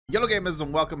Hello gamers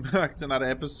and welcome back to another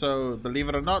episode. Believe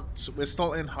it or not, we're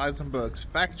still in Heisenberg's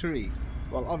factory.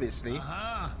 Well, obviously.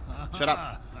 Shut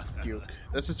up, Duke.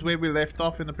 This is where we left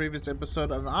off in the previous episode,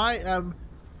 and I am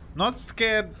not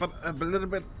scared, but a little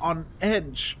bit on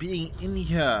edge being in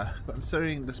here,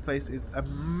 considering this place is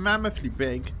mammothly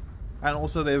big, and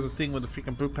also there's a thing with the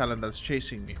freaking poop pallet that's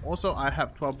chasing me. Also, I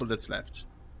have 12 bullets left.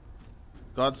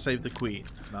 God save the queen.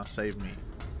 Now save me.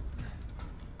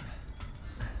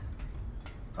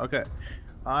 Okay,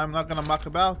 I'm not gonna muck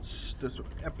about this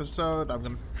episode. I'm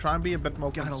gonna try and be a bit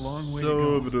more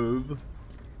conservative.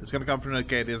 It's gonna come from the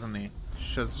gate, isn't he?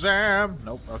 Shazam!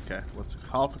 Nope. Okay, was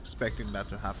half expecting that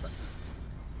to happen.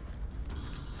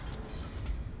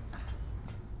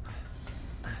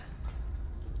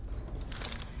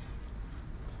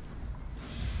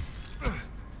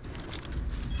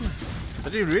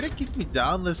 Did he really kick me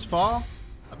down this far?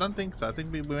 I don't think so. I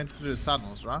think we went through the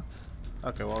tunnels, right?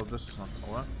 Okay, well, this is not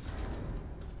gonna work.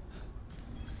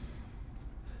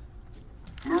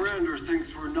 Miranda thinks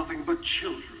we're nothing but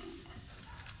children.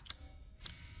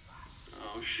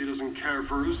 Oh, she doesn't care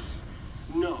for us?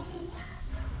 No.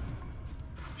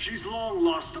 She's long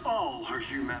lost all her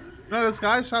humanity. No, this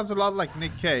guy sounds a lot like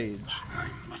Nick Cage. I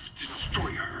must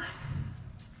destroy her.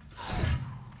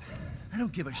 I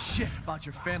don't give a shit about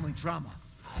your family drama.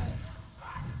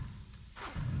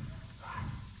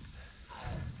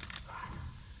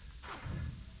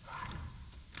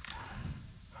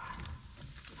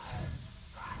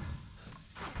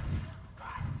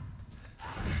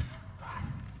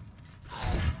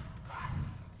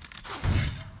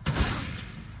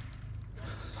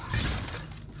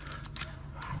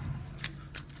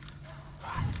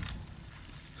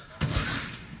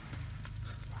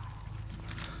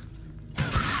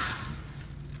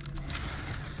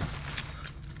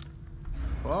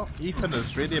 Well, Ethan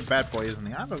is really a bad boy, isn't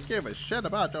he? I don't give a shit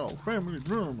about your family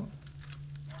drama.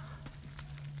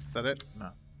 Is that it? No.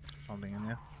 Something in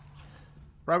here.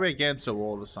 Probably against a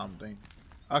wall or something.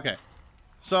 Okay.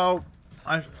 So,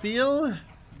 I feel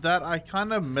that I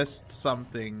kind of missed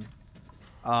something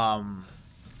in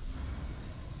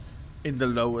the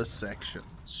lower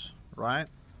sections, right?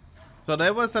 So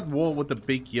there was that wall with the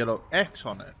big yellow X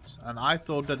on it. And I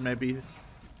thought that maybe,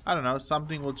 I don't know,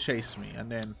 something will chase me.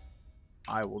 And then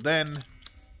I will then,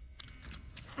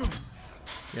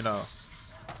 you know,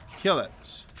 kill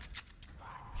it.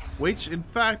 Which, in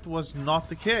fact, was not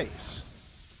the case.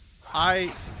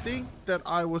 I think that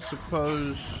I was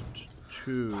supposed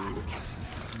to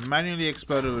manually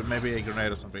explode it with maybe a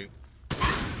grenade or something.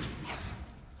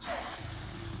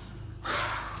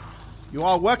 You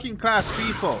are working class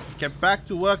people. Get back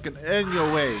to work and earn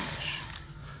your wage.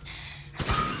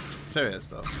 Serious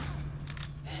though.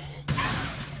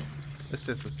 Let's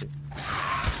see.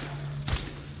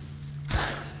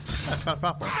 That's kind of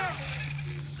powerful.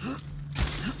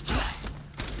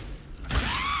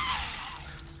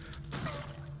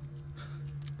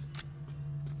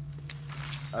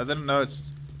 I didn't know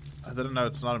it's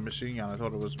not a machine gun. I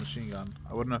thought it was a machine gun.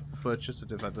 I wouldn't have purchased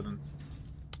it if I didn't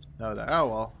know that. Oh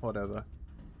well, whatever.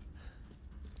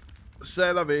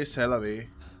 C'est la vie, c'est la vie.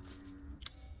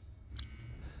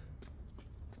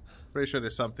 Pretty sure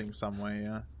there's something somewhere,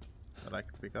 yeah, that I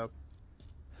can pick up.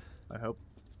 I hope.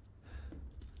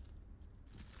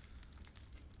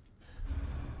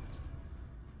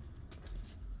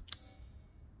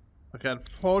 Okay,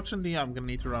 unfortunately I'm gonna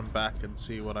need to run back and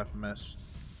see what I've missed.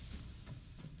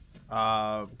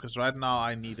 Because right now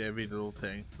I need every little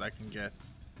thing that I can get.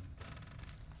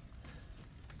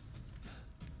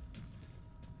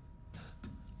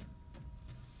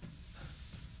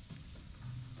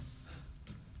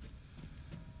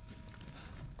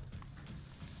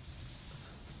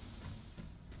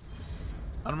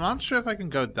 I'm not sure if I can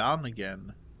go down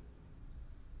again.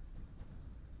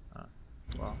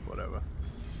 Well, whatever.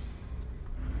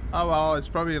 Oh well, it's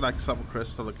probably like some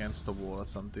crystal against the wall or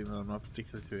something that I'm not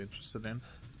particularly too interested in.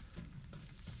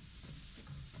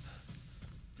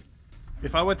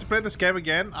 If I were to play this game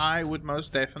again, I would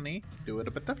most definitely do it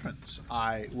a bit different.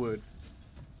 I would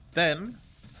then,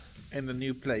 in the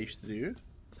new playthrough,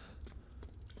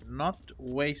 not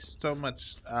waste so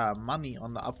much money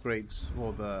on the upgrades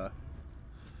for the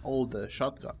older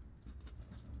shotgun.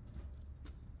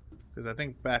 Because I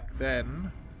think back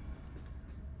then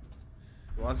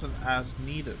wasn't as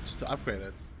needed to upgrade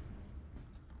it.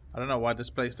 I don't know why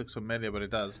this place looks familiar, but it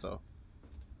does though.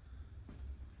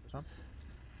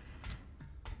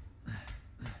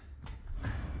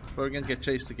 We're gonna get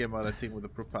chased again by that thing with the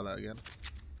propeller again.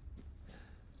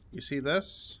 You see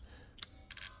this?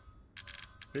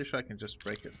 Pretty sure I can just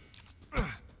break it.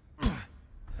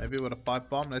 Maybe with a pipe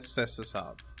bomb. Let's test this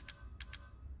out.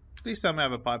 Please tell me I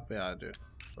have a pipe. Yeah, I do.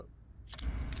 But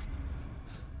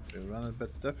we run a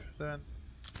bit different.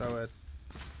 Throw it.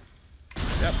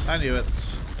 Yep, I knew it.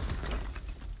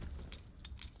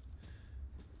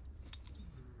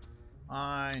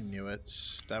 I knew it.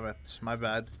 Damn it. My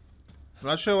bad. I'm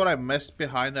not sure what I missed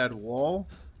behind that wall.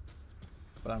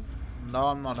 But I'm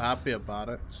not happy about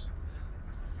it.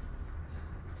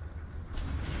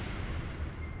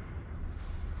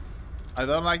 I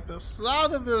don't like the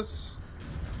sound of this.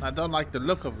 I don't like the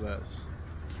look of this.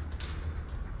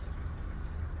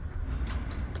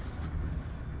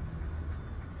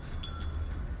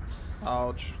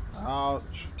 Ouch.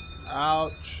 Ouch.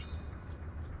 Ouch.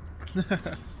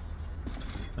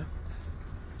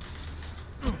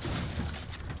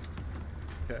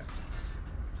 Okay.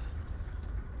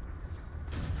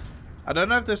 I don't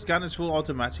know if this gun is full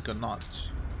automatic or not.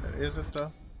 Is it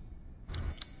though?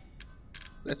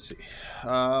 Let's see.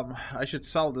 I should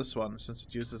sell this one since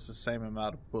it uses the same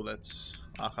amount of bullets.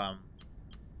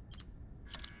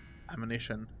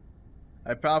 Ammunition.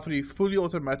 A powerfully, fully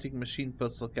automatic machine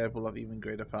pistol capable of even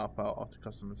greater firepower after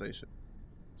customization.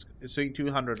 It's doing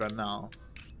 200 right now.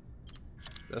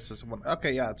 This is one.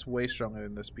 Okay, yeah, it's way stronger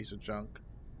than this piece of junk.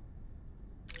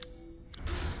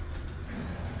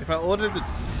 If I ordered the.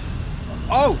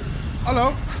 Oh!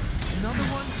 Hello! Another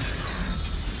one?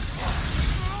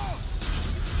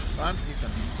 Fine,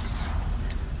 Ethan.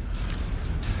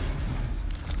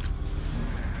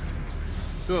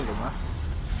 Two of them, huh?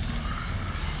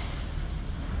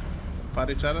 Fight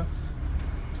each other?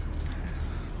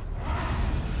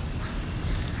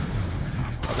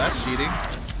 Oh, that's cheating.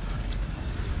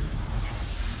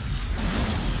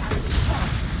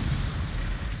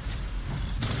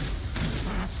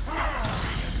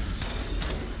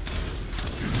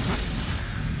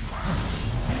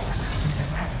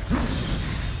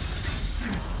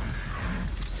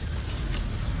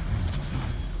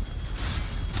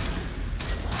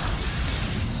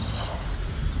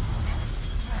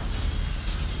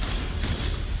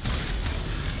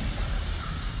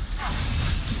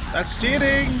 That's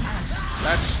cheating!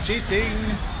 That's cheating!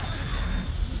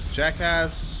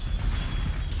 Jackass!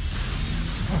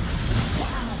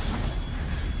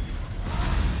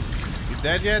 You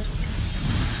dead yet?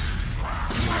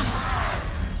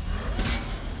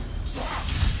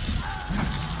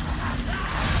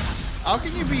 How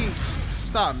can you be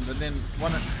stunned and then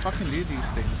wanna fucking do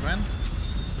these things, man?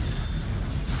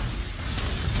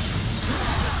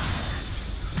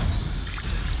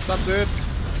 What's up, dude?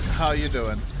 How you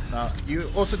doing? Now, you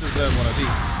also deserve one of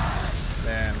these.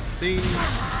 Then these.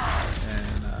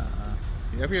 And,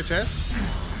 you have your chest?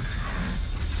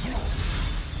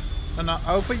 No,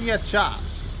 open your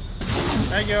chest.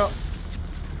 Thank you.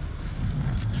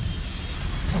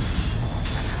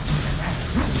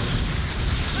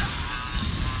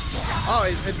 Oh,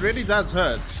 it really does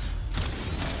hurt.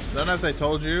 Don't know if they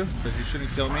told you that you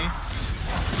shouldn't kill me.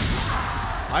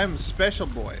 I am special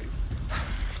boy.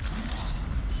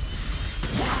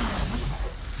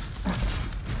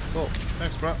 Cool.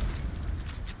 Thanks, bro.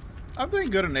 I'm doing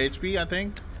good on HP, I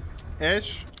think.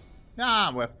 Ish.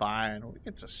 Nah, we're fine. We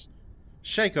can just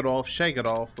shake it off, shake it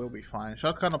off. We'll be fine.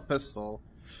 Shotgun or pistol.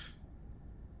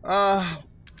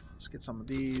 Let's get some of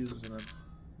these and then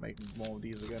make more of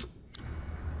these again.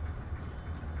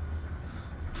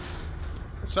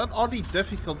 It's not oddly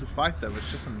difficult to fight them,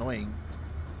 it's just annoying.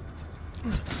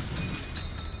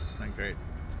 Not great.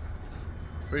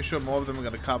 Pretty sure more of them are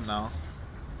gonna come now.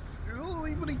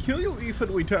 We're gonna kill you,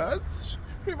 Ethan, we turds.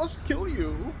 We must kill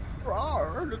you.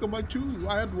 Rawr, look at my two.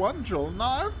 I had one Joel, now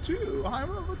I have two. I'm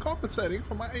overcompensating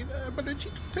for my ability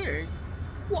to take.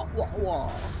 Wah wah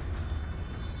wah.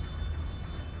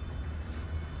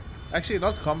 Actually,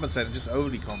 not compensating, just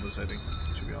overly compensating,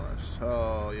 to be honest.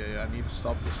 Oh, yeah, I need to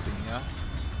stop this thing, yeah?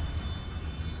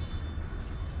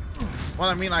 Well,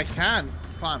 I mean, I can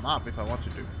climb up if I want to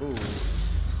do. Ooh.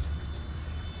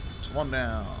 It's one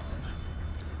down.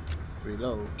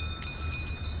 Reload.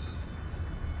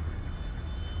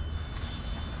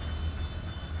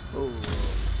 Ooh.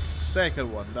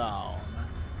 Second one down.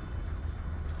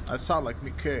 I sound like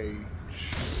Nick Cage.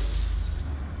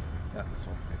 Yeah, that's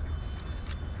all.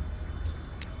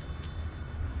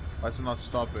 Why is it not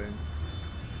stopping?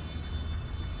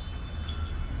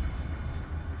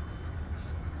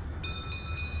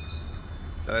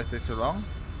 Did I take too long?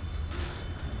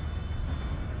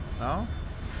 No?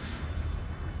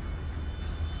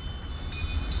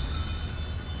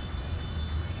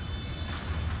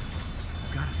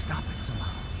 I've gotta stop it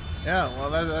somehow. Yeah, well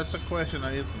that's a question,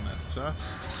 isn't it, sir?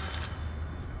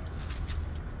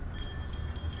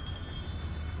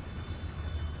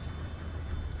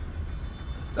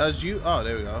 That's you. Oh,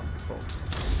 there we go. Cool.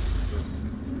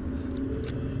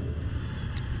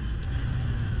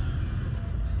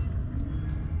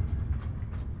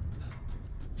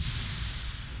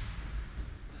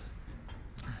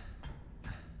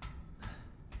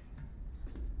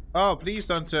 Oh, please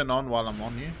don't turn on while I'm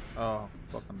on you. Oh,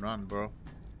 fucking run, bro.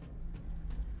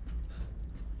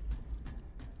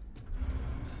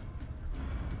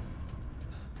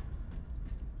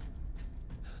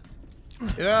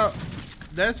 You know,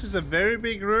 this is a very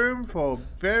big room for a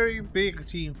very big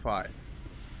team fight.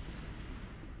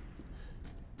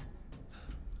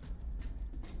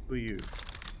 Who are you?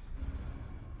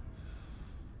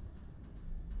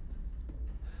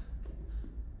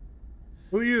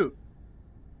 Who are you?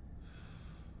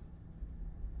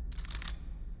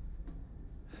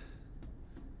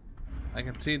 I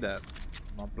can see that.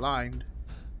 I'm not blind.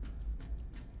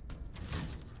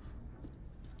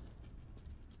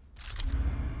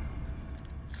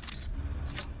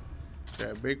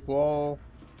 Okay, big wall.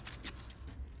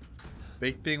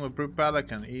 Big thing with propeller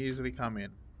can easily come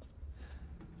in.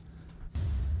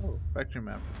 Oh, factory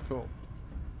map. Cool.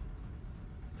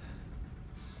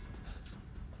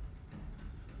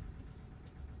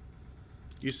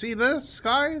 You see this,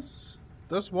 guys?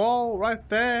 This wall right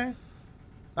there?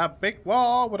 That big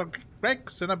wall with a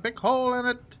bricks and a big hole in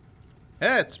it.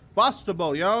 It's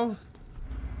bustable, yo.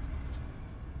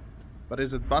 But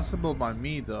is it bustable by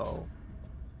me, though?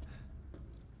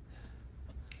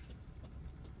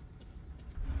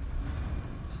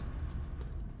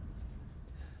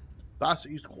 Das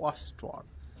ist Quastron.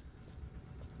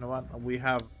 You know what? We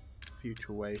have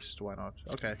future waste. Why not?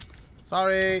 Okay.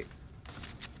 Sorry.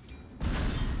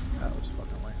 That was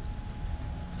fucking lame.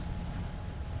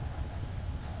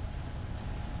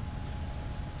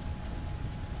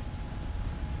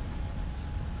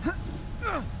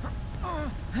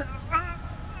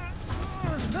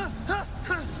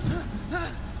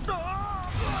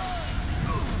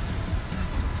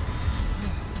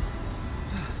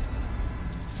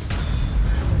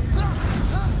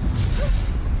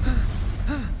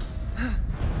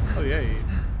 Oh yay.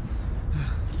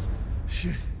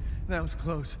 Shit, that was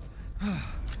close.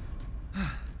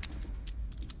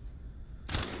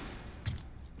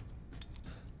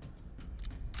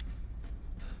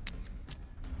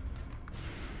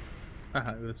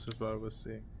 This is what I was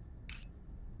seeing.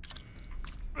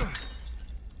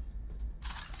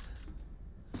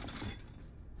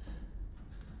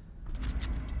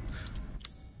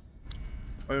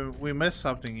 We missed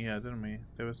something here, didn't we?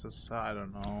 There was this, I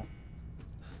don't know.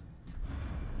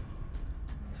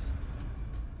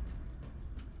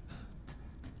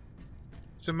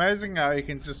 It's amazing how you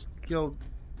can just kill.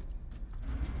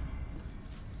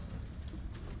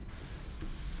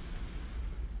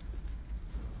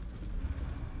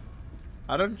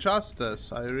 I don't trust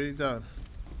this. I really don't.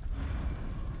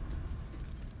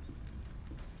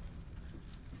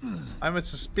 I'm a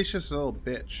suspicious little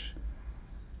bitch.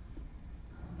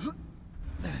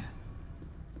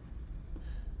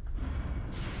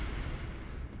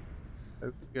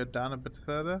 Go down a bit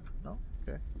further? No?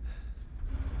 Okay.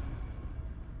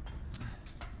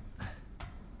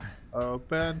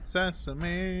 Open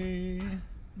sesame.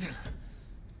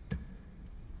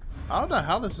 How the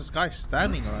hell is this guy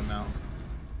standing right now?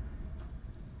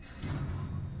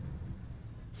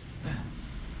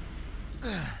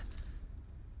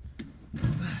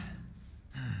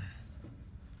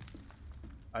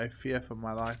 I fear for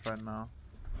my life right now.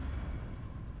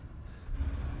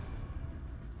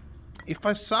 If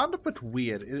I sound a bit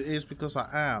weird, it is because I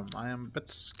am. I am a bit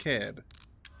scared.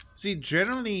 See,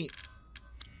 generally,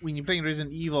 when you're playing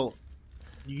Resident Evil,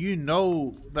 you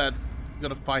know that you're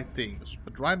gonna fight things.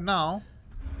 But right now,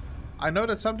 I know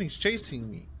that something's chasing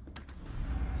me.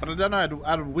 But I don't know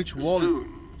out of which wall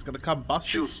Soon, it's gonna come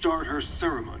busting. she'll start her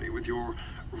ceremony with your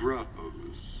rose.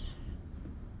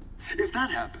 If that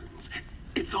happens,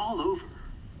 it's all over.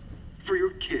 For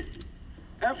your kid.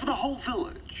 And for the whole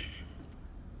village.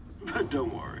 But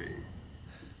don't worry.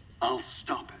 I'll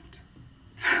stop it.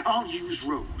 I'll use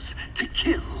Rose to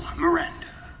kill Miranda.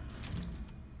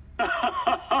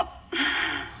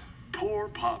 Poor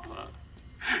Papa.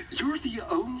 You're the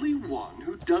only one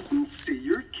who doesn't see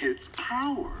your kid's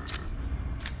power.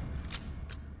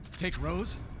 Take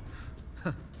Rose?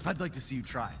 I'd like to see you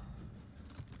try.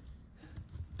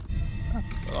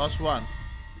 The last one.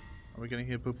 Are we gonna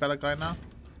hear Propeller Guy now?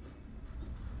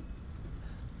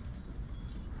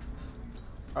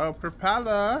 Oh,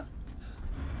 Propeller!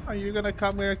 Are you gonna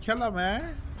come here and kill him,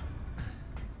 man?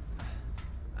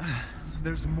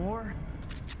 There's more?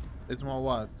 It's more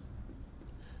what?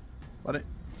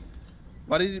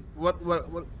 What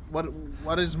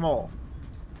is more?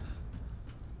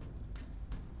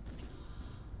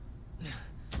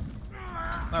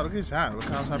 No, look at his hand. Look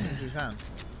what's happening to his hand.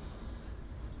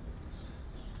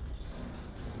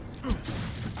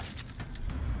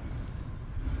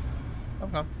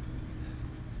 Okay.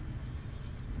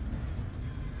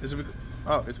 Is it because...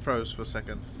 Oh, it froze for a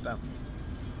second. Damn.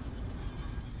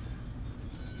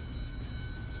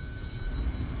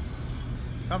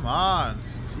 Come on.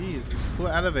 Jeez, this poor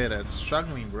elevator. It's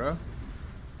struggling, bro.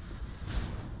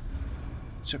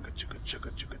 Chugga, chugga,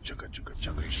 chugga, chugga, chugga, chugga,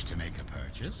 chugga. Wish to make a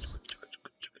purchase?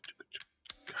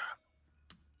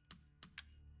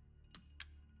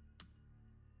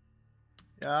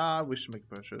 Yeah, I wish to make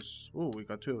a purchase. Ooh, we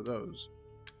got 2 of those.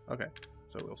 Okay,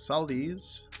 so we'll sell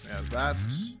these. We have that.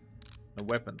 The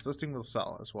weapons. This thing will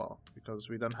sell as well because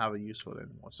we don't have a use for it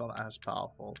anymore. It's not as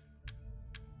powerful.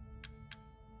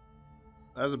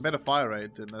 There's a better fire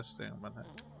rate in this thing.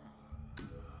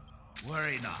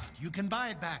 Worry not. You can buy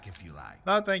it back if you like.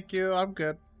 No, thank you. I'm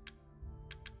good.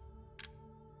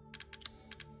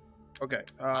 Okay.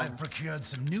 I've procured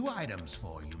some new items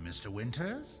for you, Mr.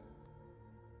 Winters.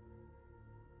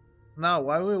 No,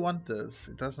 why do we want this?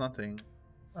 It does nothing.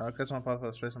 Customer part for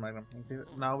the special magnum.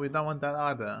 No, we don't want that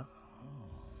either.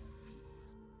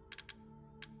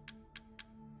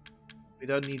 We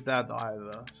don't need that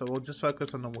either. So we'll just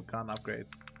focus on the gun upgrade.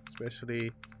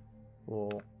 Especially for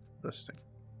this thing.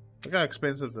 Look how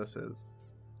expensive this is.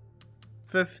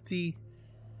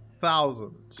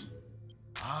 50,000.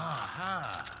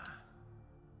 Aha!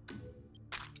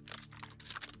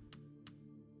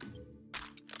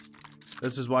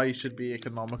 This is why you should be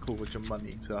economical with your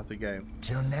money throughout the game.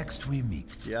 Till next we meet.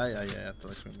 Yeah. Till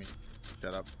next we meet.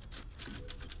 Shut up.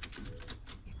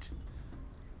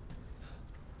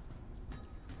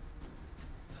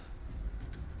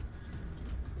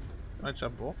 Can I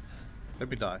jump off? Let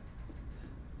me die.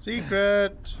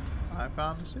 Secret! I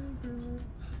found a secret.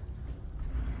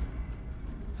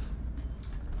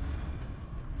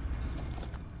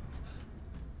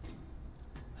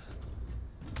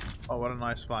 Oh, what a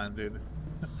nice find, dude.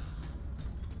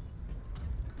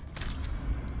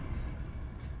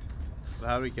 But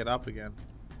how do we get up again?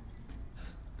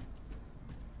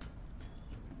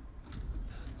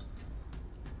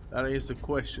 That is the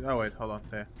question. Oh wait, hold on.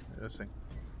 There. This thing.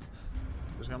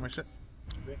 Just got my shit.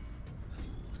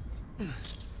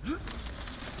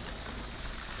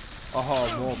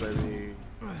 Oh, more baby.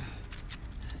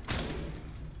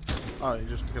 Oh, you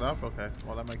just pick it up? Okay.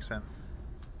 Well, that makes sense.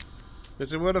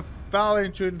 Because it would have fell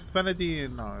into infinity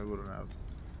and... No, it wouldn't have.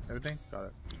 Everything? Got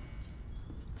it.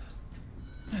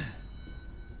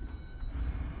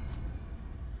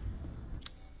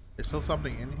 Is still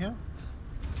something in here?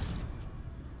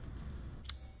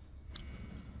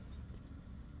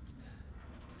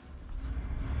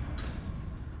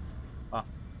 Ah.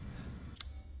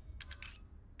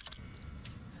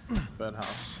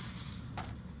 Birdhouse.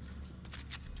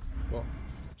 Cool.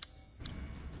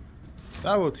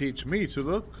 That will teach me to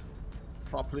look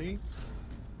properly.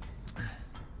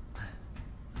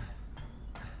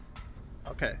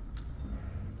 Okay.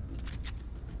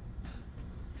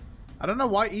 I don't know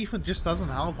why Ethan just doesn't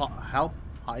help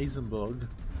Heisenberg.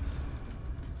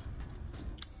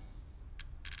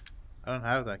 I don't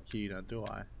have that key now, do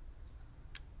I?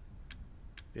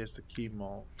 Here's the key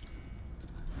mold.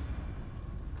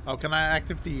 Oh, can I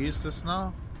actively use this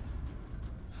now?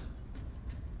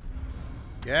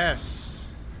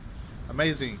 Yes!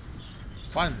 Amazing.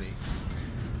 Finally.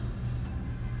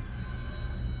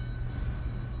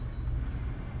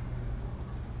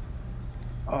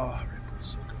 Oh, Ripple's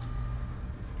so good.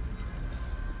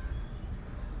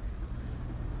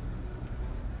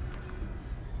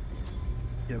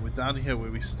 Yeah, we're down here where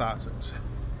we started.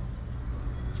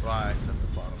 Right at the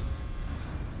bottom.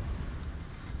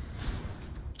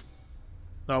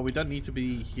 No, we don't need to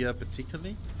be here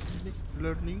particularly. We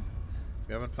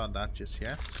haven't found that just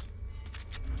yet.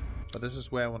 But this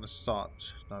is where I want to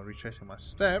start. Now retracing my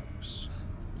steps.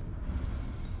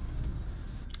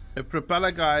 The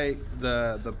propeller guy,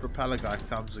 the propeller guy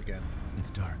comes again.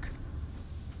 It's dark.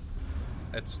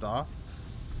 It's dark.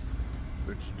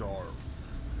 It's dark.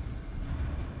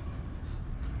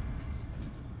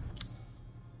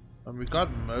 And we got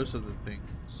most of the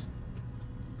things.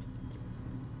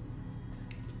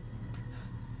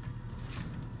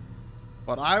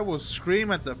 But I will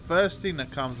scream at the first thing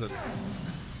that comes in.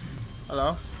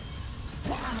 Hello?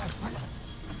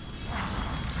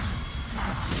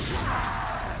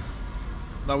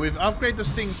 Now we've upgraded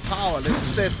this thing's power.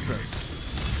 Let's test this.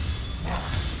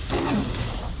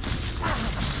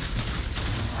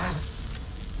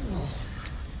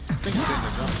 I think it's in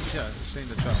the jump. Yeah, it's in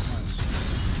the jump. Nice.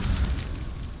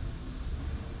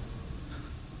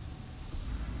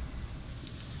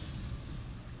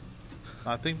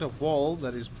 I think the wall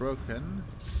that is broken.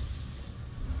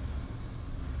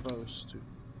 Supposed to.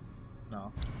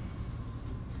 No.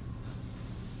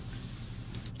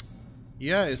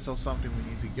 Yeah, it's still something we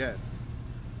need to get.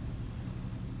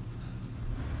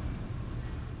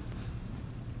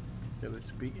 Okay,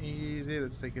 let's be easy.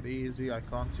 Let's take it easy. I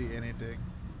can't see anything.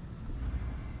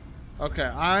 Okay,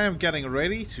 I am getting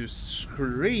ready to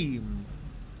scream.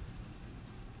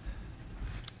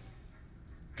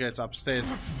 Okay, it's upstairs.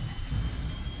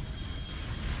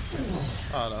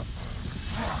 Oh no.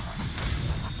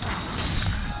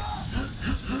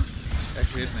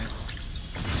 Actually hit me.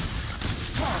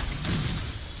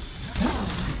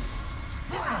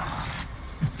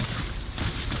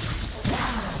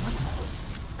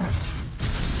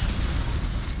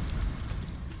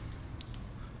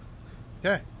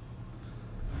 Okay.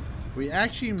 We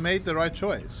actually made the right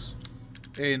choice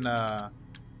in,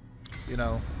 you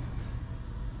know,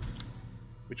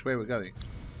 which way we're going.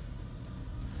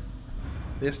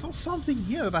 There's still something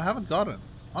here that I haven't gotten.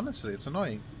 Honestly, it's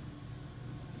annoying.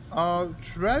 Oh,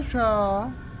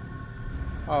 treasure!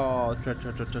 Oh,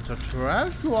 treasure!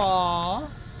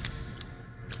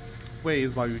 Where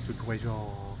is my little treasure?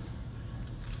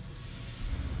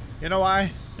 You know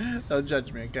why? Don't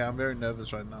judge me, okay? I'm very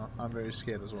nervous right now. I'm very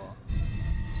scared as well.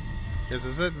 Yes,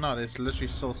 is it? No, there's literally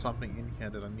still something in here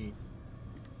that I need.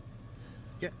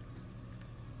 Get.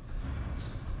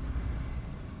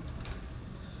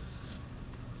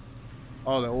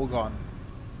 Oh, they're all gone.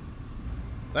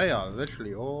 They are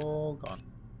literally all gone.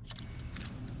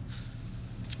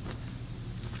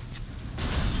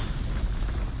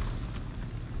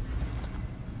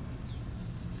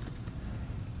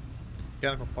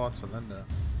 Mechanical part cylinder.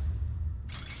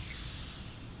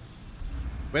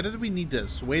 Where did we need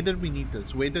this? Where did we need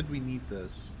this? Where did we need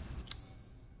this?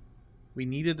 We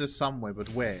needed this somewhere, but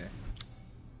where?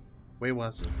 Where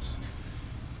was it?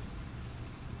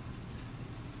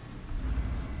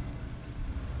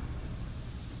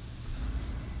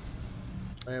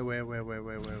 Where?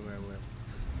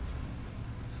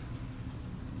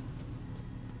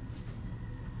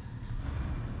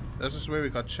 This is where we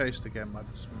got chased again by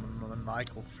this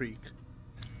maniacal freak,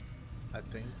 I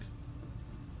think.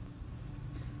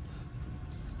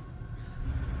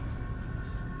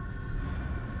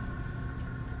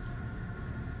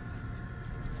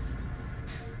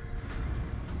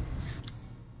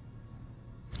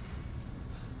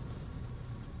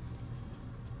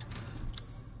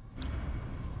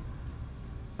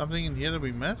 Something in here that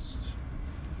we missed?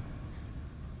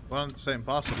 Wasn't the same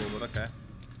possible, but okay.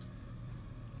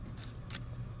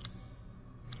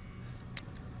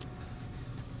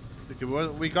 Okay,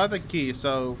 well, we got the key,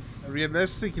 so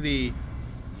realistically,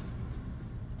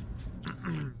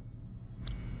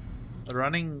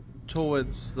 running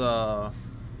towards the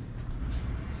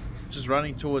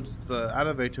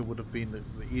elevator would have been the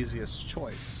easiest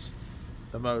choice,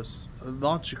 the most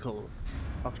logical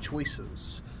of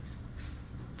choices.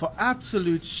 For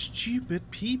absolute stupid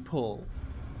people.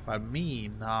 But me,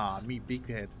 nah, me big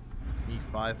head. Me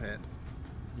 5 head.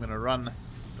 I'm gonna run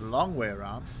the long way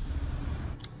around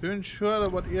to ensure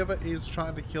that whatever is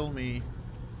trying to kill me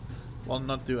will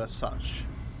not do as such.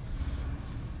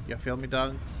 You feel me,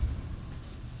 Doug?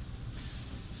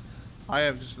 I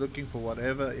am just looking for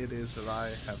whatever it is that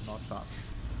I have not found.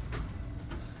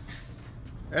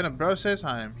 In the process,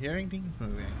 I am hearing things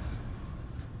moving.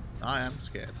 I am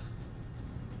scared.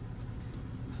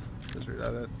 Just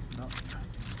reload it. No.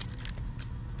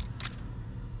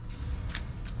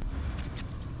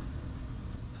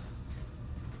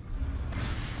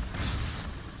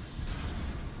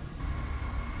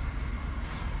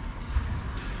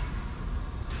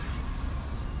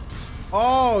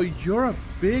 Oh, you're a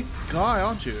big guy,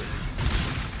 aren't you?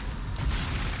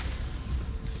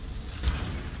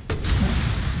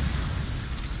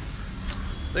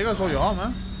 There goes all your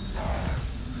armor.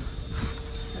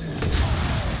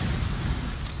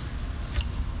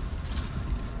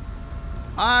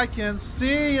 I can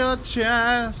see your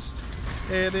chest.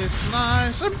 It is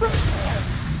nice and bright.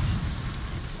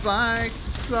 It's like the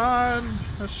sun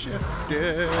has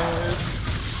shifted.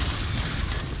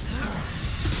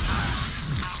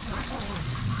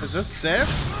 Is this death?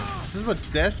 Is this what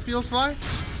death feels like?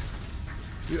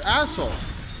 You asshole.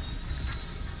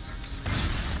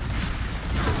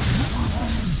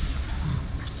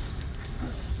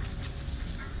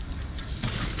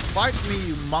 Fight me,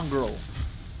 you mongrel.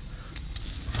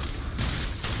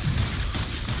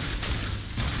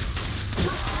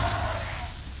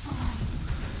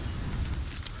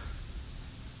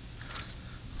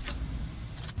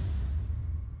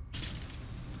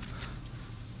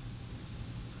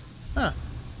 Huh.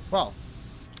 Well.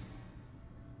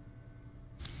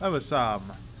 That was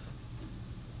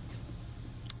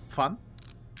fun.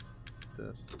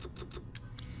 This.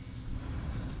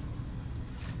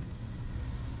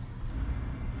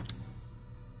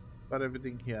 Got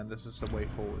everything here, and this is the way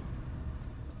forward.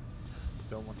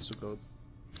 Don't want to go.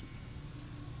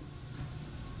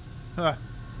 Huh.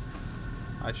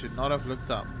 I should not have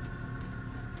looked up.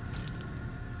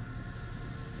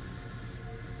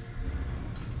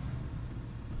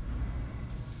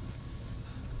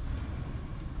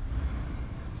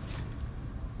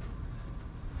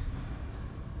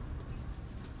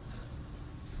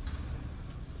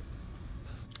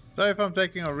 So if I'm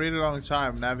taking a really long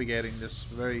time navigating this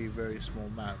very, very small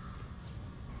map.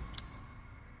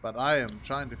 But I am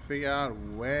trying to figure out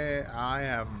where I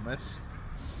have missed.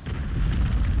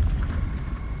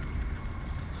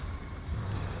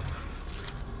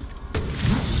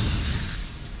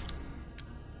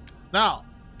 Now,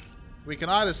 we can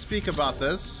either speak about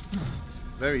this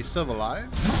very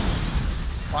civilized,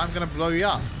 or I'm gonna blow you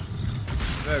up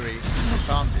very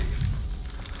profoundly.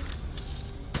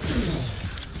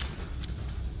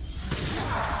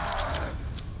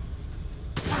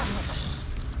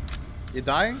 You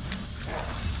dying?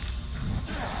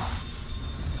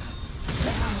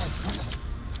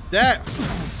 There!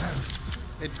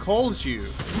 It calls you.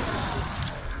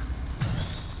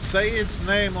 Say its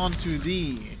name unto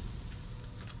thee.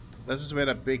 This is where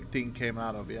that big thing came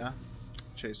out of, yeah?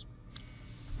 Chase.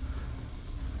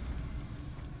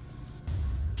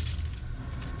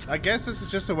 I guess this is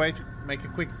just a way to make a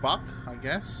quick buck, I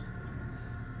guess.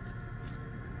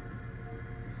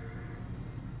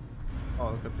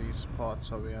 Oh, look at these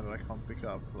parts over here that I can't pick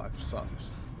up. Life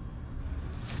sucks.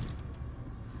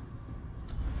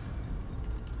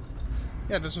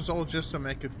 Yeah, this is all just to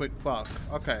make a quick buck.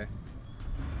 Okay.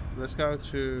 Let's go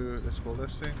to... let's call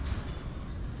this thing.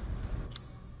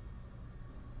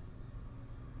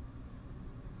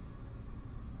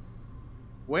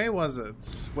 Where was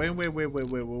it? Where? Where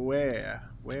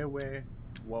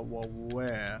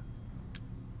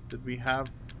did we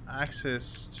have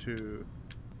access to?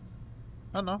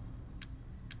 Oh no.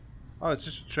 Oh, it's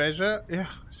just a treasure? Yeah,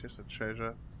 it's just a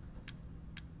treasure.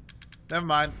 Never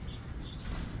mind.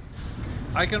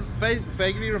 I can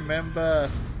vaguely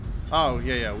remember. Oh,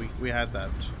 yeah, we had that.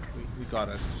 We got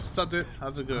it. What's up, dude?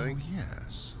 How's it going? Oh,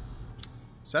 yes.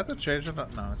 Is that the treasure? No,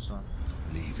 it's not.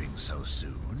 Leaving so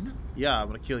soon? Yeah, I'm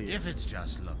gonna kill you. If it's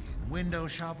just looking, window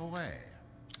shop away.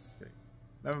 Okay.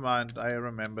 Never mind, I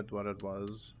remembered what it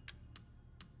was.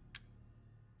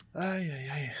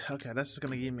 Okay, that's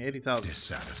gonna give me 80,000.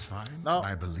 Dissatisfied? No.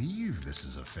 I believe this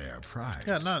is a fair price.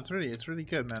 Yeah, no, it's really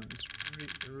good, man.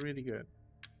 It's really good.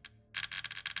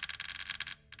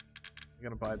 We're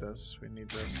gonna buy this. We need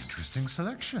this. Interesting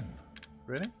selection.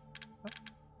 Really? Huh?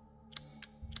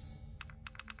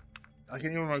 I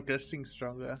can even make this thing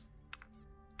stronger.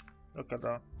 Look at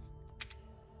that.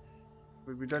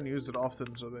 But we don't use it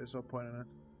often, so there's no point in it.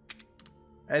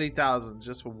 80,000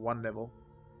 just for one level.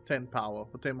 10 power.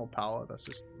 For 10 more power, that's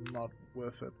just not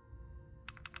worth it.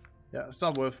 Yeah, it's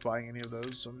not worth buying any of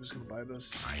those, so I'm just gonna buy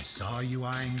this. I saw you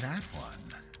eyeing that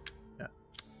one. Yeah.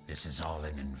 This is all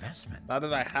an investment. Now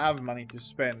that I have money to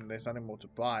spend, there's nothing more to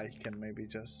buy. You can maybe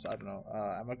just, I don't know,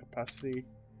 ammo capacity,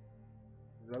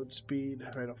 road speed,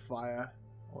 rate of fire,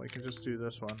 or we can just do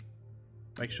this one.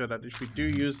 Make sure that if we do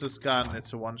use this gun,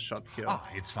 it's a one-shot kill. Ah,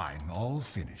 it's fine. All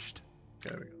finished.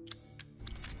 There we go.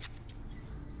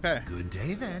 Okay. Good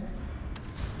day then.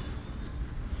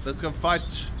 Let's go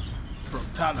fight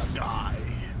Propeller Guy.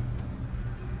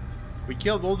 We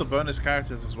killed all the bonus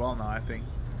characters as well now, I think.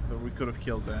 That we could have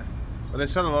killed there. But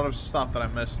there's still a lot of stuff that I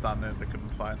missed down there that I couldn't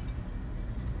find.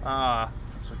 Ah,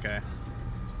 it's okay.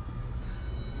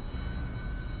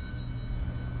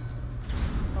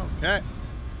 Okay.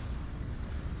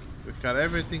 We've got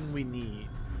everything we need.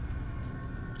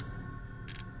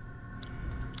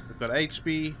 We've got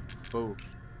HP. Boom.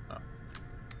 Oh.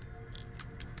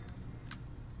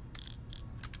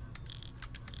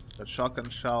 Got shotgun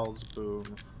shells. Boom.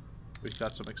 We've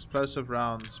got some explosive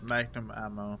rounds, magnum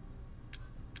ammo.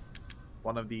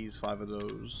 One of these, 5 of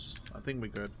those. I think we're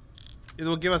good. It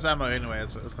will give us ammo anyway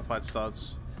as the fight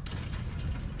starts.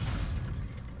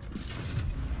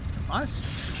 Nice.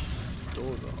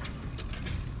 Door though.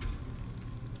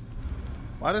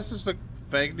 Why does this look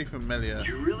vaguely familiar?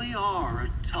 You really are a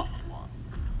tough one.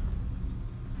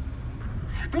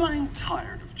 But I'm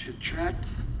tired of chit-chat.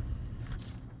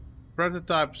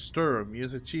 Prototype Sturm.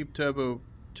 Use a cheap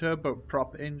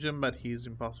turboprop engine, but he's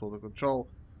impossible to control.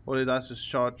 All he does is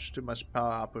charge too much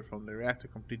power output from the reactor,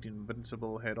 completely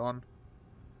invincible head on.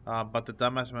 But the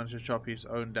dumbass managed to chop his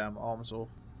own damn arms off.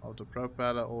 of the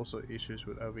propeller, also issues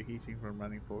with overheating from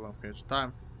running for long periods of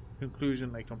time.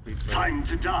 Conclusion, a complete failure. Time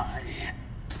to die.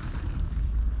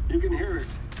 You can hear it,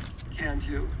 can't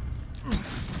you?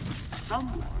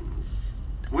 Someone's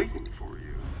waiting for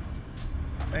you.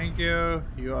 Thank you.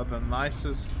 You are the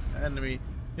nicest enemy.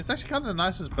 He's actually kind of the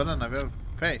nicest villain I've ever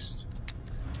faced.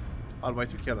 I'll wait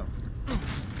to kill him.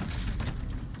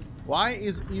 Why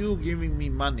is you giving me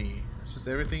money? Is this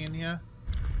everything in here?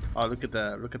 Oh, look at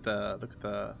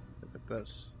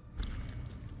this.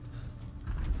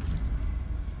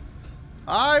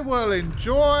 I will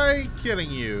enjoy killing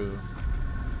you.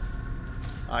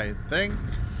 I think.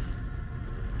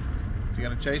 Is he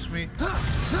gonna chase me?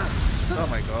 Oh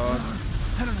my god.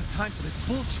 I don't have time for this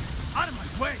bullshit. Out of my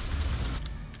way!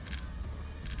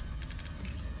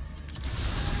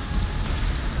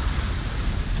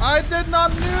 I did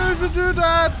not need to do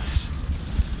that!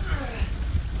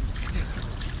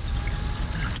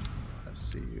 I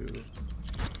see you.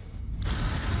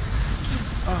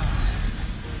 Oh.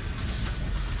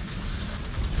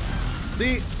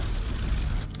 See?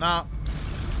 Now.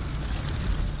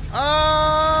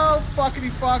 Oh,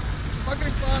 fuckity fuck.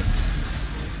 Fuckity fuck.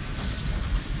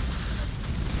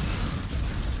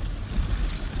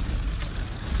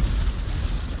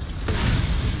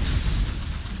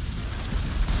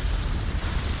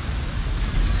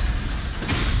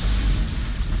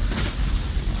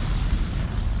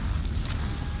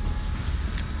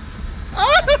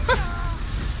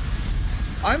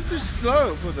 I'm too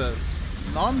slow for this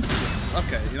nonsense.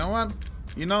 Okay, you know what?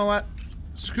 You know what?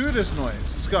 Screw this noise.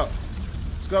 Let's go.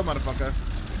 Let's go, motherfucker.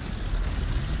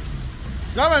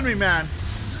 Come at me, man.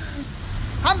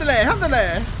 Handle,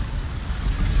 handle.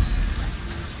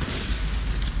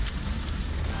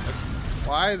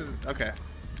 Why? Okay.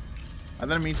 I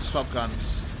didn't mean to swap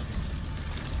guns.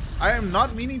 I am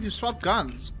not meaning to swap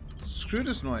guns. Screw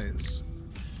this noise.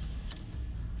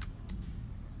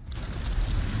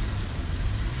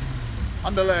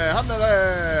 Handle,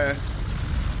 handle.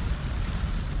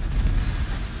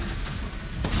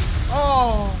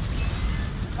 Oh.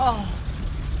 Oh.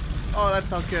 Oh, that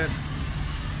felt good.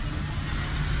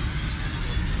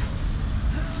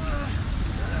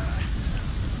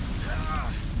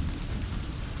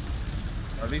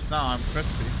 Or at least now I'm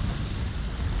crispy.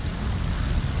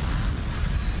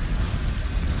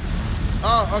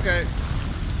 Oh, okay.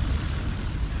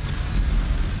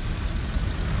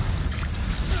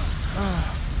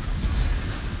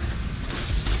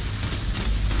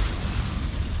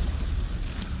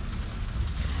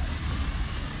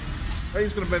 Oh,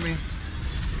 he's gonna bite me.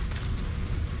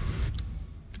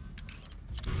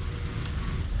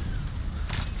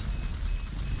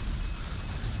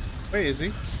 Where is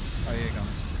he? Oh, here he comes.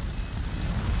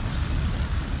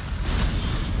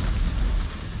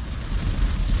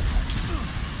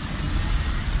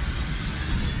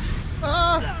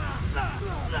 Ah!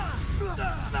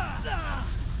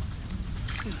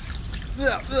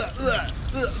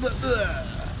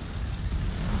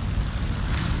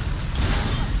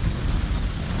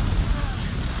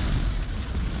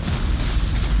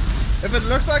 If it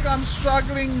looks like I'm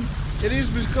struggling, it is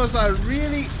because I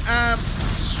really am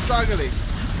struggling.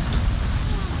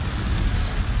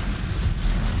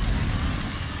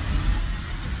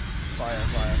 Fire,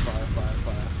 fire, fire, fire,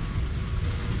 fire.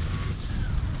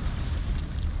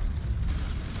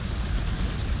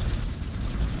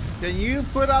 Can you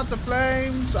put out the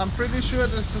flames? I'm pretty sure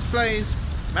this displays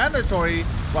mandatory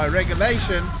by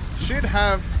regulation should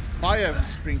have fire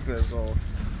sprinklers or...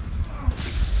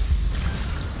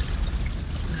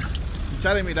 You're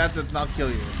telling me that did not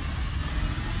kill you.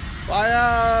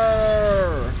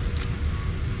 Fire!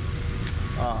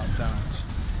 Oh, damn it.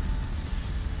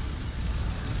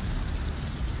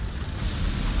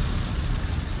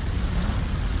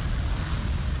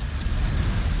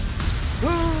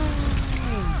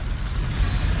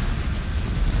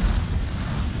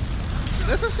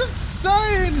 This is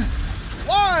insane!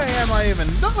 Why am I even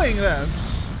doing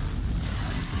this?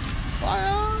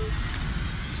 Fire!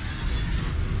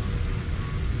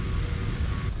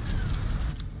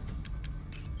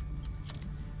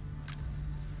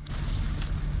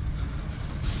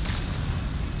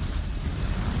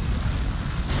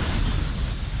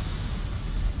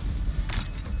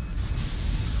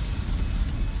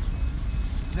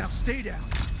 Now stay down.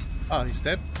 Oh, he's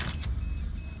dead.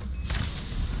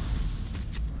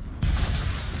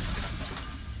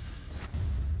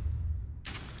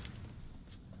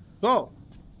 Cool.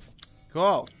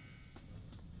 Cool.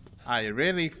 I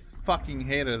really fucking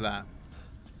hated that.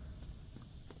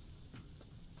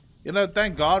 You know,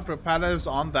 thank God propellers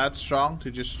aren't that strong to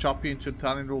just chop you into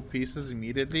tiny little pieces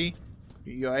immediately.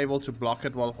 you're able to block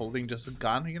it while holding just a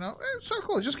gun, you know? It's so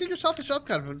cool. Just get yourself a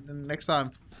shotgun for the next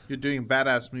time you're doing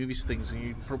badass movies things and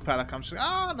your propeller comes,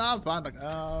 oh, no, I'm fine. Like,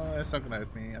 oh, it's not gonna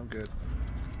hurt me. I'm good.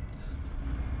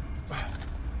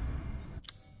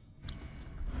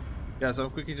 Yeah, so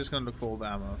I'm quickly just gonna look for all the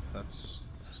ammo that's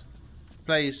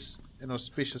placed in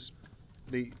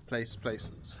auspiciously placed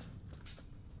places.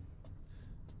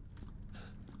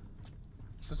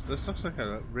 This looks like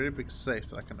a really big safe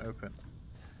that I can open.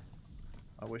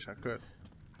 I wish I could.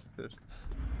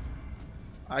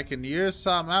 I can use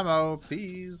some ammo,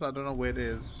 please. I don't know where it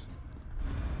is.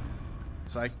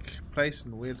 It's like placed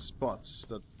in weird spots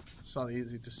that it's not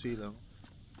easy to see them.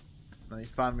 And he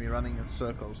found me running in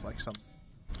circles like some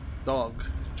dog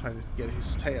trying to get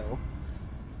his tail.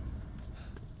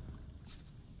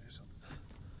 Is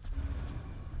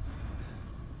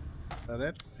that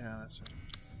it? Yeah, that's it.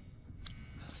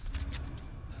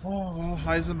 Oh, well,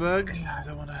 Heisenberg, I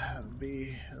don't want to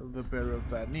be the bearer of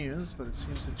bad news, but it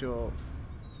seems that your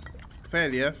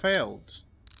failure failed.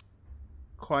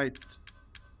 Quite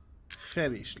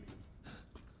foolishly.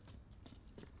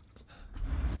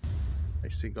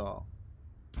 A cigar.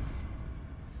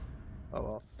 Oh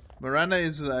well. Miranda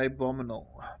is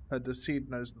abominable. Her deceit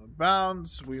knows no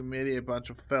bounds. We merely a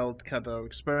bunch of failed Cato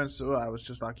experience. Oh, I was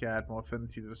just lucky I had more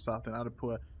affinity to the South than other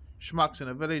poor schmucks in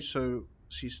a village, so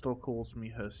she still calls me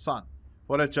her son.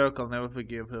 What a joke, I'll never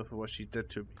forgive her for what she did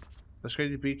to me. The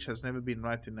Shady Beach has never been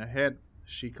right in her head.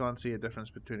 She can't see a difference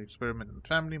between experiment and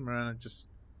family. Miranda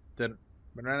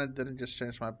didn't just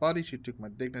change my body, she took my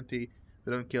dignity. If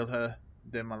I don't kill her,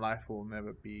 then my life will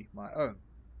never be my own.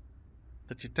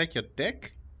 Did you take your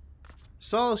dick?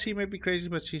 So, she may be crazy,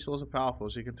 but she's also powerful.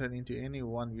 She can turn into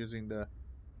anyone using the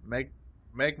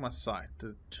magma sight.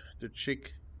 The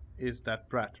chick is that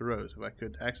brat, Rose. If I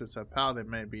could access her power, then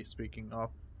maybe. Speaking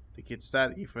of the kid's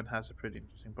dad, Ethan has a pretty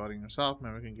interesting body himself.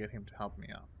 Maybe we can get him to help me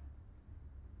out.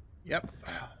 Yep.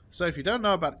 So if you don't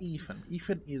know about Ethan,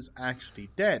 Ethan is actually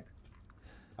dead.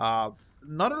 Not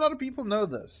a lot of people know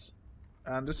this.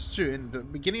 And this is true. In the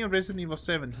beginning of Resident Evil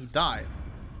 7, he died.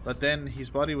 But then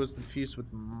his body was infused with,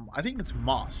 I think it's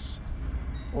moss.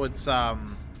 Or it's,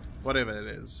 whatever it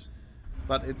is.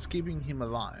 But it's keeping him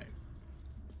alive.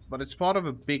 But it's part of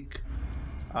a big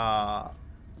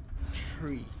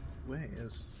tree. Where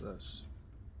is this?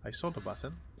 I saw the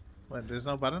button. Wait, there's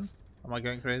no button? Am I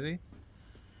going crazy?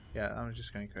 Yeah, I'm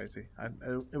just going crazy.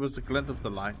 It was the glint of the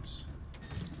lights.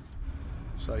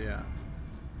 So yeah.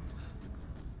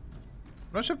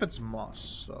 I'm not sure if it's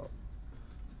moss though.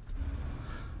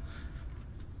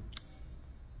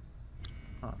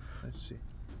 Huh, let's see.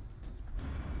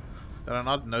 Did I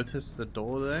not notice the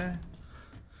door there?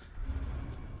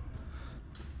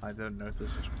 I don't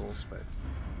notice the crawl space.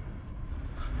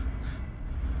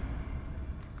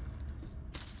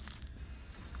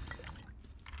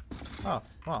 Oh,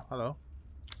 wow, hello.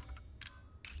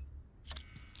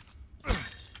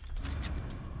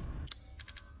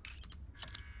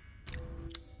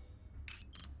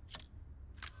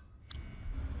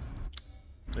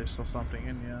 There's still something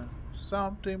in here.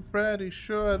 Something pretty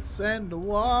sure it's in the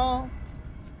wall.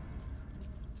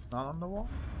 Not on the wall?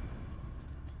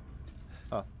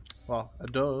 Oh, well, a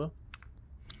door.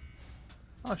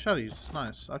 Oh, shutties.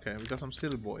 Nice. Okay, we got some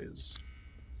steel boys.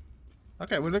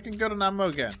 Okay, we're looking good on ammo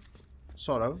again.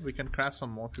 Sort of. We can craft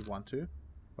some more if we want to.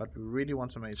 But we really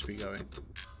want some HP going.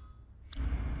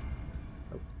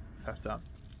 Oh, craft down.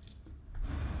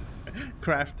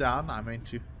 Craft down. I meant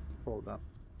to fall down.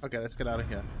 Okay, let's get out of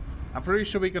here. I'm pretty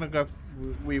sure we're gonna go.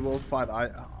 We will fight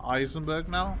Heisenberg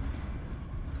now.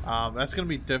 That's gonna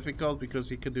be difficult because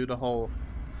he can do the whole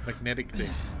magnetic thing.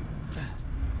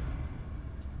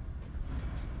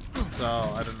 So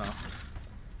I don't know.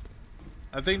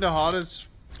 I think the hardest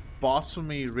boss for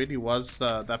me really was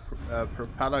that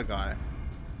propeller guy.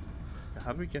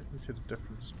 How do we get into the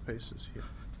different spaces here?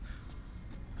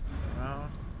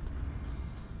 Around.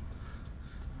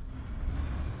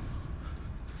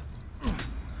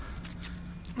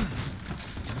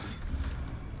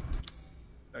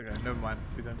 Okay, never mind.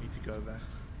 We don't need to go there.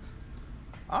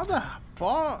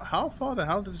 How far the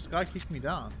hell did this guy kick me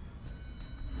down?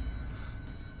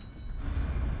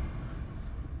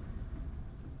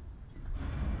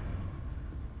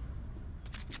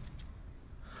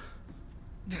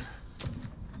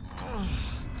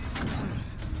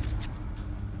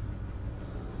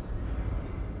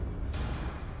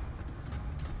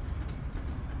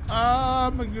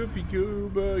 I'm a goofy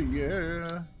goober,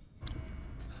 yeah.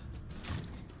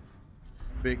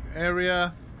 Big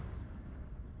area.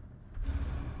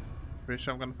 Pretty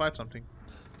sure I'm gonna fight something.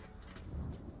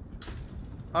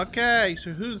 Okay,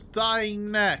 so who's dying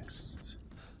next?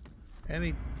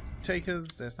 Any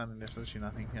takers? There's nothing. There's literally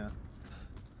nothing here.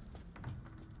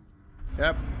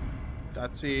 Yep.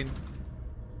 Cutscene.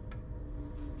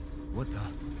 What the?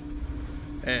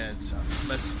 It's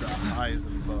Mr.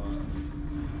 Heisenberg.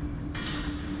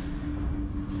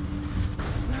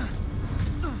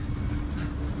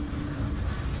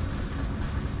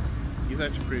 He's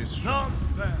actually pretty strong.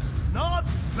 Not bad. Not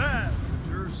bad,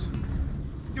 Rangers.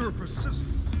 You're persistent.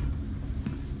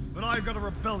 But I've got a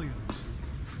rebellion.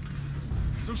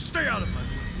 So stay out of my way.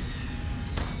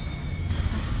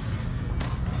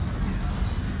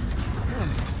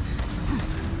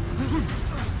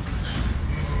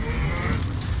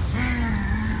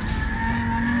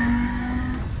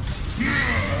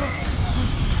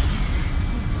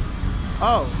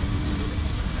 Oh.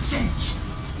 Don't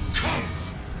come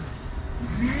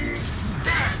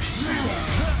back here.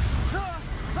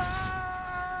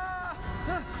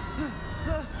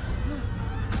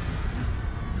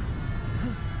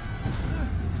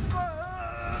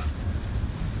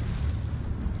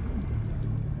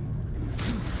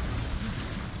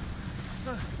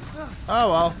 Oh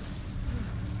well.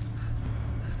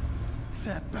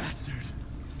 That bastard.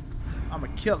 I'ma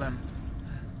kill him.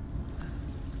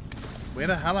 Where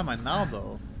the hell am I now,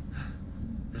 though?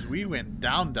 Because we went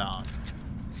down. Damn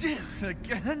it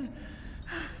again?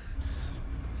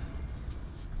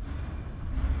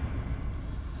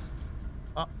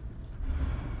 Oh.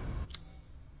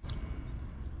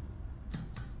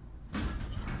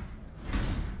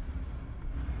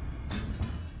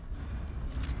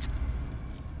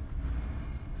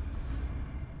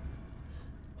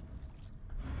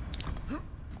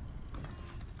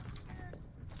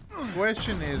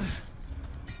 Question is,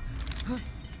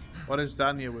 what is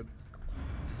done here with?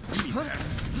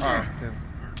 Oh, okay.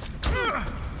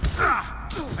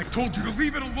 I told you to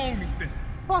leave it alone, Ethan.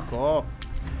 Fuck off.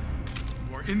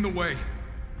 You are in the way.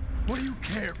 What do you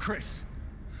care, Chris?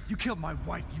 You killed my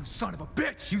wife, you son of a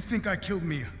bitch! You think I killed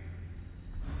Mia?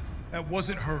 That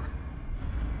wasn't her.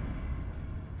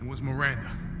 It was Miranda.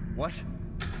 What?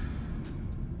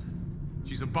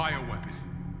 She's a bioweapon.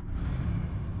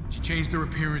 She changed her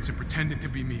appearance and pretended to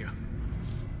be Mia.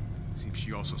 Seems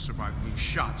she also survived being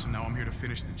shot, so now I'm here to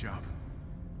finish the job.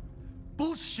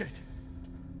 Bullshit!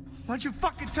 Why'd you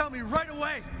fucking tell me right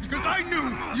away? Because I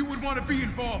knew you would want to be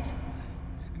involved.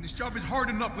 And this job is hard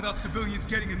enough without civilians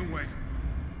getting in the way.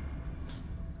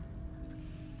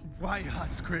 Why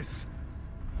us, Chris?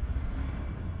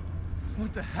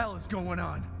 What the hell is going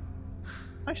on?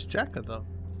 Nice jacket, though.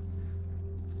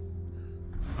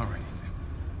 All right, Ethan.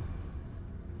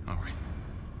 All right.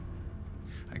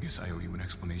 I guess I owe you an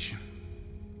explanation.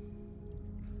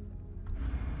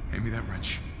 Hand me that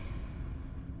wrench.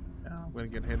 Yeah, I'm gonna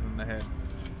get hit in the head.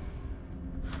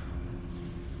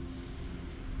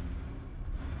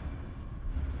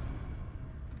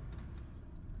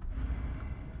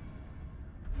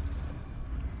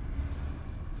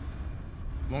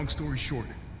 Long story short,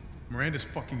 Miranda's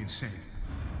fucking insane.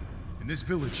 In this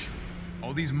village,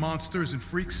 all these monsters and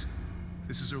freaks,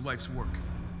 this is her life's work.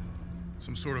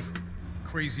 Some sort of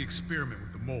crazy experiment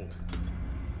with the mold.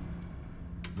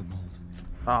 The mold.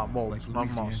 Ah, mold. Like Not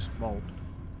Louisiana. moss. Mold.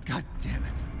 God damn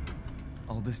it.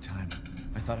 All this time,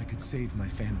 I thought I could save my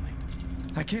family.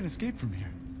 I can't escape from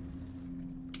here.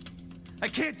 I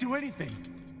can't do anything.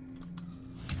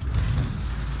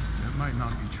 That might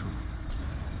not be true.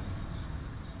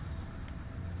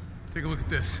 Take a look at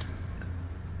this.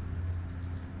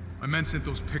 My men sent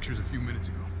those pictures a few minutes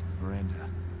ago. Miranda.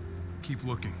 Keep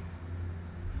looking.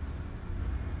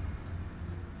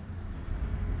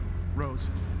 Rose.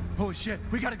 Holy shit,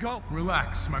 we gotta go!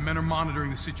 Relax, my men are monitoring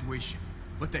the situation.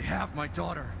 But they have my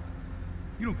daughter.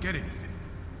 You don't get it, Ethan.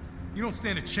 You don't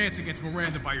stand a chance against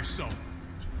Miranda by yourself.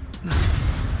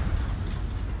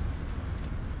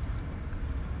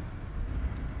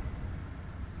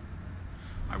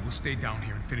 I will stay down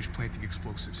here and finish planting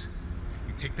explosives.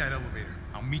 You take that elevator,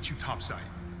 I'll meet you topside.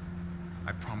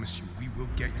 I promise you, we will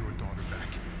get your daughter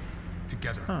back.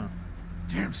 Together. Huh.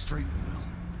 Damn straight we will.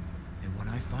 And when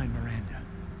I find Miranda,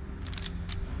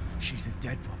 she's a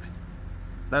dead woman.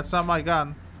 That's not my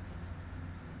gun.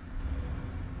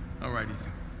 All right,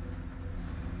 Ethan.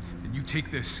 Then you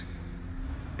take this,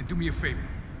 and do me a favor.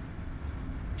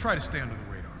 Try to stay under the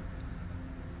radar.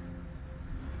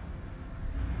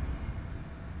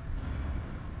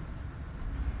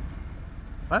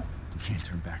 What? You can't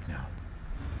turn back now.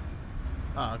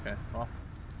 Oh, okay. Well.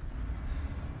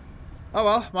 Oh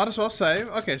well, might as well save.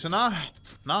 Okay, so now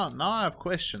I have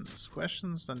questions.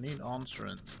 Questions that need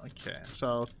answering. Okay,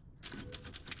 so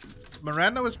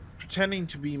Miranda was pretending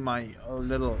to be my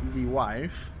little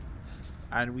wife,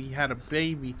 and we had a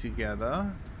baby together.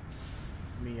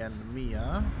 me and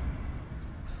Mia.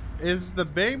 Is the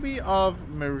baby of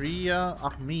Maria...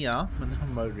 Mia?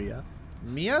 Maria.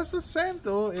 Mia's the saint,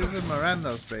 or is it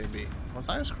Miranda's baby? Was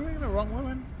I screwing the wrong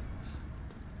woman?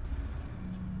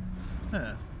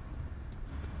 Huh.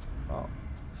 Oh.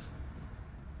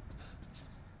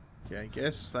 Okay, I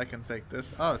guess I can take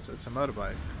this. Oh, it's a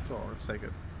motorbike. Cool, let's take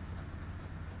it.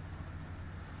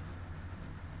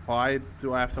 Why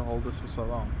do I have to hold this for so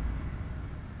long?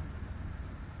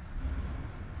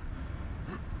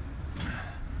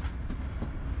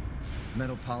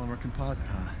 Metal polymer composite,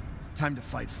 huh? Time to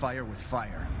fight fire with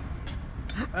fire.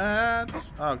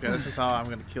 Okay, this is how I'm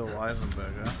gonna kill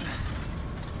Weisenberger.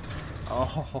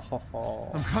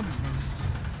 Oh, I'm coming, Rose.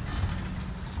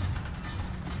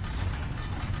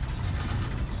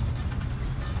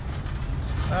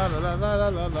 la la la la la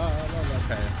la la.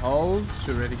 Okay, hold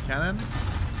to ready cannon,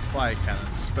 fire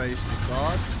cannon, space to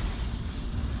guard.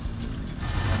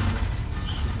 And this is the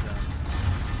machine gun.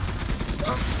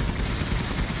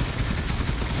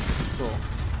 Cool.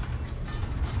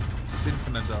 It's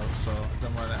infinite though, so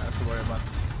don't have to worry about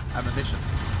ammunition.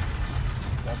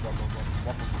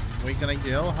 We're gonna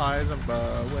kill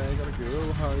Heisenberg. We're gonna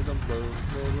kill Heisenberg.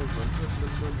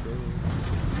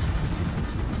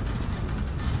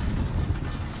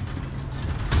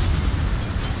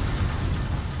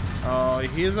 Oh,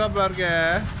 here's a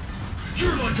burger.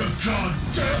 You're like a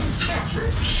goddamn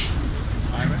cockroach.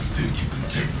 I think you can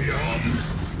take me on?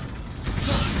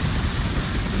 Fine.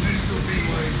 This'll be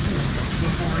my warm-up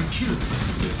before I kill you,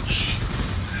 bitch.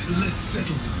 Let's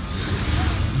settle this.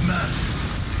 Man,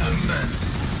 a man.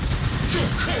 Your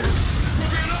corpse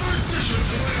will be another addition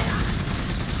to my army.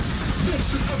 This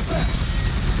is the best.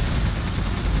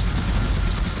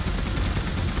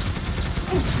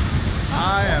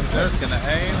 I am just gonna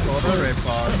aim for the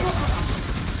ripcord.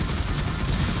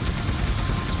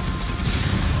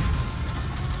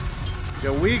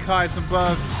 You're weak,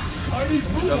 Heisenberg.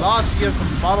 The last year's a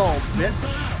model, bitch.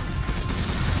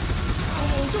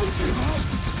 Oh, don't give up.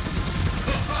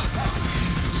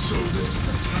 So this is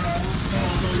the power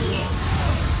of the love.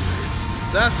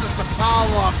 This is the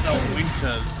power of the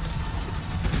winters.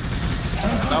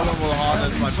 No one will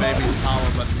harness my baby's power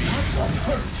but me.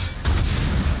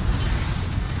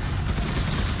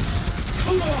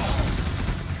 Come on!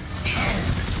 Coward!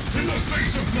 In the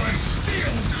face of my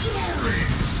steel glory!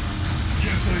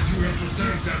 Guess I do have to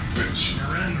thank that bitch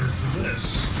Miranda for this.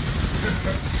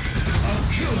 I'll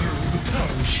kill her with the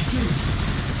power she gave me.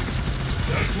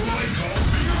 That's what I call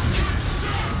being a good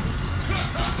son!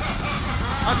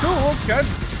 I do, kid.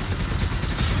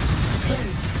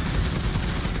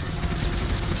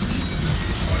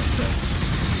 I felt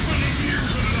spending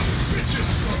years in enough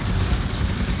bitches' room.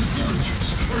 The villages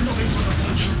are nothing but a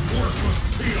bunch of worthless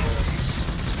peons.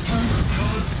 I'm a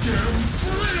goddamn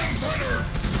freedom fighter!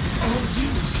 I'll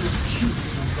use your cute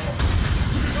little dog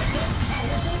to become more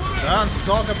powerful than ever! Don't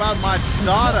talk about my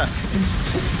daughter,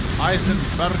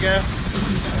 Heisenberger.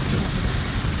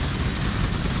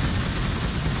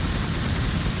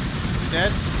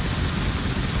 Dead?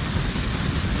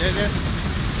 Dead?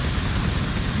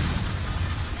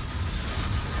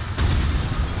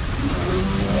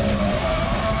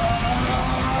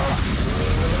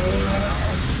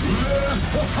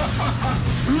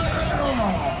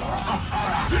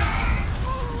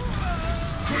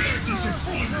 Quit this and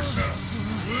fooling yourself!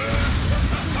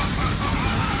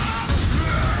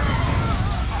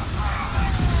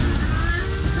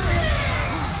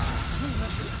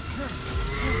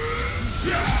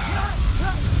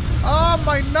 Oh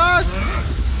my nuts!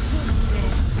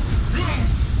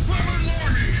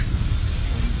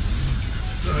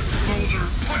 That boulder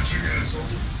punching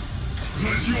asshole!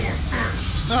 But you're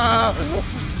first!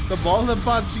 The boulder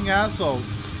punching asshole.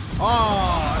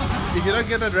 Oh, if you don't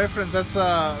get that reference, that's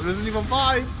Resident Evil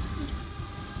 5.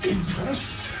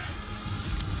 Impressed?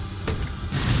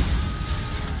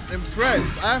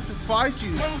 Impressed. I have to fight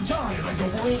you. Don't die like the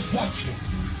world's watching!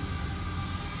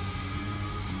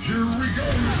 Here we go,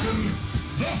 Ethan!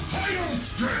 The final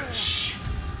stretch!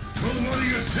 Well, what do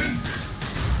you think?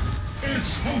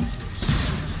 It's hopeless,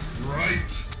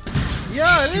 right?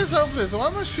 Yeah, it is hopeless. Why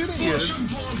am I shooting you? Flesh and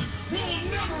blood will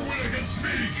never win against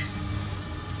me!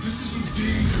 This is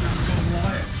indeed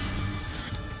Goliath.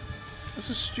 This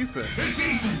is stupid. It's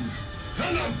Ethan!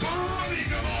 And a bloody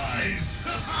demise!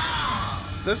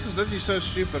 This is literally so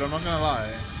stupid, I'm not gonna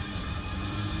lie.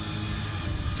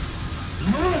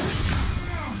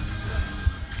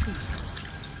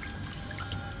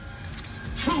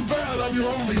 Too bad I'm your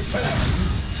only fan!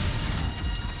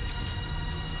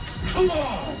 Come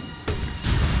on!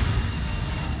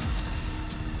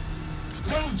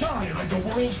 Don't die like the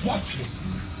world's watching!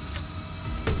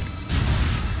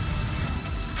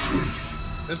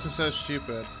 This is so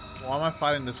stupid. Why am I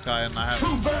fighting this guy and I have...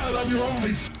 Too bad I'm your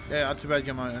only Yeah, too bad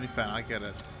you're my only fan. I get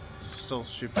it. It's still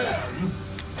stupid.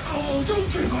 Oh,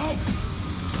 don't give up!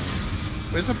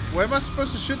 Where am I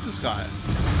supposed to shoot this guy?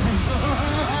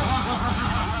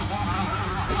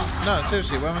 No,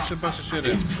 seriously, where am I supposed to shoot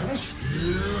him?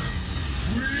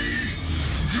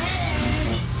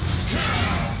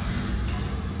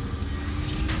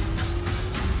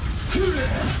 Here we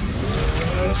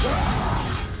go!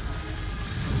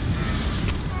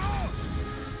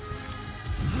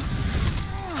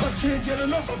 I can't get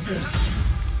enough of this!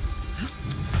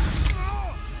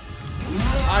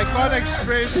 I can't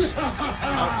express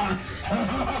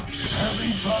how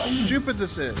stupid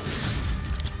this is.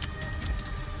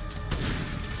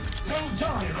 Don't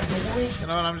die, underworld! You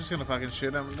know what? I'm just gonna fucking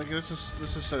shoot him. Like this is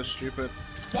so stupid.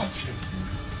 Watch him!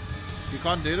 You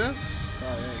can't do this?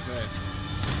 Oh yeah, great.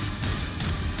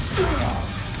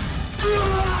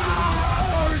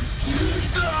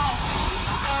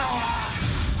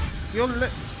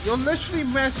 You're literally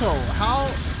metal.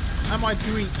 How am I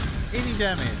doing any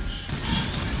damage?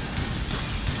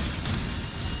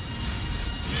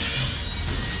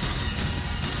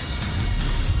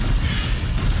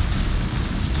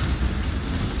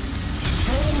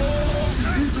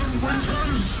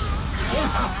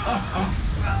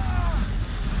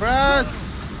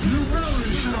 Press! You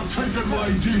really should have taken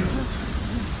my deal.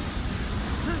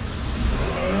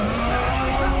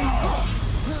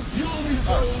 You'll be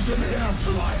throws in the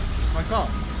afterlife. It's my car.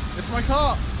 It's my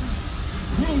car.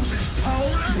 Rose's power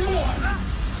is one.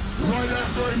 Right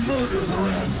after I murder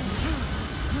Miranda.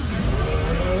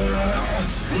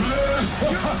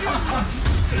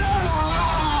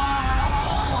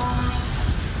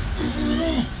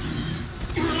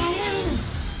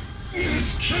 This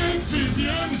can't be the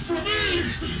end for me!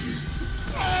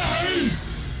 I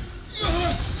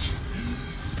must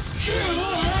kill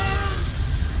her!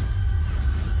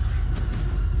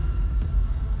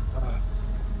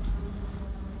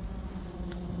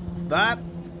 That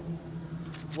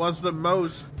was the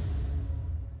most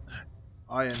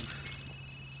iron.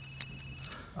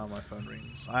 Oh, my phone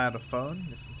rings. I had a phone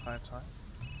this entire time.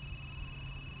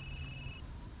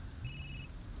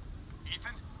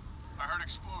 Ethan? I heard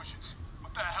explosions.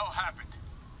 What the hell happened?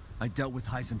 I dealt with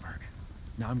Heisenberg.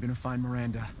 Now I'm gonna find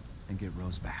Miranda and get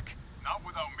Rose back. Not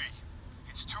without me.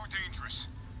 It's too dangerous.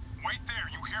 Wait there,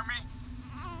 you hear me?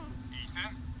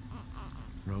 Ethan?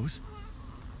 Rose?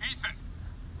 Ethan!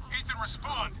 Ethan,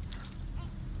 respond!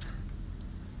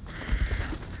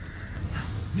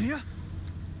 Mia?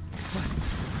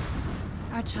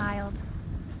 Our child.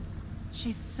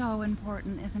 She's so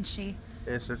important, isn't she?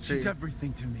 Yes, it's She's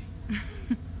everything to me.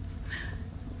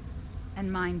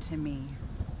 And mine to me.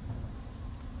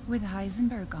 With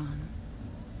Heisenberg gone,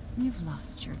 you've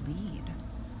lost your lead.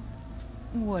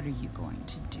 What are you going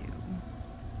to do?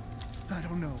 I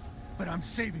don't know, but I'm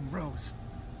saving Rose.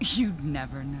 You'd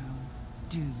never know,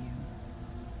 do you?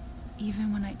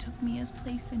 Even when I took Mia's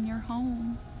place in your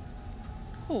home.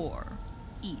 Poor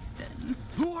Ethan.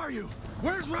 Who are you?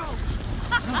 Where's Rose?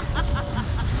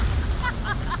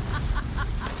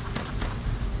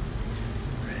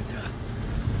 Miranda.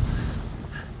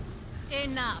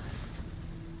 Enough.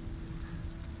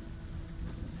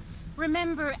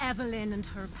 Remember Evelyn and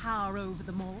her power over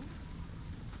them all?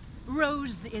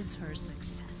 Rose is her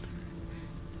successor.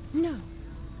 No.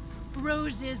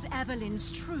 Rose is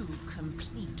Evelyn's true,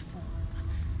 complete form.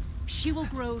 She will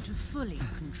grow to fully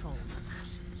control the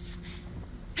masses.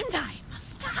 And I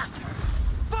must have her.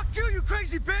 Fuck you, you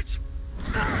crazy bitch!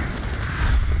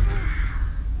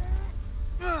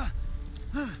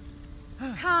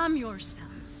 Calm yourself.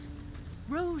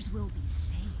 Rose will be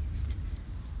saved.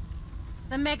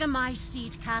 The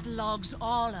Megamycete catalogs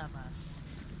all of us.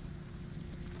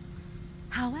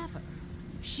 However,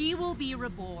 she will be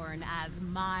reborn as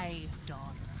my daughter.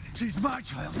 She's my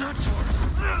child, not yours.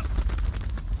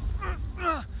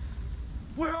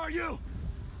 Where are you?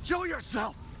 Show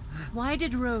yourself! Why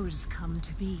did Rose come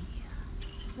to be?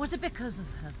 Was it because of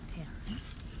her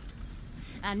parents?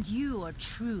 And you are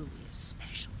truly a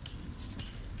special case.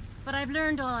 But I've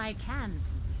learned all I can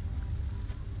from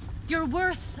you. Your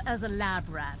worth as a lab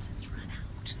rat has run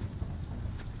out.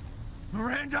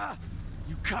 Miranda!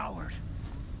 You coward!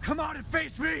 Come out and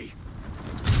face me!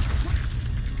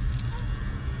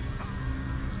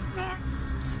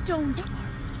 Don't worry.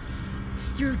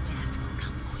 Your death will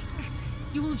come quick.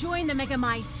 You will join the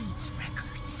Megamycete's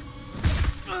records.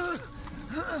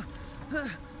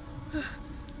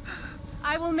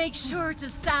 I will make sure to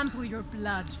sample your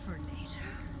blood for later.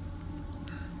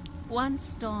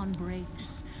 Once dawn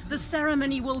breaks, the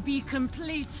ceremony will be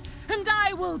complete, and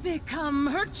I will become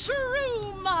her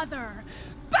true mother,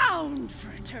 bound for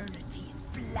eternity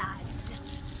in blood.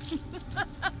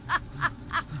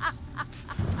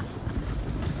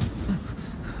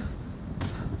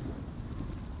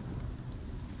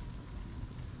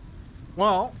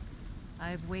 Well,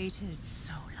 I've waited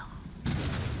so long,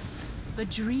 but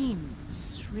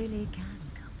dreams really can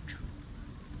come true.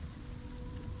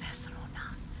 Vessel or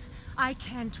not, I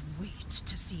can't wait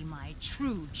to see my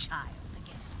true child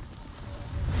again.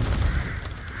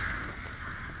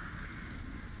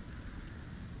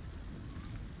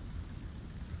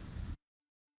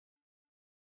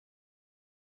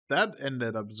 that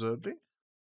ended absurdly.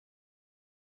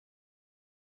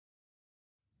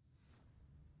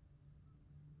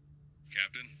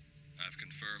 Captain, I've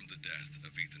confirmed the death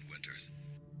of Ethan Winters.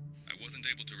 I wasn't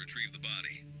able to retrieve the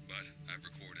body, but I've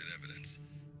recorded evidence.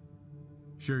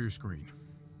 Share your screen,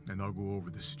 and I'll go over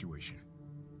the situation.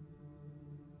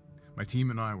 My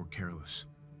team and I were careless.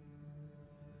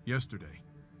 Yesterday,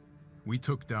 we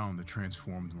took down the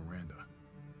transformed Miranda,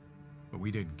 but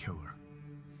we didn't kill her.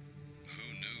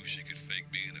 Who knew she could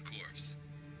fake being a corpse?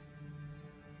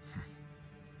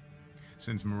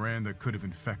 Since Miranda could have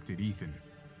infected Ethan,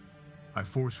 I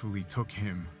forcefully took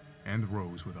him and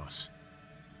Rose with us.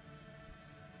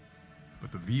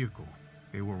 But the vehicle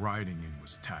they were riding in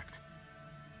was attacked.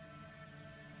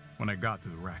 When I got to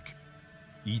the wreck,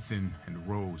 Ethan and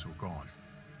Rose were gone.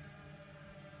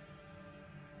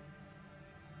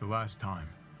 The last time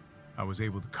I was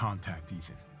able to contact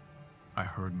Ethan, I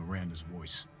heard Miranda's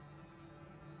voice.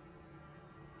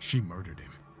 She murdered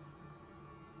him,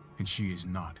 and she is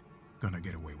not gonna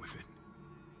get away with it.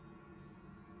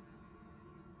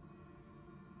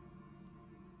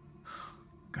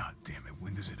 God damn it,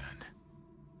 when does it end?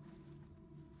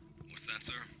 What's that,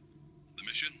 sir? The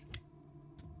mission?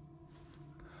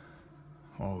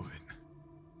 All of it.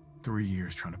 3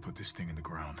 years trying to put this thing in the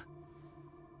ground.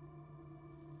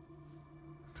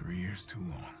 3 years too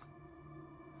long.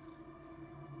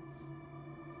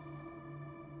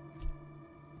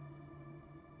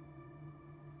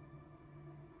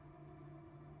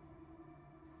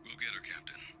 We'll get her,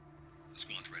 Captain. The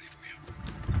squad's ready for you.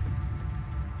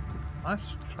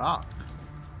 Nice shot.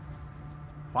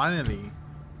 Finally.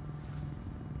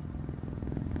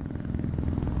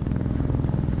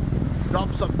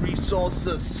 Drop some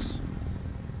resources.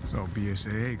 So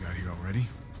BSAA got here already?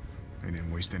 They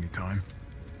didn't waste any time?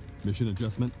 Mission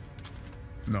adjustment?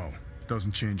 No,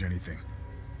 doesn't change anything.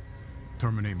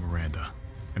 Terminate Miranda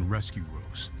and rescue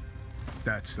Rose.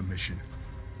 That's the mission.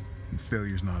 And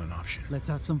failure's not an option. Let's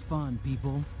have some fun,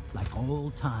 people. Like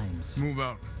old times. Move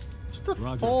out. What the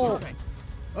fuck?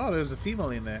 Oh, there's a female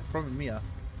in there. Probably Mia.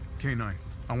 K9,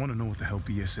 I want to know what the hell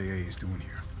BSAA is doing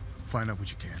here. Find out what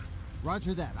you can.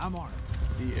 Roger that. I'm on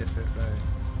it. BSSA.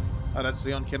 Oh, that's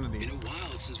Leon Kennedy. Been a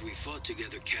while since we fought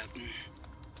together, Captain.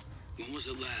 When was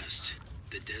it last?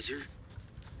 The desert?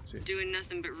 Let's see. Doing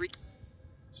nothing but Let's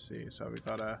see. So we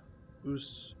got a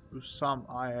Usam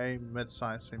IA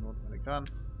mid-size semi-automatic gun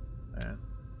and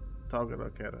target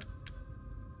locator.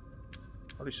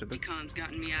 Holy shit! Recon's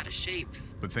gotten me out of shape.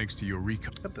 But thanks to your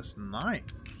recon. Look at this knife.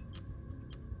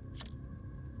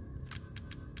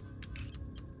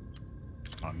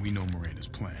 We know Miranda's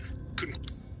plan.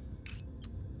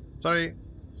 Sorry,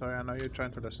 I know you're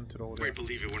trying to listen to the audio. I'd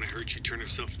believe it when I heard she turned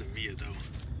herself into Mia, though.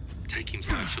 Taking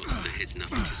 5 shots to the head's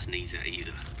nothing to sneeze at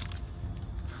either.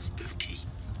 Spooky.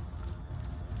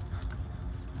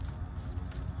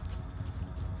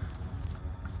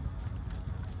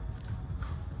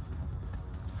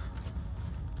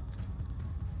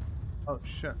 Oh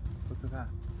shit! Look at that.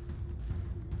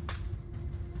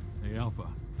 Hey, Alpha,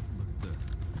 look at this.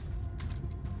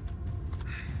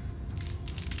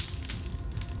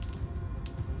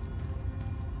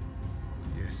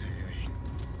 BSAA.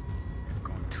 They've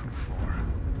gone too far.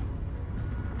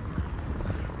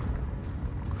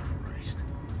 Christ.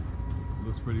 It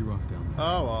looks pretty rough down there.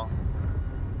 Oh well.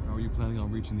 How are you planning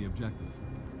on reaching the objective?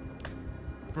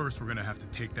 First, we're gonna have to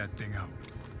take that thing out.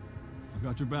 I've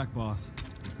got your back, boss.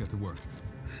 Let's get to work.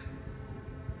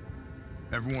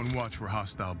 Everyone watch for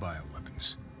hostile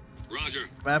bioweapons. Roger.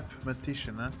 Map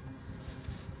Matician, huh?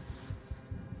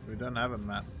 We don't have a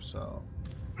map, so...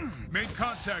 Made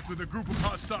contact with a group of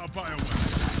hostile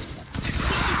bioweapons.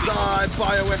 Die,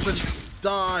 bioweapons!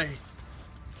 Die!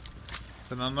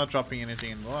 Then I'm not dropping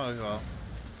anything in well as well.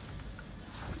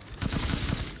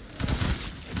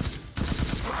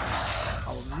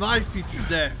 I will knife you to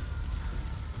death.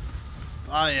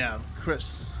 I am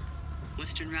Chris.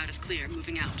 Western route is clear.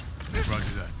 Moving out.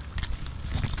 Roger that.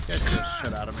 Get this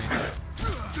shit out of me.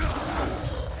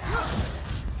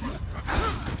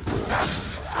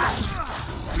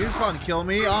 You can't kill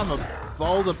me. I'm a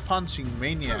boulder punching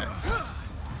maniac.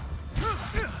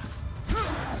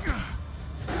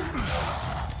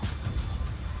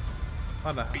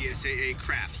 What the? BSAA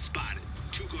craft spotted.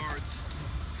 2 guards.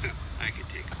 I can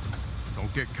take them.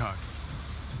 Don't get cocky.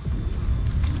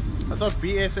 I thought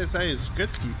BSSA is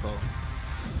good people.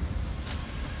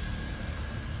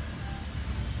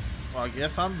 Well, I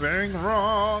guess I'm very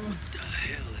wrong. What the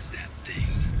hell is that thing?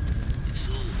 It's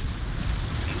all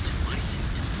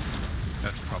mutamycete.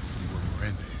 That's probably where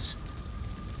Miranda is.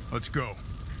 Let's go.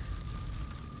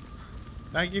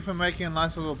 Thank you for making a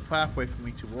nice little pathway for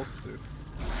me to walk through.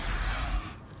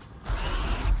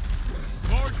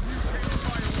 Large mutated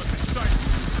bioweapon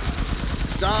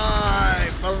sight. Die,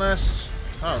 fullness.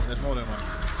 Oh, there's more than one.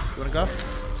 You wanna go?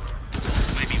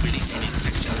 Might be releasing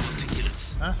infectious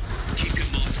particulates. Huh? Keep your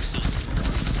masks on.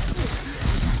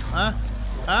 Huh?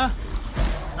 Huh?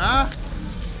 Huh?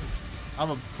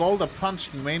 I'm a boulder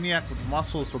punching maniac with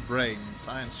muscles for brains.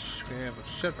 I ain't scared of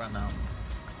shit right now.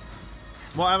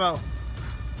 More ammo.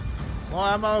 More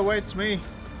ammo awaits me.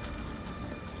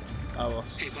 I will.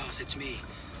 Hey boss, it's me.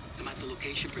 I'm at the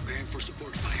location preparing for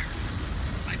support fire.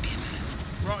 Might be a minute.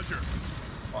 Roger.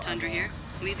 Tundra here.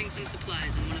 Leaving some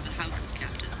supplies in one of the houses,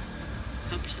 Captain.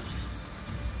 Help yourself.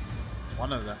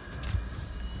 One of them.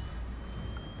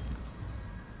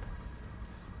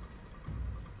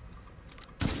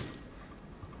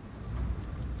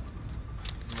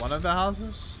 One of the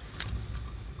houses?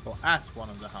 Or at one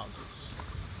of the houses?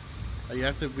 You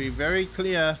have to be very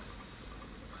clear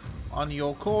on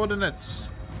your coordinates,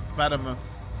 Madam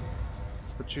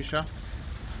Patricia.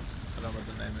 I don't know what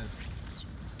the name is. It's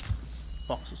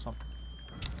Fox or something.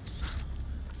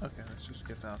 Okay, let's just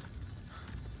get down.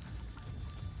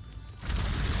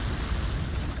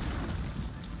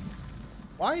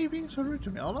 Why are you being so rude to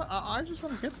me? I just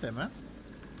want to get there, man.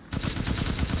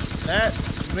 Let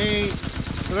me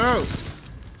through.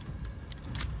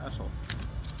 Asshole.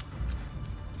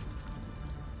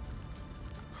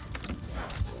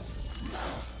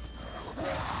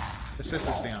 Let's test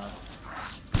this thing out.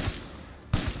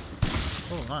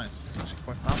 Oh, nice. It's actually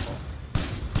quite powerful.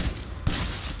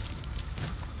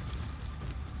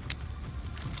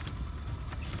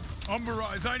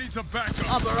 Umberise, I need some backup.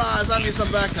 Umberise, I need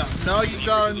some backup. No, you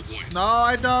don't. No,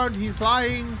 I don't. He's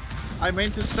lying. I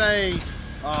meant to say,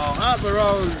 oh,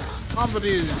 Umberas,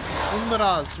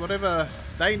 whatever.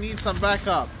 They need some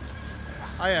backup.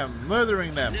 I am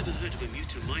murdering them. Never heard of a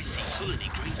mutamycete colony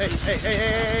growing so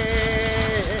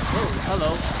Hey. Oh,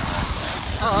 hello.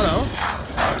 Oh, hello.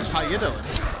 How you doing?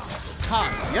 How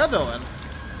you doing?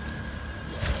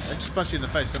 I just punched you in the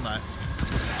face, didn't I?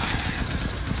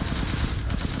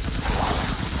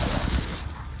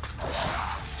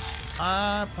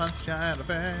 I punched you in the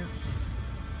face.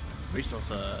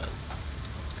 Resources.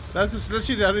 That's just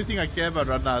literally the only thing I care about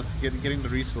right now is getting the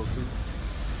resources.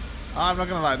 I'm not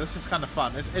gonna lie, this is kind of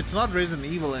fun. It's not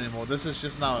Resident Evil anymore. This is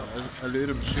just now a loot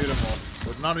 'em, shoot 'em,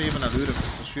 or not even a loot 'em,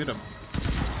 just a shoot 'em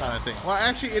kind of thing. Well,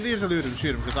 actually, it is a loot 'em,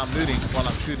 shoot 'em because I'm looting while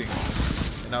I'm shooting.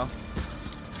 You know.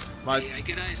 Hey, I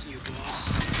get eyes on you, boss.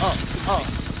 Oh.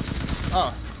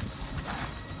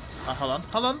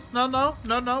 Hold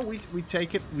on. No. We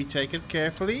take it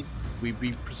carefully. We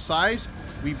be precise.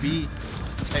 Hey,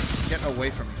 get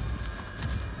away from me.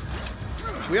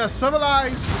 We are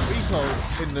civilized people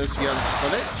in this young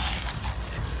village.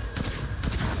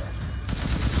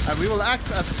 And we will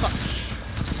act as such.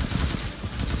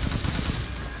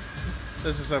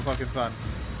 This is so fucking fun.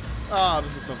 Oh,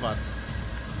 this is so fun.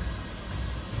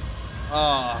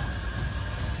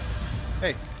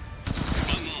 Hey.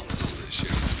 My mom's on this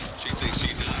ship. She thinks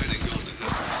she died and gone to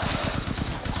hell.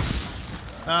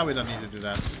 Ah, we don't need to do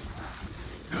that.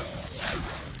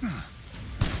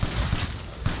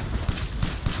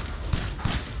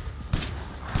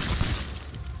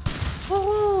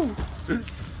 Woohoo!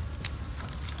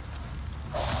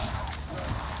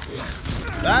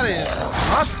 That is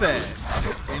not fair.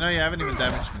 You know, you haven't even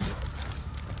damaged me.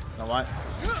 You know what?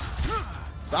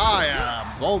 So I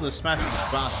am boulder smashing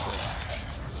bastard.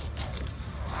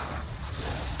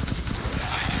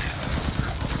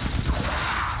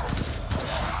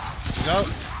 Go.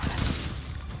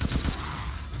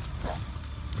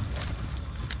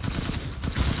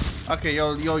 Okay,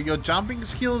 your jumping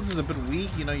skills is a bit weak.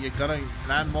 You know, you gotta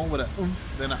land more with an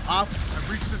oomph than an up. I've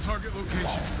reached the target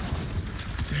location.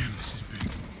 Damn, this is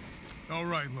big. All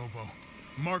right, Lobo.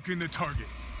 Marking the target.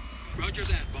 Roger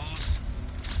that, boss.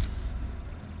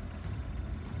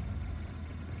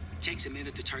 Takes a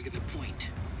minute to target the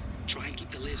point. Try and keep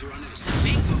the laser on it as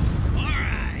bingo. All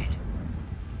right.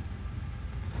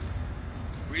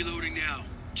 Reloading now.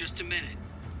 Just a minute.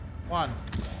 1,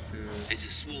 2. There's a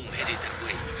swarm headed that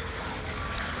way.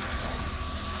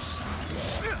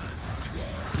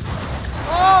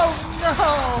 Oh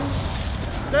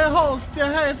no! They're all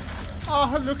dead.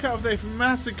 Oh, look how they've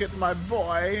massacred my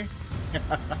boy.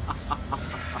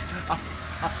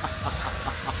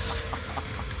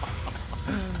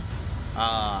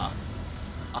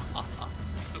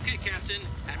 Okay, Captain.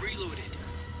 I'm reloaded.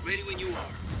 Ready when you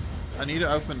are. I need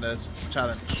to open this. It's a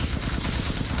challenge.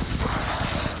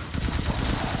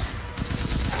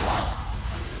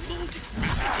 The mold is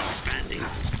rapidly expanding.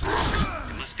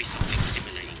 There must be something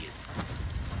stimulating it.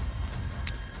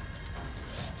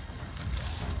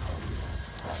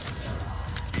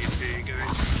 ESA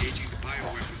guys are engaging the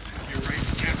bioweapons. You're right,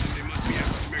 Captain. They must be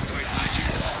after the mechanized siege.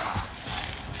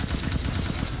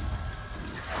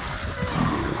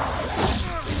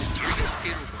 Is the target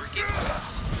locator working?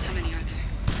 How many are there?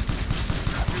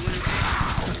 Everyone okay?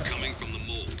 They're coming from the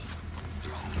mold.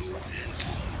 There's no end to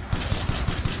them.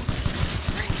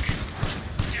 Frank!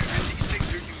 Damn it, these things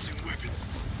are using weapons.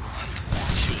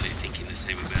 Sure they're thinking the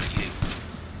same about you.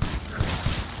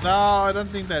 No, I don't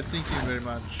think they're thinking very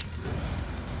much.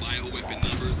 Bioweapon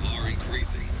numbers are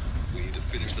increasing. We need to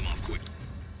finish them off quick.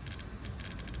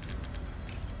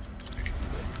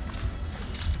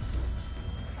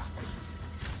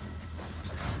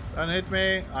 Don't hit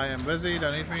me. I am busy.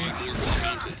 Don't hit me. 5 more from the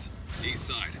mountains. East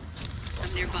side.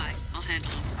 I'm nearby. I'll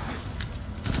handle it.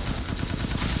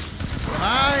 Can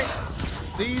I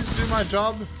please do my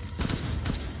job?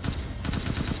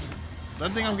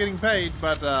 Don't think I'm getting paid,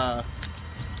 but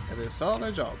it is all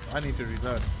a job. I need to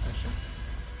reload, actually.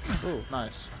 Oh,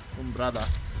 nice. Umbrada.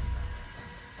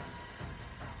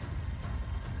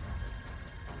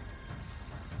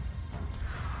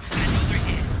 Another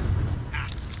hit. Ah,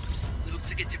 looks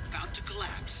like it's about to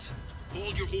collapse.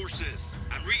 Hold your horses.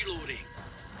 I'm reloading.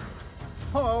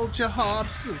 Hold your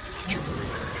horses.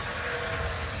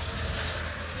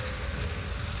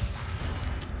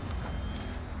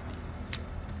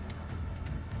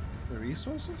 The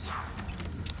resources?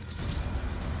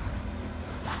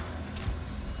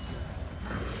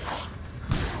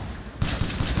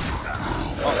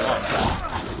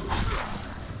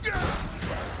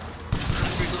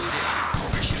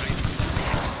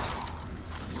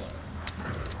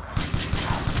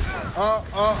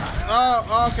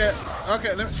 Oh, okay.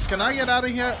 Okay, can I get out of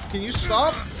here? Can you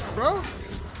stop, bro? Okay.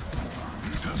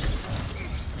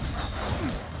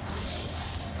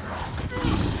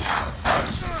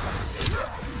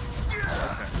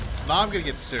 Now I'm gonna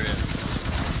get serious.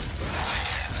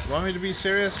 You want me to be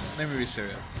serious? Let me be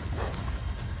serious.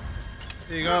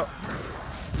 Here you go.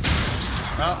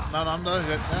 No, I'm done.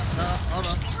 No, hold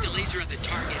on. The laser at the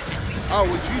target. Oh,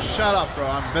 would you shut up, bro?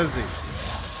 I'm busy.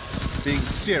 Being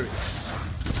serious.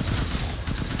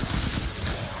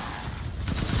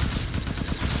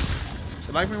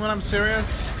 You like me when I'm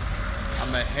serious?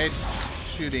 I'm a head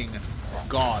shooting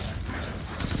god.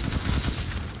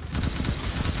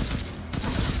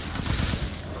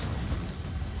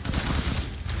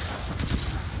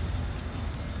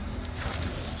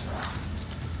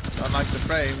 Don't like the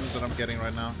frames that I'm getting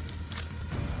right now.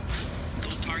 No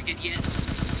target yet?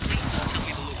 Please don't tell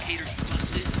me the locator's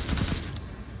busted.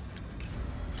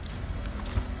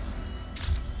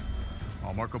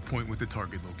 I'll mark a point with the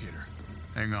target locator.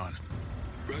 Hang on.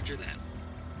 Roger that.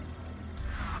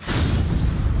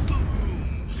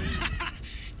 Boom!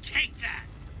 Take that!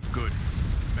 Good.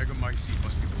 Megamycete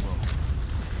must be below.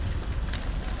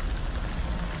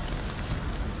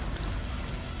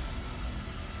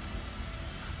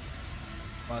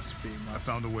 Must be. I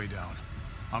found a way down.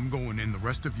 I'm going in. The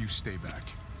rest of you stay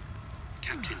back.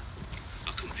 Captain,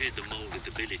 I compared the mold at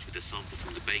the village with a sample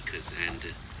from the bakers,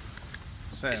 and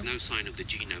there's no sign of the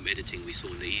genome editing we saw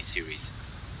in the E-series.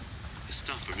 The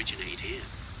stuff originated here.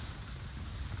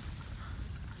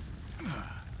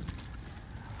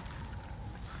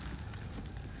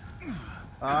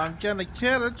 I'm gonna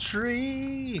kill a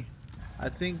tree. I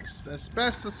think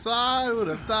pesticide would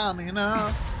have done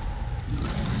enough.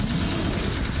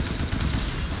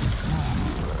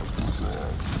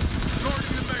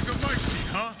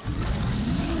 Huh?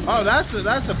 Oh, that's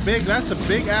a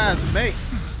big ass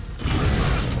mace.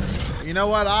 You know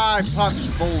what? I punch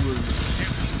boulders.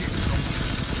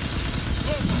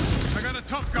 I got a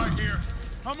tough guy here.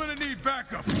 I'm gonna need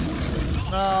backup.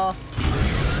 No.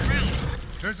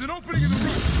 There's an opening in the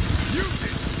roof. Use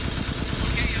it.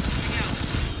 Okay, I'm moving out.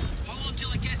 Hold on till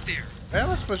I get there. Am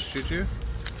I supposed to shoot you?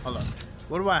 Hold on.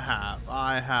 What do I have?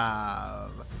 I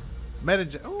have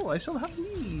metagen. Oh, I still have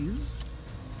these.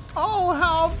 Oh,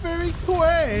 how very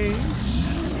quaint.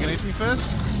 You gonna hit me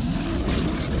first?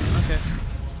 Okay.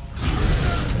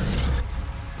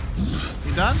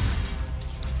 You done?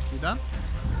 You done?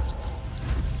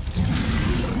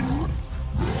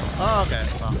 Oh, okay.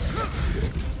 Well.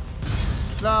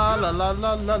 La la la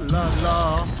la la la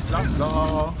la la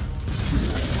la.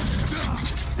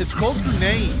 It's called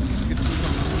Grenades. It's this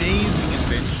amazing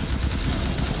invention.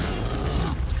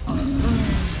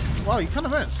 Wow, you kind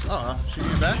of missed. Oh,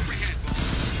 shooting you back?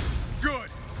 Good.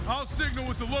 I'll signal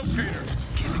with the locator.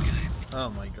 Oh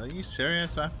my god, are you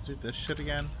serious? I have to do this shit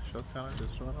again? She'll kind of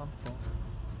just run on.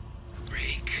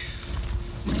 Break.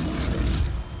 You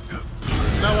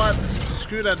know what?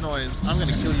 Screw that noise. I'm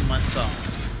gonna kill you myself.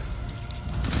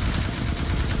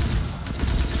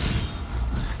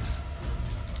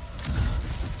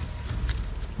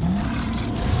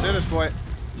 See this boy.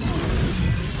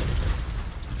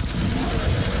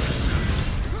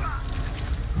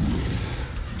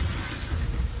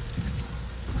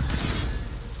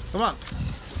 Come on.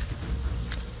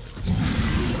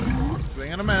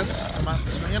 Swing and a miss. Come on,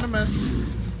 swing and a miss.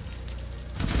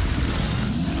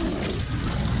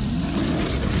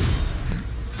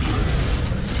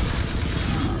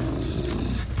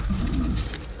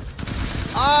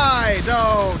 I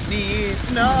don't need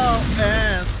no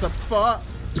support.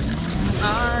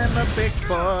 I'm a big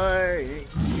boy.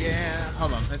 Yeah.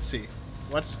 Hold on, let's see.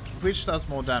 Which does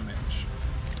more damage?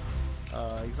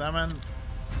 Examine.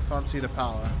 Can't see the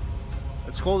power.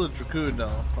 It's called a Dracoon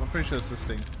though, but I'm pretty sure it's this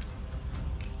thing.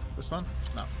 This one?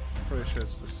 No. Pretty sure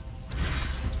it's this.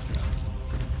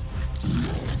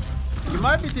 You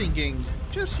might be thinking,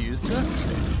 just use the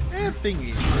air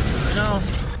thingy. You know,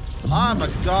 I'm a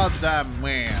goddamn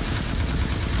man.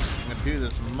 I'm gonna do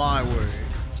this my way.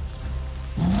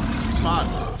 Come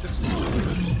on, just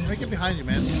make it behind you,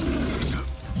 man.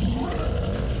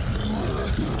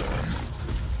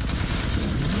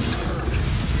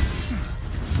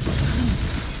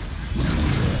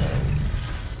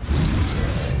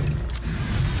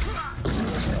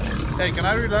 Hey, can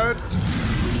I reload?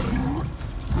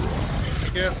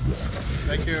 Thank you.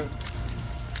 Thank you.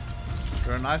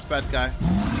 You're a nice bad guy.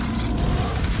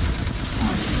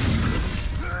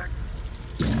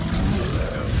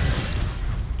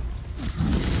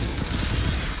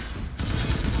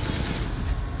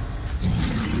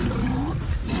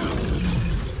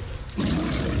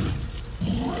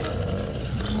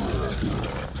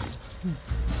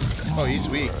 Oh, he's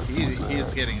weak. He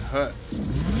is getting hurt.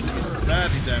 He's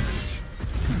badly damaged.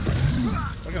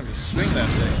 We're gonna just swing that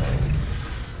thing.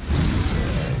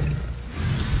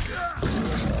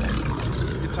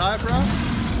 You tired, bro?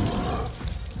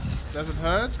 Does it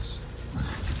hurt?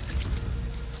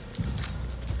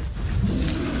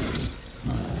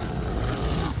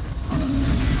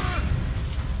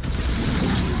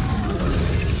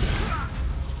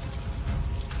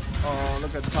 Oh,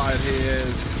 look how tired he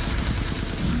is.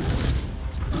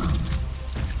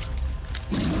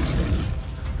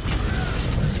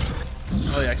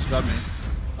 Oh, he actually got me.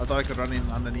 I thought I could run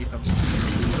in underneath him.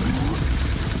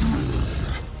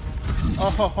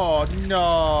 Oh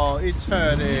no, it's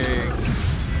hurting.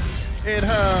 It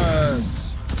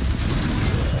hurts.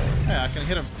 Yeah, I can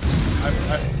hit him.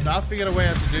 I've now figured a way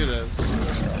how to do this.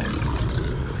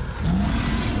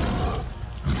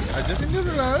 I just need to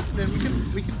reload, then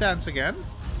we can dance again.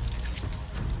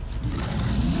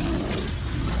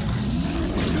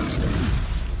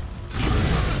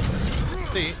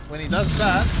 See, when he does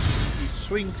that, he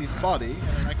swings his body and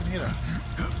then I can hit him.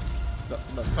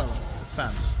 Look, follow. It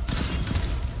stands.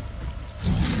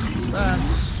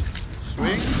 Stands.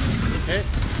 Swing. Hit.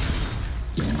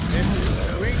 Hit.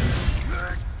 Swing.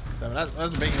 Damn, that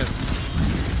was a big hit.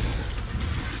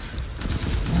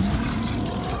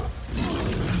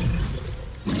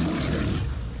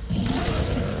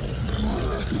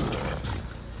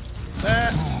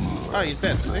 There. Oh, he's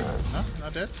dead. See? No,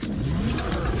 not dead.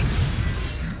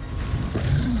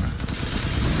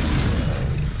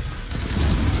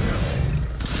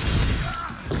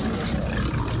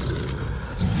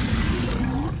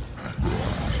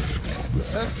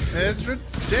 This is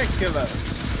ridiculous.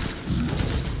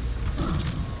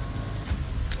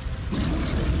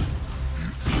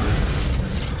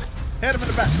 Hit him in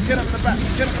the back, get him in the back,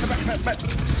 get him in the back, back.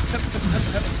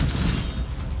 Hit him.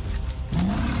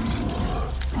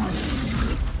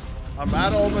 I'm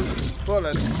at almost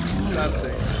bullets, that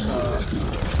thing, so...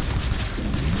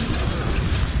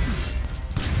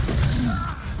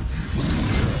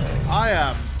 I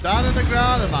am down on the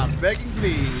ground and I'm begging,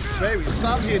 please, baby,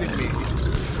 stop hitting me.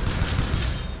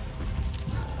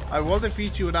 I will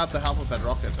defeat you without the help of that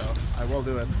rocket, though. I will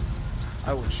do it.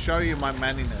 I will show you my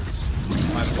manliness,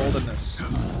 my boldness.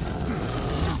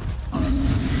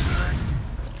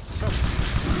 So.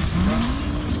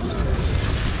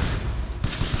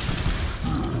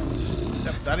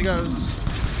 Down he goes.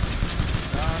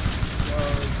 Down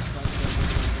goes.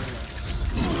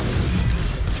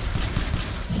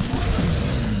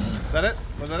 Is that it?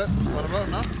 Was that it? What about?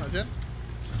 No? Not yet?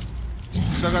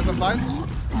 Still got some lights? Come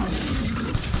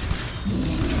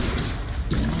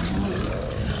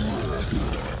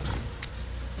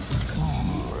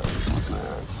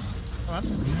on.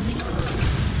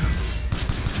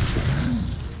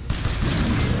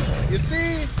 You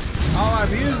see how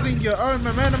I'm using your own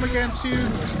momentum against you?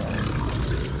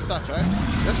 Such, right?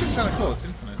 That thing's kind of cool. It's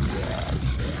infinite.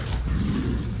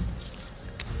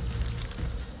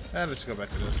 Let's go back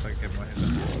to this so I can get my head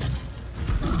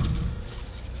up.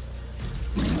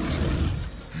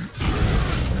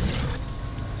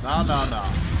 No.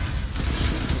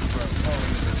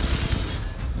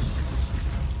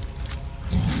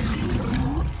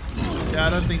 Yeah, I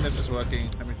don't think this is working.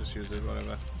 Let me just use it,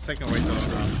 whatever. Second wait till I'm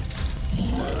down.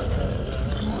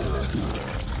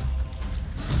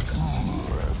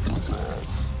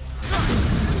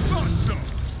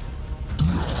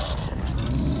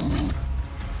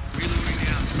 Reloading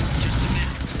now. Just a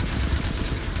minute.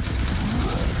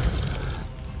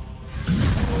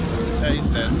 Yeah,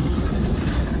 he's dead.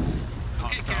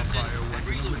 Okay, Captain. I'm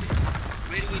reloading.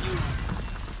 Ready when you are.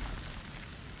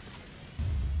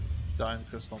 Dying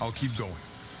crystal. I'll keep going.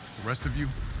 The rest of you,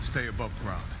 stay above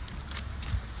ground.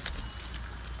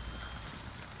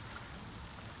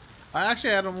 I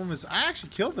actually had him almost. I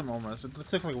actually killed him almost. It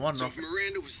took like one. So if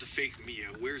Miranda was the fake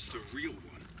Mia, where's the real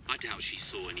one? I doubt she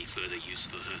saw any further use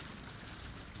for her.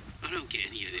 I don't get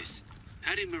any of this.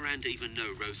 How did Miranda even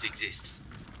know Rose exists?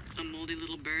 A moldy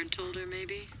little bird told her,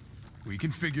 maybe? We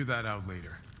can figure that out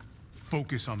later.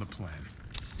 Focus on the plan.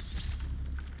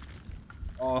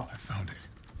 Oh, I found it.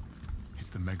 It's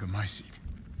the megamycete.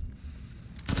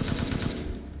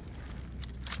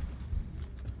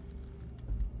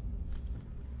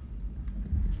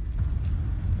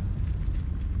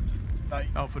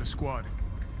 Alpha to squad.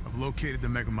 I've located the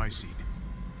megamycete.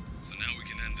 So now we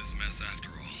can end this mess after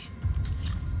all.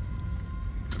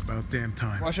 About damn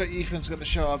time. watch out! Ethan's gonna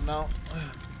show up now.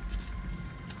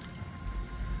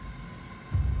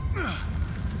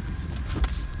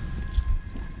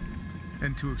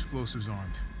 And 2 explosives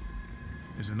armed.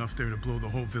 There's enough there to blow the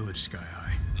whole village sky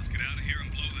high. Let's get out of here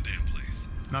and blow the damn place.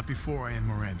 Not before I end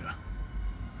Miranda.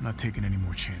 I'm not taking any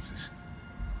more chances.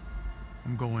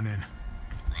 I'm going in.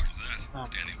 Roger that.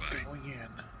 Standing by. Going in.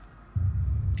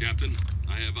 Captain,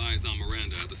 I have eyes on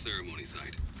Miranda at the ceremony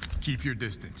site. Keep your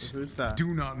distance. Who's that?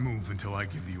 Do not move until I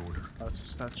give the order. Oh, it's a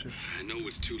statue. I know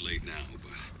it's too late now,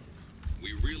 but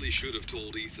we really should have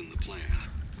told Ethan the plan.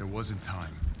 There wasn't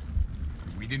time.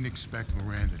 We didn't expect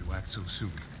Miranda to act so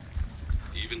soon.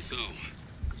 Even so,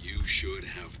 you should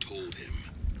have told him.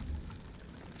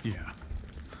 Yeah.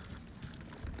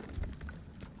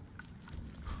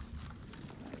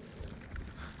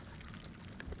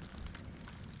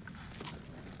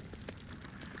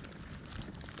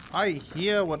 I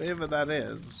hear whatever that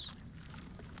is.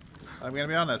 I'm gonna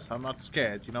be honest, I'm not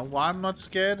scared. You know why I'm not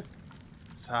scared?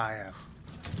 It's I am.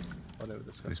 Whatever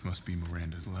this guy. This must be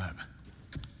Miranda's lab.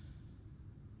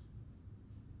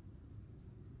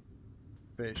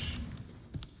 Fish.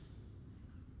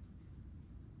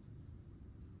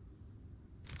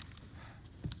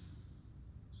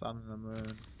 Sun and the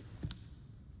moon.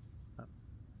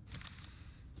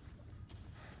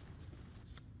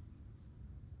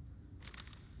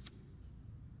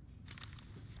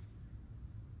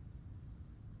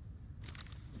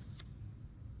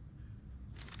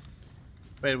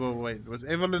 Wait. Was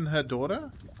Evelyn her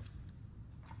daughter?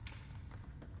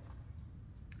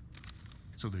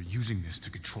 So they're using this to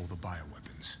control the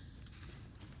bioweapons.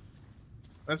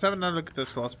 Let's have another look at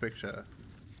this last picture.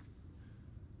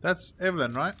 That's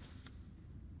Evelyn, right?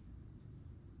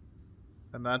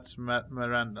 And that's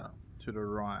Miranda to the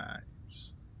right.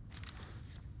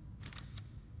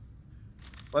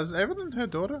 Was Evelyn her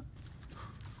daughter?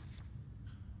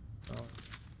 Oh.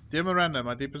 Dear Miranda,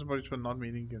 my deepest apologies for not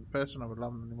meeting you in person. I would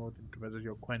love nothing more than to visit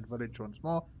your quaint village once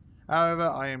more. However,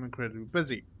 I am incredibly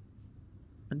busy.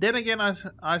 And then again,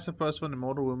 I suppose for an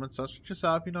immortal woman such as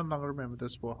yourself, you no longer remember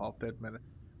this poor half-dead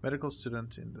medical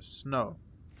student in the snow.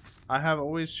 I have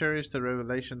always cherished the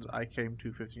revelations I came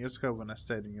to 15 years ago when I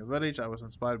stayed in your village. I was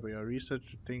inspired by your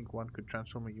research to think one could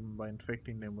transform a human by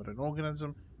infecting them with an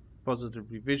organism.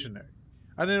 Positively visionary.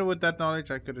 I knew with that knowledge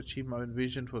I could achieve my own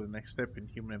vision for the next step in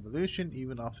human evolution.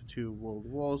 Even after 2 world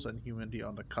wars and humanity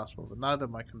on the cusp of another,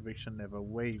 my conviction never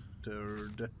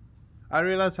wavered. I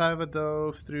realized, however,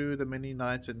 though, through the many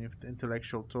nights and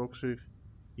intellectual talks with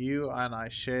you and I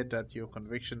shared that your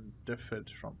conviction differed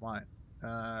from mine.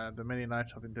 The many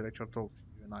nights of intellectual talks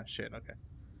you and I shared, okay.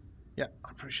 Yeah,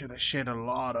 I'm pretty sure they shared a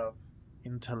lot of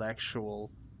intellectual.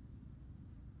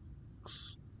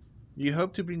 You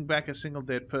hope to bring back a single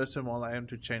dead person while I aim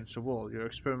to change the world. Your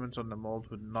experiments on the mold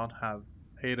would not have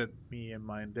aided me in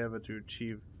my endeavor to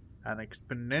achieve an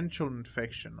exponential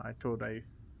infection. I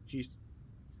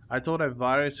thought a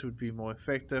virus would be more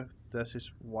effective. This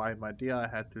is why, my dear, I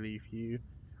had to leave you.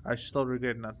 I still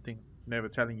regret never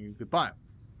telling you goodbye.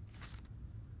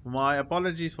 My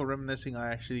apologies for reminiscing.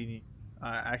 I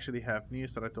actually have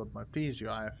news that I thought might please you.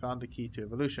 I have found the key to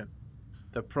evolution.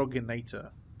 The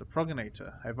progenitor. The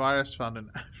progenitor. A virus found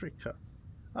in Africa.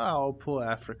 Oh, poor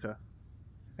Africa.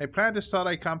 I plan to start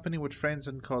a company with friends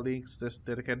and colleagues that's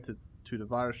dedicated to the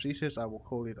virus research. I will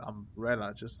call it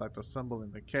Umbrella, just like the symbol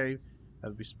in the cave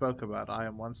that we spoke about. I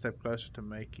am one step closer to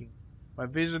making my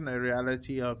vision a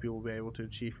reality. I hope you will be able to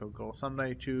achieve your goal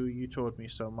someday too. You taught me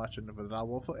so much, and I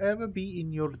will forever be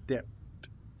in your debt.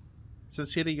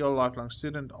 Sincerely, your lifelong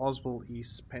student, Oswald E.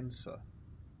 Spencer.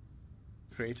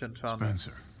 Creator and founder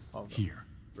Spencer, of the here.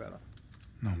 Umbrella.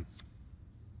 No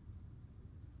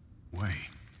way.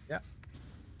 Yeah.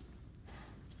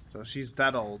 So she's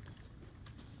that old.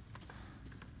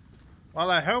 Well,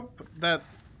 I hope that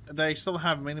they still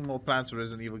have many more plans for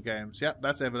Resident Evil games. Yep,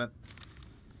 that's Evelyn.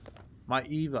 My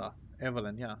Eva.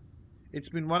 Evelyn, yeah. It's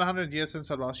been 100 years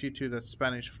since I lost you to the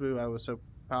Spanish flu. I was so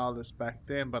powerless back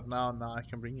then, but now I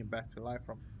can bring you back to life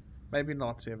from. Maybe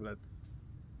not, Evelyn.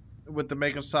 With the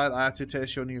Magnesite, I had to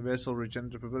test your new vessel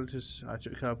regenerative abilities. I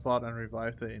took her apart and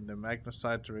revived her in the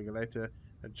Magnesite to regulate her,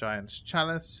 a giant's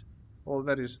chalice. All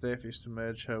that is left is to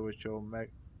merge her with your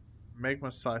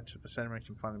Magnesite, the same way you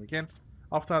can find them again.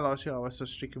 After I lost you, I was so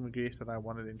stricken with grief that I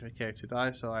wandered into a cave to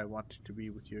die, so I wanted to be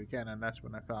with you again, and that's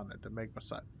when I found it, the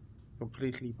Magnesite,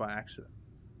 completely by accident.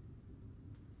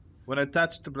 When I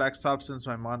touched the black substance,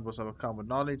 my mind was overcome with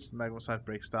knowledge. The Magnesite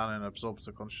breaks down and absorbs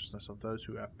the consciousness of those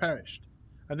who have perished.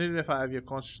 I knew that if your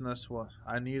consciousness was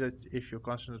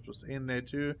in there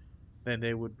too, then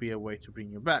there would be a way to bring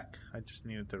you back. I just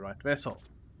needed the right vessel.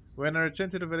 When I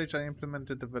returned to the village, I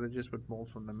implemented the villages with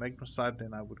molds from the Magnesite,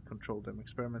 then I would control them.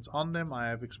 Experiments on them. I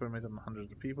have experimented on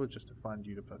hundreds of people just to find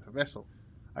you the perfect vessel.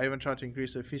 I even tried to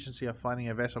increase the efficiency of finding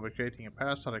a vessel by creating a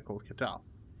parasite I called Catal.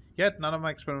 Yet none of my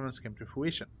experiments came to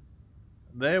fruition.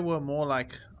 They were more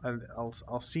like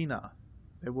Alcina.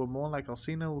 They were more like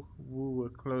Alcina, who were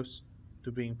close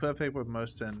to being perfect, but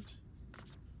most.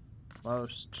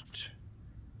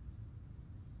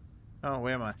 Oh,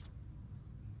 where am I?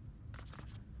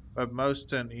 But most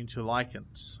turned into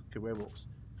lichens, okay, werewolves.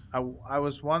 I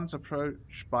was once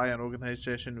approached by an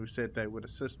organization who said they would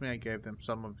assist me. I gave them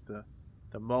some of the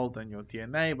mold and your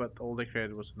DNA, but all they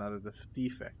created was another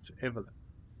defect. Evelyn.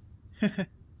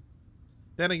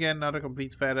 Then again, not a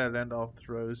complete failure. I learned of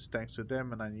Rose thanks to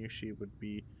them, and I knew she would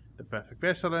be the perfect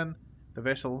vessel. And the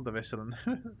vessel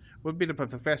would be the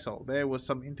perfect vessel. There was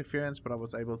some interference, but I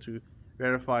was able to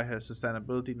verify her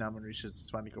sustainability. Now my research is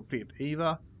finally complete.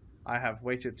 Eva, I have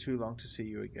waited too long to see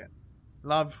you again.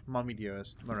 Love, Mommy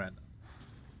dearest, Miranda.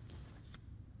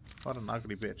 What an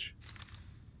ugly bitch.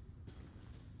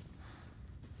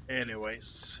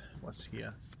 Anyways, what's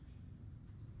here?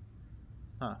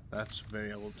 Huh, that's a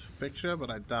very old picture,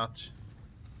 but I doubt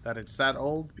that it's that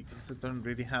old because they don't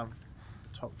really have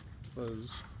top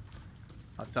photos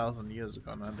 1,000 years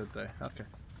ago, now did they? Okay.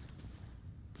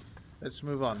 Let's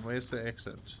move on. Where's the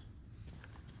exit?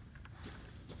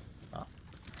 Ah.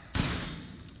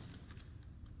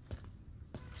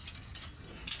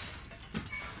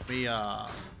 Mia.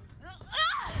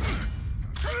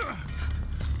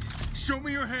 Show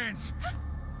me your hands!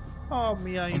 Oh,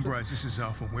 Mia. Bryce, this is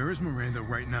Alpha. Where is Miranda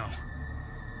right now?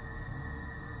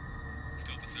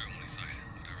 Still at the ceremony site.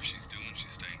 Whatever she's doing,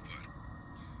 she's staying put.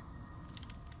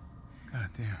 God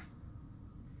damn.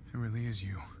 It really is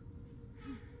you.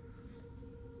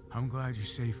 I'm glad you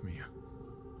saved me.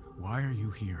 Why are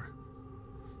you here?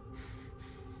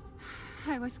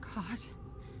 I was caught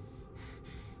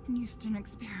and used in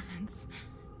experiments.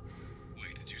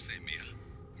 Wait, did you say Mia?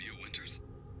 Mia Winters?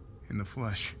 In the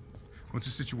flesh. What's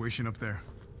the situation up there?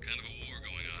 Kind of a war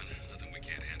going on. Nothing we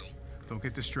can't handle. Don't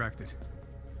get distracted.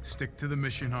 Stick to the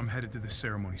mission. I'm headed to the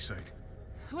ceremony site.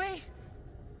 Wait.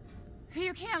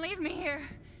 You can't leave me here.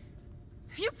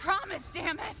 You promised,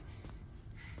 damn it.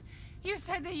 You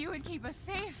said that you would keep us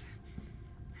safe.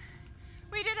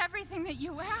 We did everything that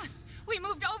you asked. We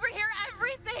moved over here,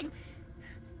 everything.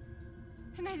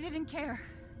 And I didn't care.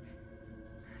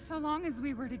 So long as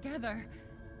we were together.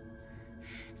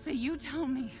 So you tell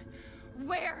me,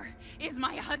 where is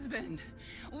my husband?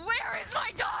 Where is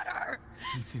my daughter?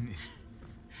 Ethan is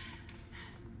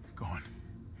gone.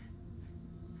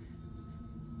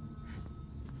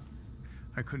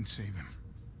 I couldn't save him.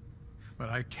 But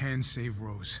I can save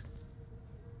Rose.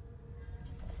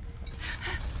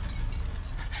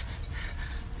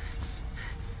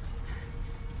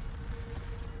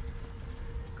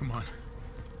 Come on.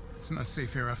 It's not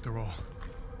safe here after all.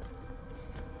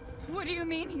 What do you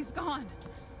mean he's gone?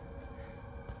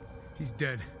 He's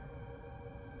dead.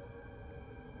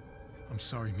 I'm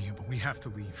sorry, Mia, but we have to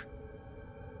leave.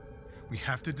 We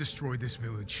have to destroy this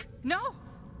village. No!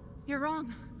 You're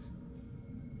wrong.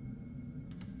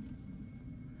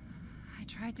 I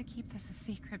tried to keep this a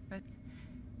secret, but...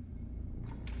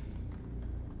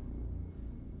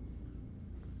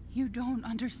 you don't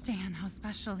understand how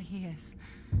special he is.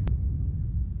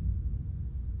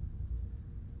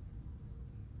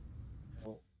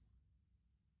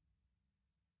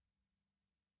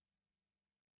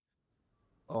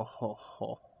 Oh ho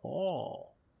ho ho.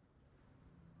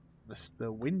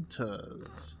 Mr.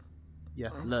 Winters.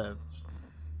 Yet lived.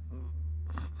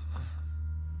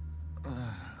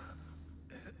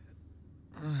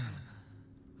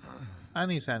 And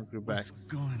his hand grew back.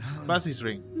 Plus his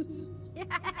ring.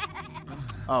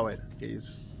 Oh wait,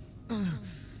 he's...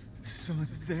 Someone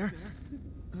there?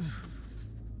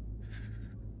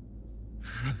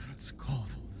 It's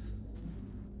cold.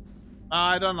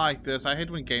 I don't like this. I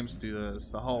hate when games do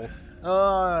this. The whole,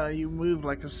 you move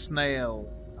like a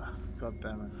snail. God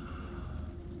damn it.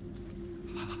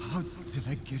 How did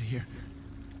I get here?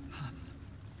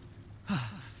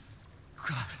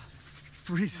 God, it's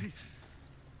freezing.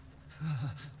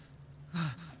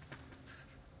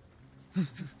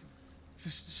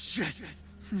 This shit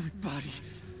in my body.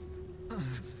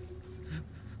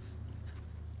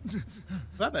 Is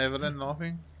that Evelyn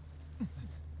laughing?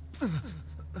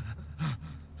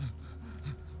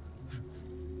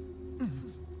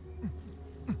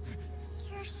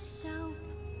 You're so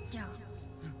dumb.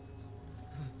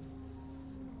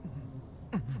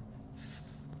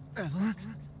 Evelyn?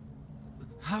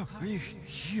 How are you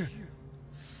here?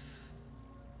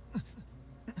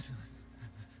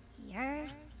 You're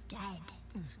dead.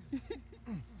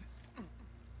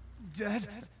 Dead?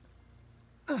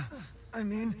 I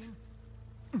mean,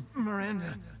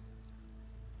 Miranda.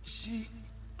 She...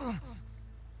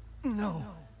 no.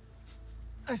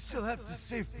 I still have to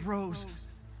save Rose.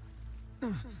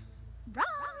 Wrong!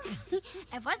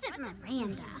 It wasn't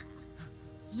Miranda.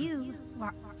 You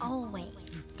were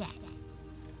always dead.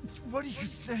 What are you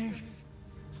saying?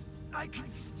 I can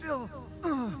still...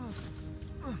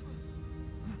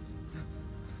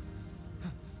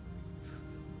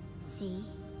 See?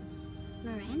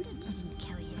 Miranda didn't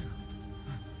kill you.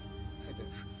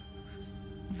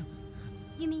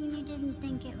 You mean you didn't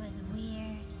think it was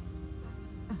weird?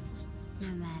 No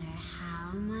matter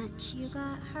how much you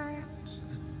got hurt?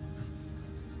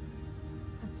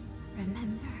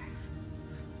 Remember?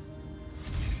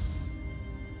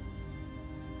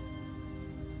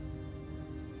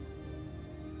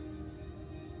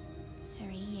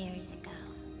 Years ago,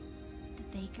 the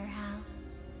Baker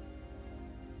house.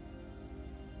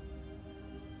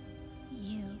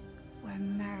 You were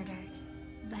murdered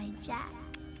by Jack.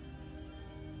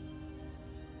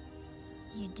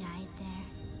 You died there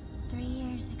 3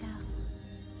 years ago.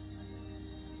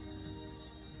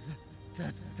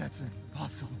 That's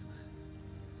impossible.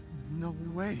 No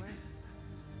way.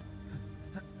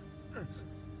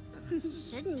 You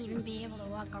shouldn't even be able to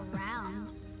walk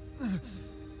around.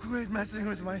 Quit messing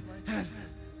with my head.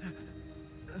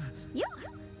 You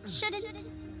shouldn't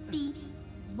be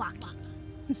walking.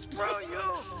 Screw you!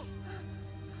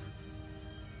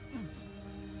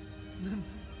 Then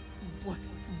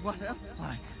what am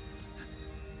I?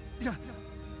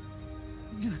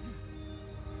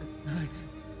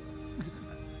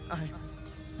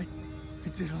 I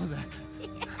did all that.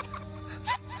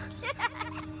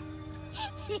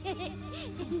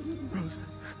 Rose.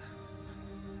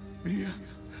 Mia.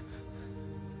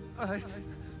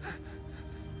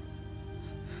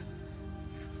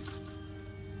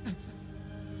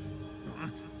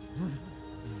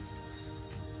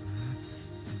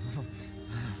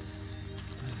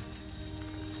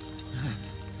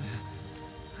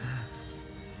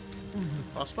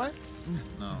 Frostbite?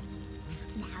 No.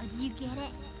 Now do you get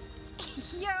it?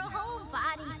 Your whole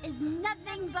body is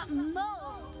nothing but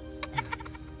mold.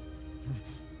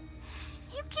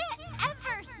 You can't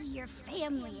ever see your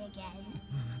family again.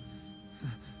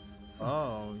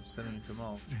 Oh, you're sending it to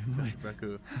Mo. Family.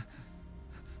 Raku.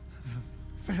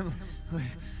 Family.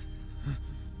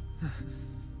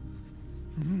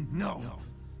 No.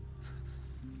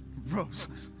 Rose.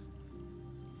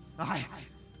 I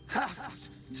have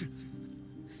to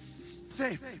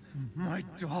save my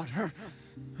daughter.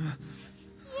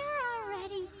 You're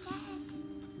already dead.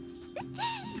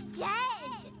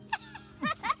 dead!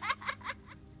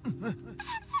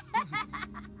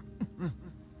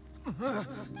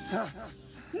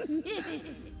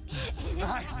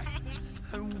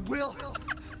 I will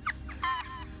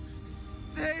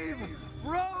save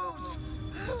Rose!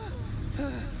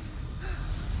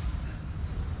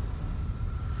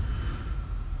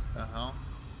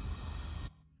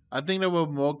 I think they were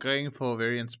more going for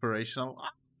very inspirational.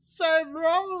 Save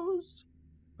Rose!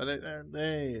 But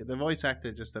the voice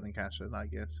actor just didn't catch it, I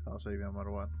guess. I'll save you no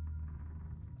matter what.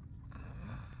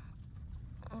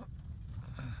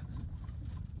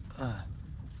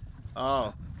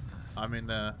 Oh. I mean,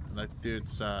 that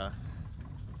dude's,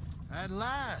 At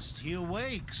last, he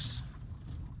awakes.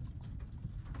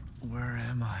 Where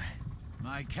am I?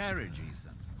 My carriage,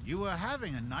 Ethan. You were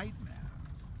having a nightmare.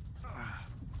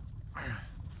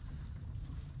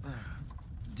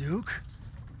 Duke?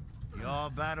 Your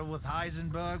battle with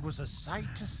Heisenberg was a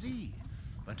sight to see.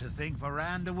 But to think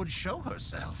Miranda would show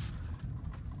herself.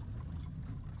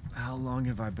 How long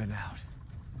have I been out?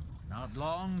 Not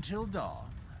long till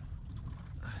dawn.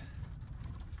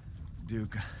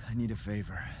 Duke, I need a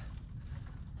favor.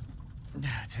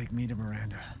 Take me to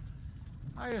Miranda.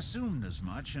 I assumed as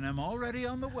much and am already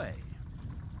on the way.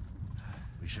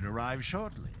 We should arrive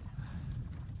shortly.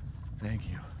 Thank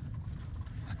you.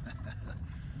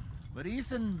 But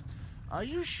Ethan, are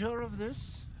you sure of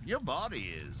this? Your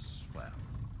body is, well,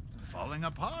 falling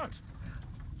apart.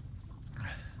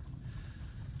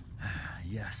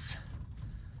 Yes.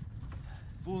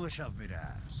 Foolish of me to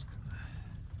ask.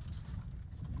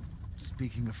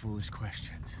 Speaking of foolish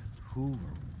questions, who or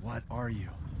what are you?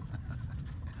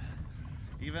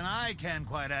 Even I can't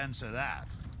quite answer that.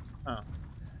 Oh.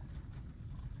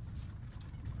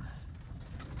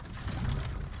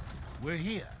 We're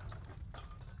here.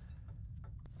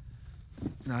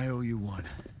 I owe you one.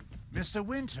 Mr.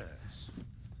 Winters,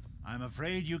 I'm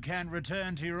afraid you can't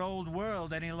return to your old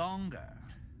world any longer.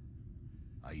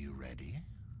 Are you ready?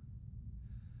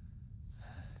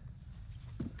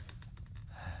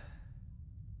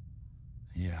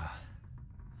 Yeah,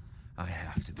 I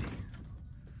have to be.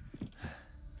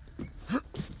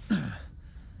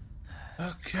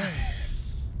 Okay.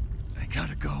 I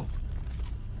gotta go.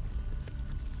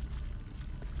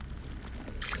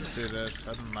 Let's do this.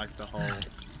 I don't like the whole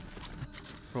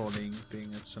crawling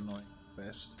thing. It's annoying.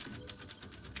 Best.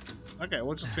 Okay,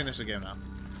 we'll just finish the game now.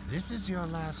 This is your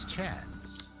last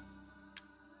chance.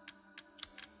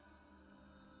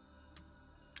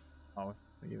 Oh,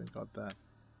 we even got that.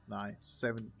 Nice.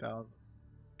 70,000.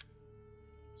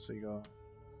 So you go.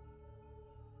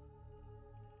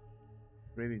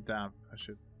 Really damp. I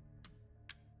should.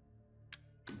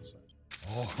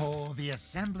 Oh, the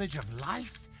assemblage of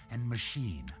life and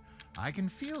machine. I can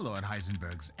feel Lord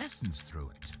Heisenberg's essence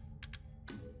through it.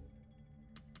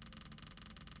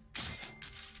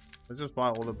 Let's just buy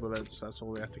all the bullets. That's all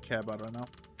we have to care about right now.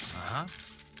 Uh-huh.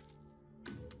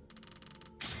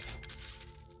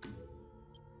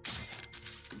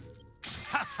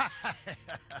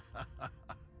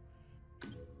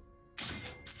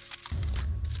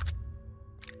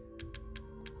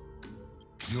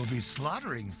 You'll be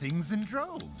slaughtering things in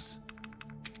droves.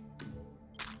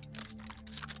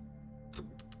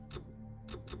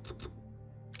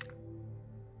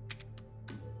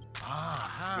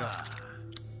 Aha!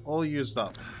 All used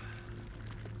up.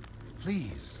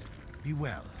 Please, be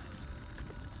well.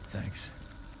 Thanks.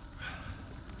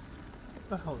 What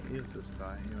the hell is this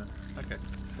guy even? Okay,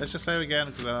 let's just save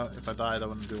again because if I die, I don't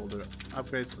want to do all the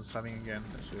upgrades and saving again.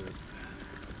 Let's do this.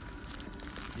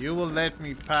 You will let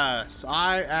me pass.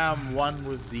 I am one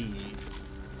with thee.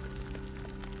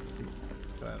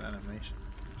 That animation.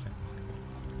 Okay.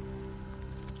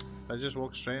 I just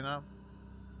walk straight up.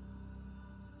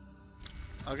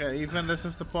 Okay, even this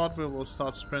is the part where we'll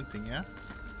start sprinting, yeah?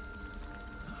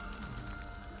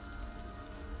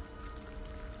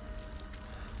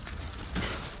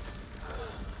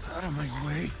 Out of my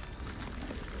way.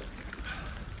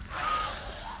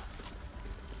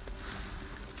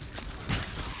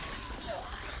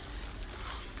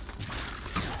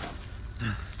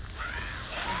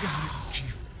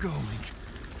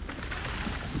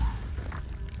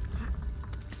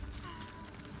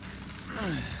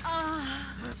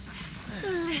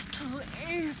 Little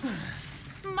Ava,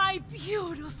 my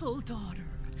beautiful daughter,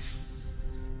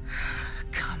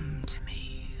 come to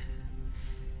me.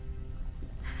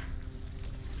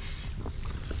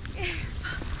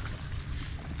 Ava,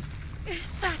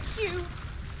 is that you?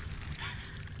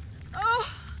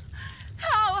 Oh,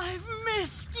 how I've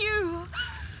missed you.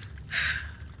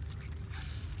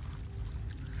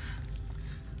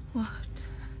 What?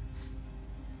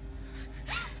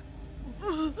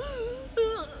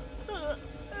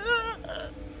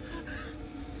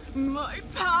 My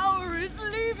power is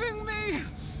leaving me!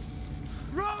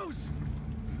 Rose!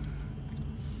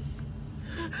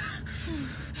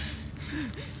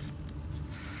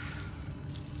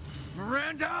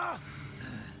 Miranda!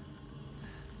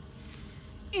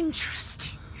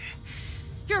 Interesting.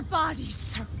 Your body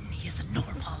certainly isn't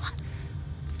normal.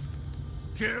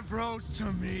 Give Rose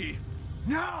to me!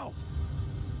 Now!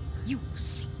 You will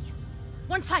see.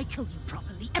 Once I kill you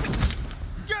properly, everything...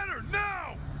 Get her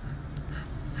now!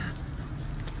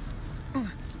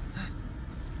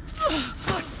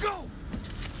 Let go!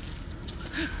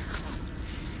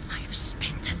 I've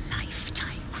spent a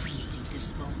lifetime creating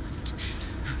this moment.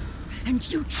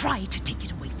 And you tried to take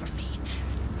it away from me.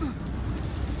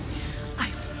 I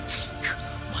will take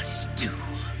what is due.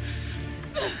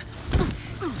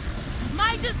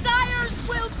 My desires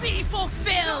will be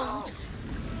fulfilled!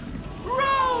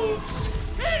 Rose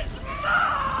is mine!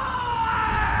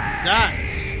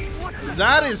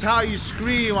 That is how you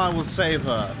scream, I will save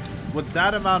her. With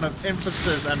that amount of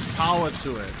emphasis and power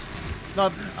to it.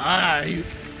 Not, I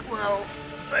will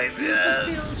save You her.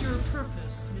 fulfilled your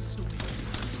purpose, Mr.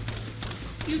 Winters.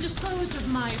 You disposed of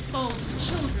my false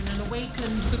children and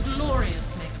awakened the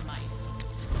glorious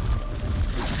Megamycete.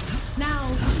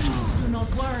 Now, please do not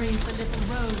worry for little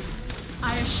Rose.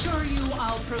 I assure you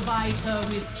I'll provide her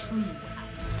with true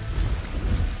happiness.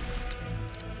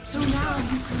 So now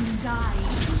you can die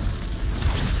peacefully.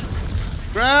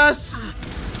 Grass!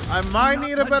 I might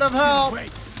need a bit of help.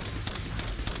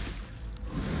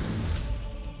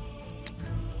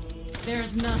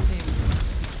 There's nothing.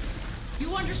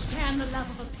 You understand the love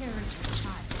of a parent and a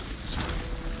child.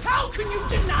 How can you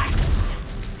deny me?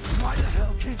 Why the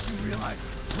hell can't you realize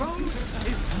Rose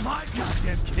is my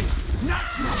goddamn kid,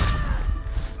 not yours?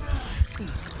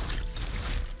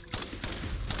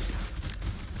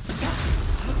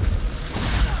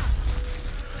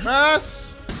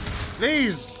 Grass!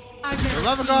 Please! I've For never the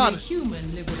love of seen God! a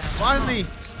human live without Finally!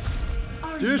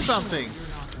 Are Do you something! sure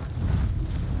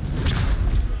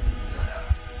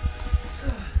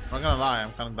I'm not gonna lie,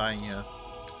 I'm kind of dying here.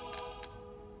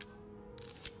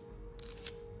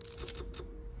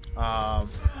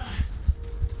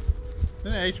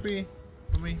 Isn't it HP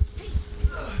for me?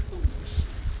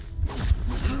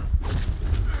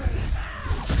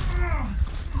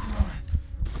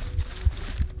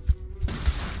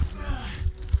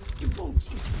 You won't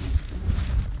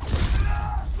interfere.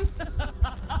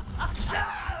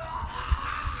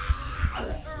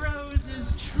 Rose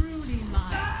is truly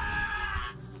mine.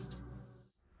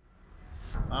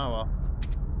 Oh well.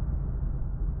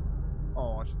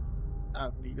 Oh,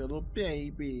 ugly little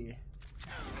baby.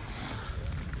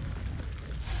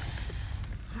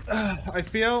 I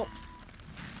feel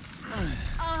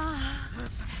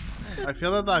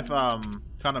that I've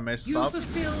kind of messed You up.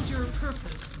 fulfilled your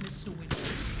purpose, Mr.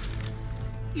 Winters.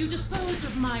 You disposed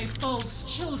of my false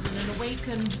children and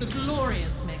awakened the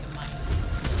glorious Megamycete.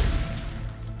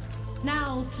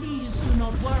 Now, please do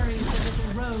not worry for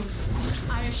little Rose.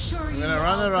 I assure I'm you gonna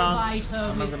run I'll around. provide her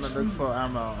I'm not with gonna true look for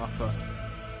ammo after.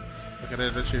 Look at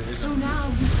it, literally So isn't. now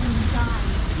you can die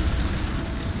peacefully.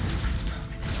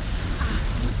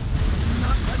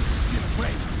 Not letting you get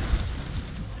away.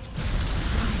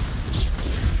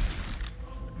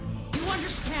 You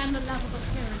understand the love of a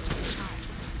parent and a child.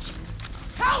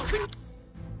 How can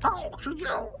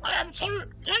you? I am so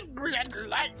angry at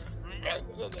life.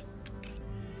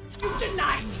 You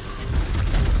deny me.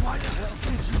 Why the hell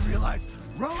can't you realize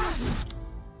Rose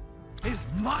is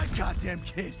my goddamn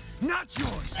kid, not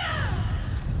yours?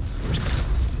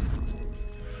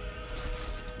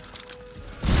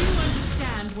 Do you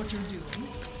understand what you're doing?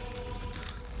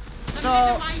 The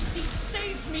Megamycete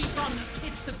saved me from the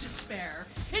pits of despair.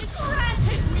 It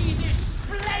granted me this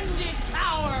splendid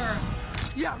power.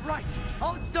 Yeah, right.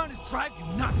 All it's done is drive you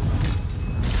nuts.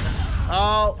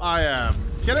 Oh, I am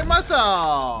killing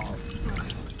myself.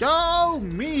 Go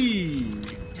me.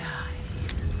 Die.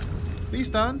 Please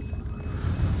don't.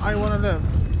 I want to live.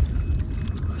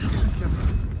 Please don't kill me.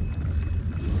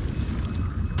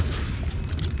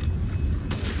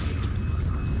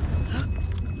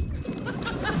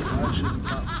 I should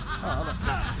not.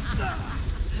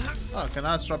 Oh, okay,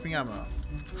 now it's dropping ammo.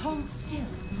 Hold still.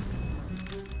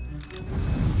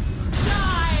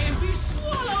 Die and be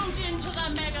swallowed into the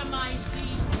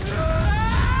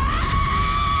Megamycete.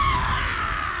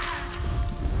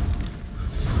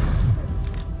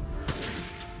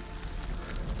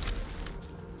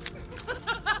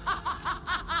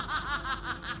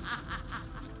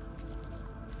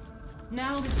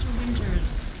 Now, Mr.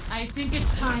 Winters, I think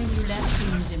it's time you left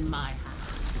things in my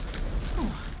hands. Go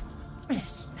on,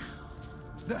 rest now.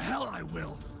 The hell I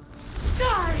will.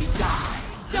 Die, die!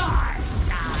 Die,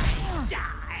 die,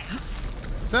 die.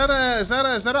 Is that a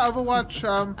Overwatch?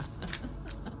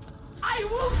 I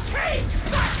will take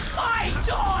back my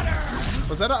daughter.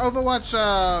 Was that an Overwatch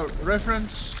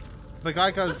reference? The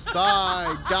guy goes,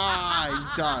 die,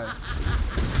 die, die.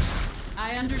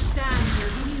 I understand your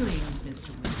feelings, Mr.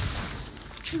 Winters.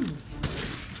 Truly.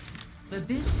 But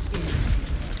this is...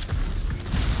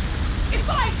 If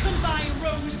I combine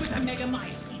Rose with a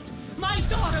Megamycete, my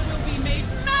daughter will be made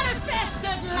manifest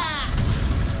at last!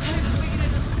 I've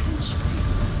waited a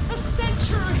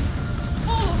century,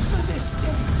 all for this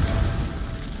day.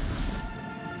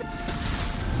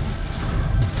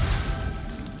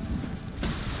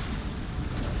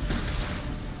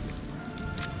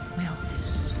 Will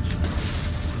this kill me?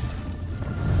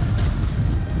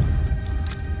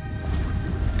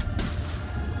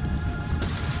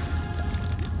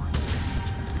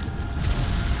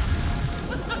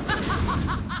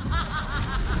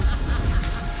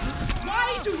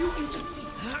 Why do you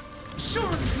interfere? Surely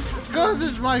you have Because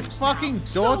it's my fucking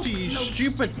daughter, you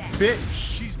stupid bitch.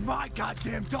 She's my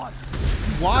goddamn daughter.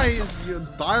 Why is your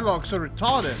dialogue so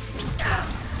retarded?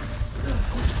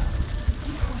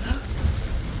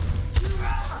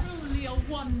 Truly a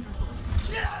wonderful.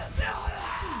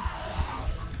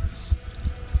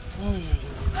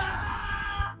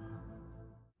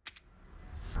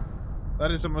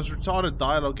 That is the most retarded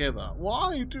dialogue ever.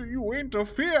 Why do you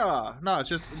interfere? No, it's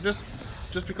just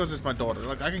because it's my daughter.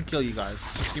 Like, I can kill you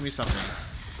guys. Just give me something.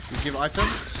 You give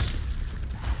items.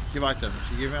 Give items.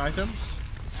 You give me items.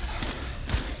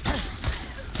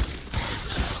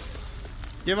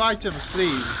 Give items,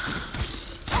 please.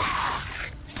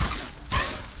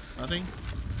 Nothing.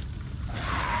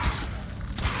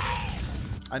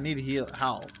 I need heal.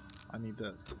 How? I need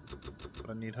this.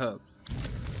 But I need herbs.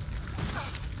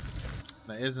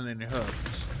 There isn't any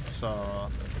herbs, so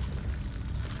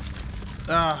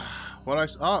oh,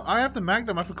 I have the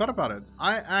Magnum. I forgot about it.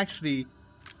 I actually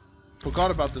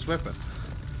forgot about this weapon.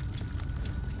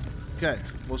 Okay,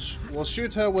 we'll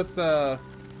shoot her with the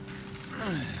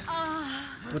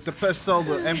pistol.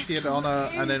 We'll empty it on her,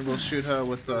 and then we'll shoot her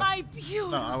with the.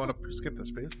 No, I want to skip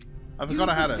this, please. I forgot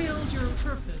I had it. You fulfilled your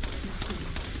purpose, Mr.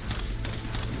 Winters.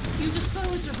 You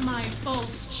disposed of my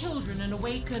false children and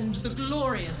awakened the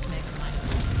glorious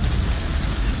Megamycete.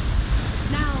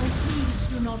 Now, please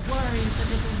do not worry for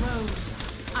little Rose.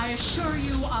 I assure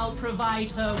you I'll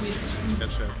provide her with true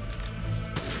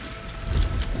peace.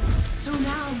 So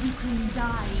now you can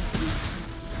die peacefully.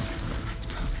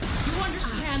 You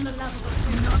understand the level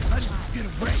of You're not letting me get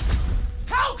away.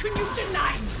 How can you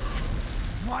deny me?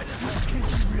 Why the hell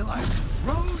can't you realize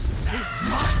Rose is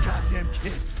my goddamn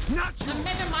kid, not yours? The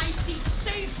Megamycete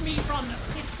saved me from the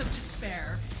pits of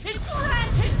despair. It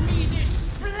granted me this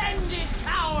splendid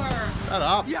power. Shut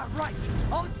up. Yeah, right.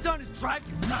 All it's done is drive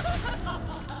you nuts.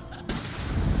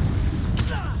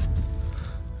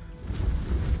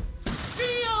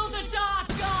 Feel the Dark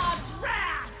God's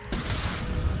wrath.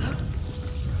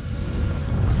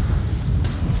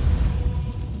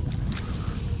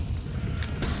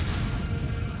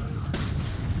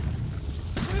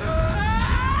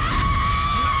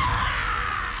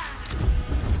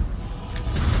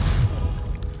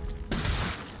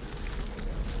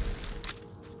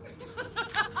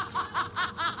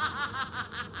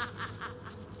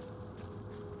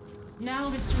 Now,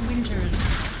 Mr. Winters,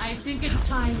 I think it's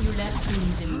time you left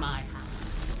things in my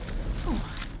hands. Go on,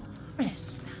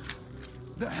 rest now.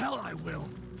 The hell I will.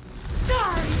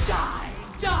 Die, die,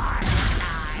 die,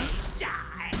 die,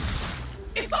 die.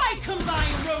 If I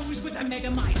combine Rose with a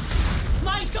Megamycete,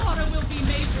 my daughter will be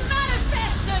made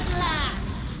manifest at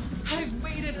last. I've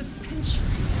waited a century,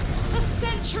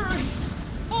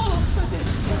 all for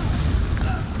this day.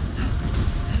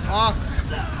 Ah,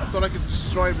 I thought I could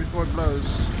destroy it before it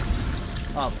blows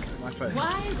up in my face.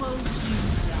 Why won't you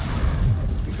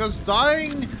die? Because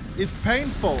dying is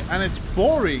painful and it's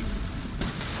boring.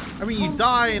 I mean, you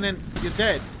die and then you're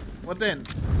dead. What then?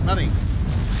 Nothing.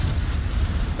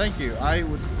 Thank you. I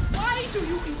would. Why do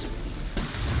you interfere?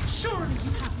 Surely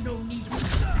you have no need of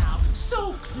this now.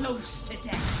 So close to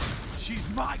death. She's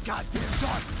my goddamn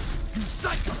daughter. You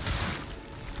psycho.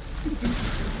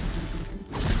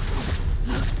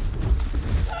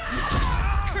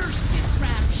 Curse this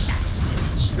ramshackle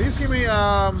village. Please give me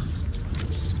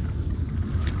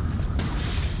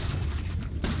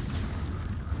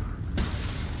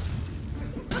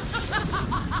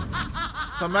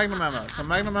some magnum ammo. Some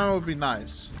magnum ammo would be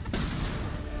nice.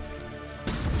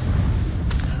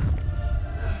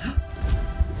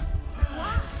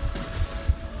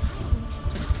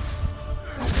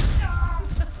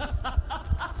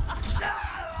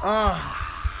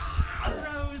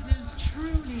 Rose is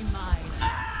truly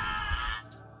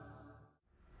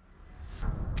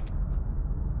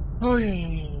Oh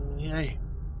yeah.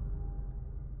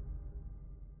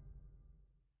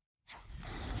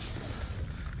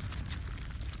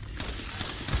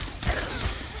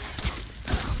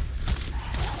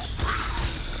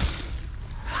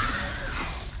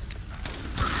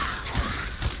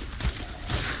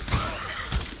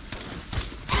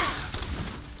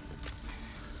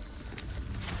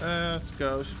 Let's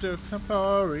go to Duke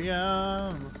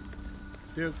Emporium.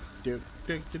 Duke.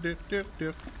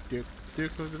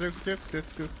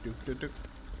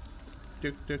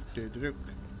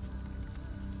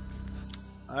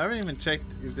 I haven't even checked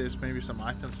if there's maybe some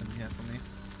items in here for me.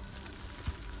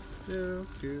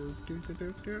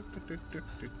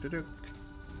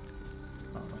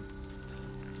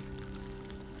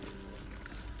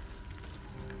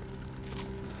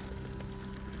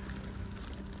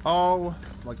 Oh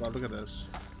my god, look at this.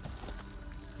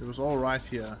 It was all right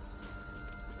here.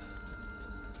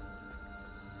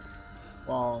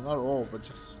 Well, not all, but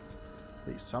just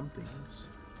at least some things.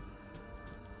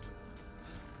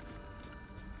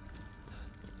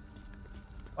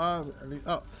 Oh,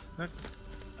 let's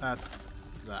add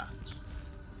that.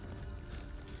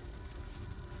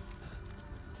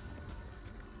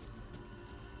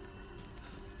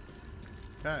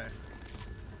 Okay.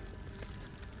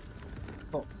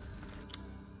 Cool.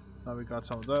 Now we got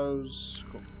some of those.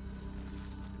 Cool.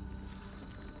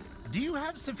 Do you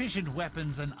have sufficient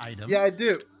weapons and items? Yeah, I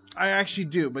do. I actually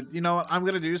do. But you know what? I'm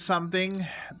gonna do something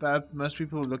that most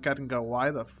people look at and go, "Why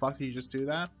the fuck did you just do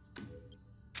that?"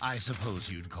 I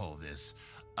suppose you'd call this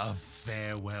a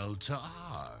farewell to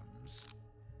arms.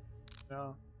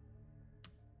 Yeah.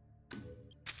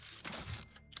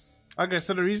 Okay,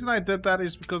 so the reason I did that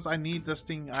is because I need this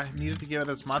thing. I needed to give it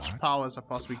as much power as I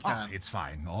possibly can. Oh, it's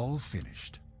fine. All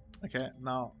finished. Okay,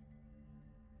 now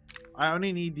I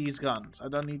only need these guns. I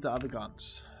don't need the other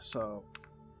guns. So.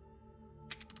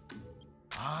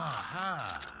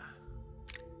 Aha.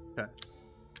 Okay.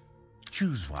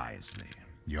 Choose wisely.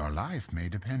 Your life may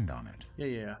depend on it.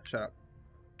 Yeah. Shut up.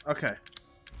 Okay.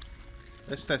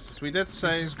 Let's test this. We did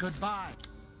save. This is goodbye.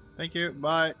 Thank you.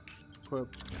 Bye.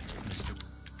 Equip.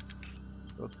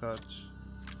 Shortcut.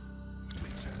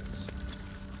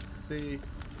 See.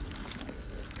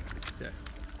 Okay.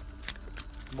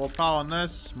 More power on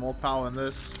this. More power on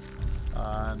this.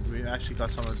 And we actually got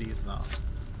some of these now.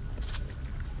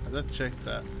 I did check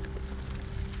that.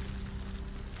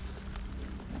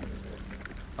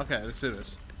 Okay, let's do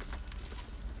this.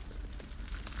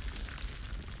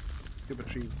 Stupid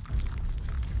trees.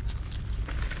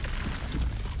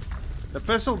 The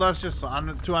pistol does just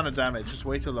 200 damage, just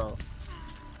way too low.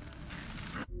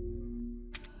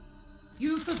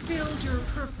 You fulfilled your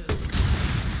purpose,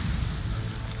 Mr.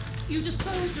 You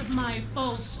disposed of my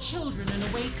false children and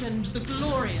awakened the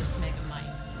glorious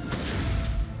Megamycete.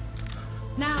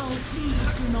 Now,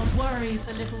 please do not worry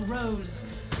for little Rose.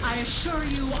 I assure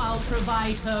you I'll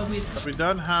provide her with... But we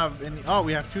don't have any... Oh,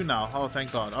 we have two now. Oh,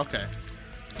 thank God. Okay.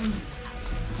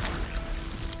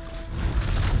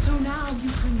 So now you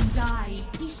can die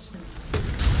peacefully.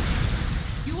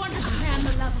 You understand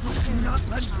the level of... I'm not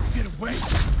letting you get away.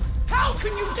 How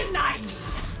can you deny me?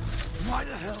 Why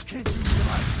the hell can't you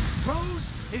realize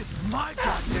Rose is my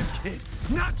goddamn kid,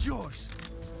 not yours?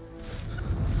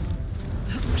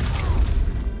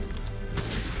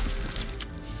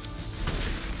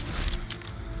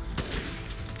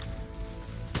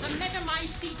 The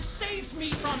Megamycete saved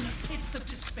me from the pits of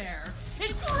despair.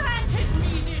 It granted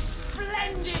me this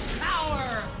splendid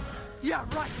power. Yeah,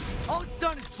 right. All it's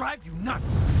done is drive you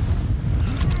nuts.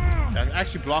 I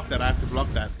actually blocked that. I have to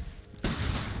block that.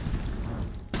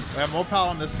 We have more power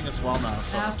on this thing as well now.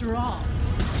 So. After all,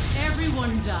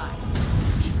 everyone dies.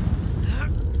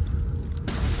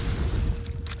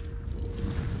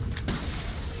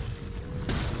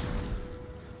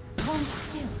 Hold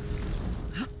still.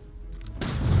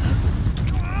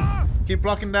 Keep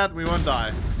blocking that, we won't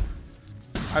die.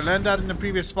 I learned that in the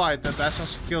previous fight, that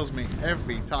just kills me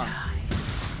every time.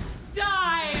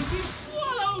 Die and be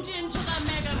swallowed into the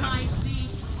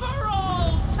Megamycete for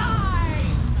all time!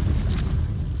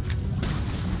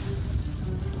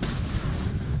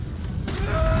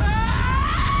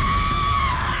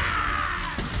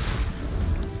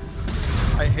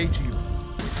 I hate you.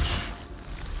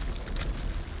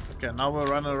 Okay, now we're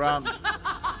running around.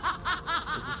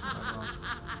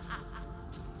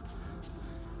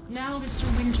 Now, Mr.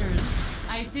 Winters,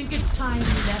 I think it's time you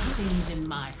left things in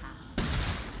my hands.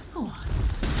 Go on.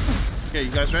 Please. Okay,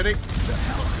 you guys ready?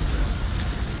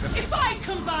 If I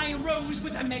combine Rose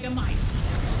with a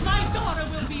Megamycete, my daughter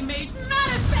will be made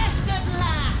manifest at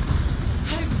last!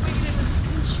 I've waited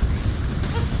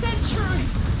a century,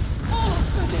 all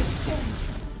for this day.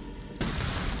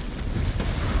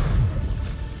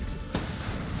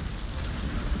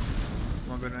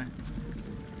 Come on, good night.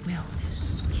 Will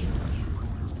this kill you?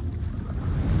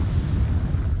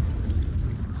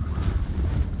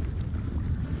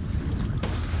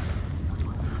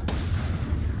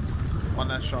 One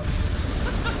last shot.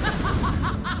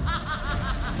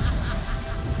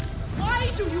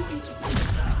 Why do you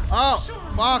interfere? Oh,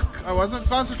 fuck! I wasn't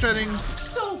concentrating.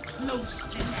 So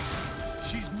close to me.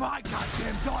 She's my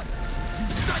goddamn daughter, you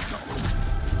psycho!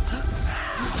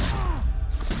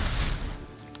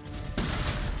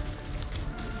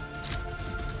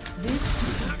 This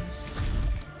is...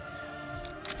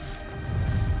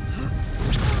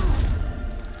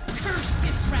 Curse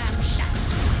this ramshackle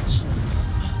bitch!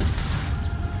 It's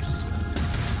worse.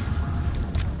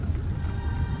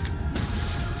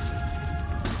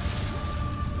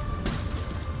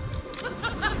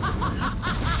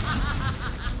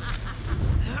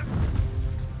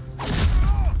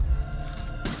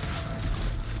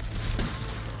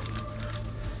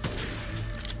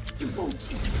 You won't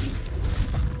interfere.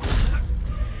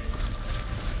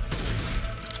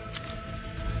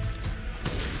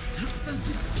 The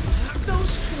villagers,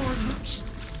 those foreigners,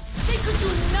 they could do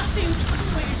nothing to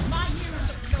assuage my years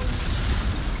of loneliness.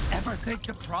 Ever think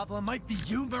the problem might be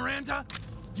you, Miranda?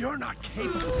 You're not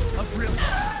capable of real...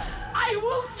 I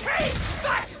will take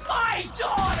back my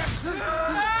daughter!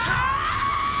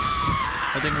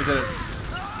 I think we did it.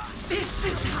 This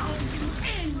is how you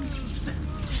end, Ethan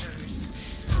Winters.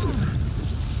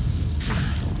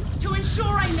 To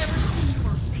ensure I never see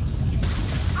your face again,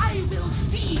 I will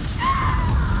feed...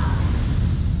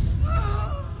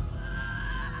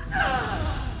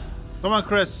 Come on,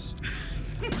 Chris.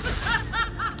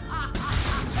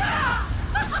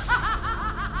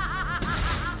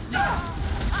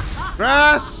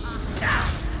 Chris!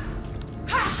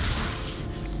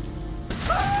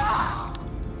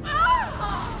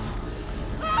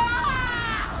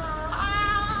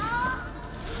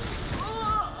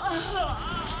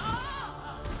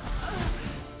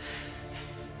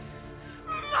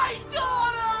 My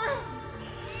daughter!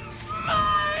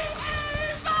 My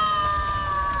Eva!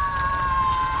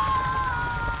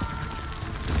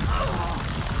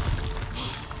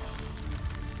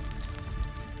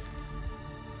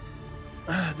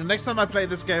 The next time I play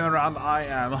this game around, I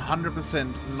am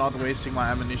 100% not wasting my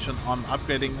ammunition on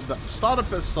upgrading the starter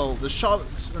pistol, the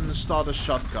shots, and the starter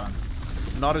shotgun.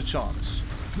 Not a chance.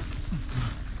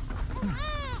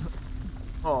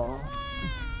 Oh,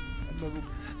 my little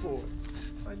boy,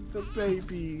 my little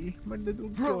baby, my little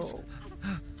girl.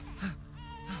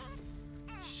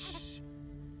 Shh.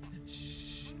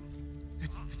 Shh.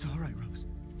 It's all right, Rose.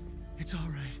 It's all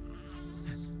right.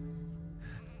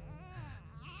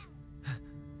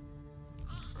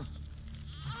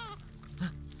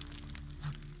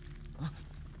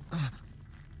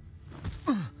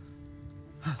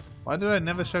 Why did I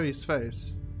never show his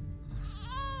face?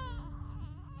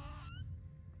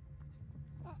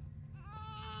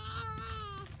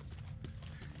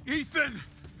 Ethan!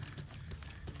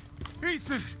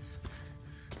 Ethan!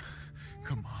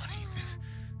 Come on, Ethan.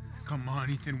 Come on,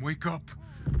 Ethan, wake up.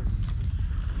 Oh,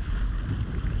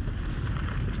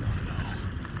 no.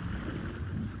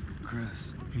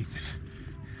 Chris. Ethan.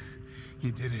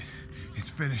 You did it. It's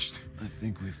finished. I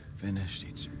think we've finished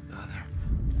each other.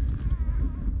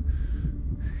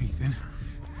 Ethan.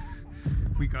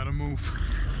 We gotta move.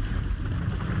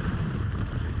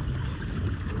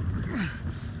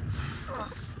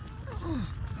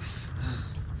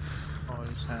 Oh,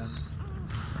 his hand.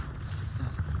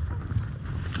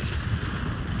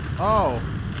 Oh.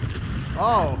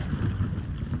 Oh.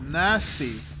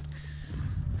 Nasty.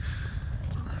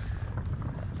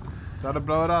 Gotta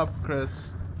blow it up,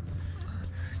 Chris.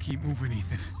 Keep moving,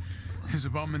 Ethan. There's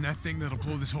a bomb in that thing that'll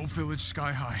blow this whole village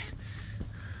sky high.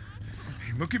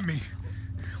 Hey, look at me.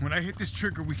 When I hit this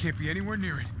trigger, we can't be anywhere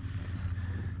near it.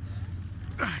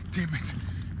 Ah, damn it.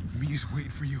 Mia's waiting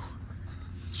for you.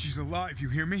 She's alive, you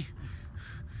hear me?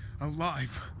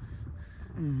 Alive.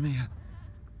 Mia,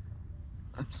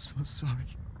 I'm so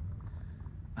sorry.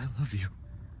 I love you.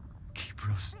 Keep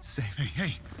Rose safe. Hey,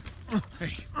 hey.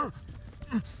 Hey.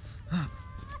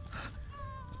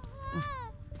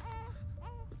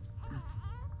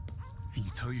 And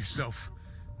you tell yourself.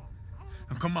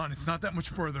 Now come on, it's not that much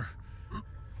further.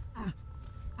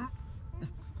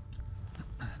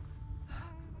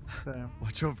 Damn.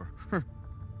 Watch over her.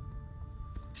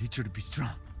 Teach her to be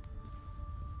strong.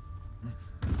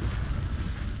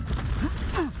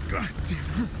 God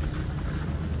damn it.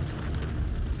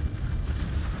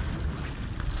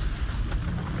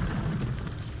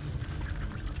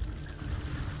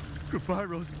 Goodbye,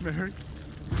 Rosemary.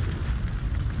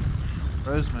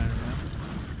 Rosemary, man.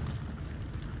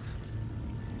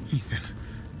 Ethan.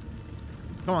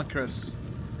 Come on, Chris.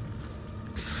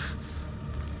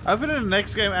 I think the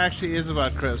next game actually is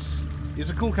about Chris. He's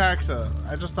a cool character.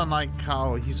 I just don't like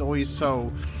how he's always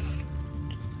so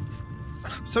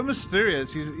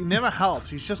mysterious. He never helps.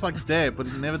 He's just like there, but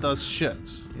he never does shit,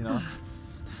 you know?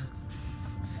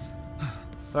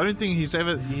 The only thing he's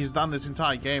done this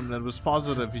entire game that was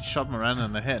positive, he shot Miranda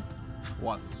in the head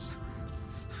once.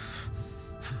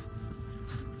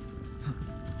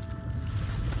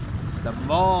 The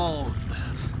mold.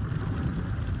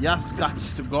 Yes,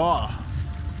 gots to go.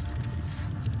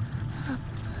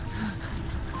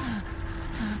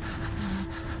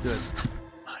 Good.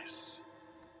 Nice.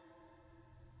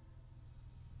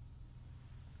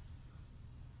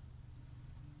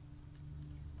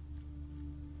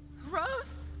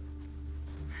 Rose?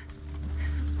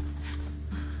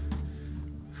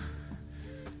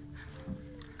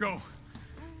 Go.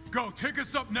 Go, take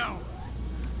us up now.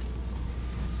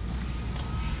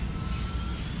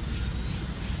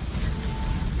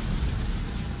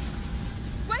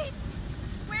 Wait!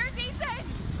 Where's Ethan?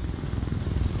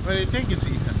 Where do you think it's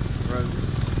Ethan?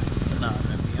 Rose? No,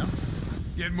 Mia.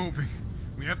 Get moving.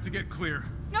 We have to get clear.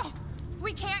 No!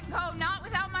 We can't go, not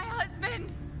without my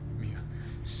husband! Mia,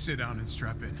 sit down and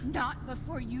strap in. Not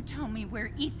before you tell me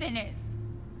where Ethan is.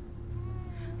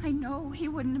 I know he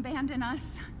wouldn't abandon us.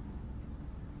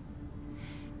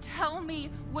 Tell me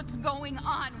what's going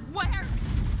on. Where?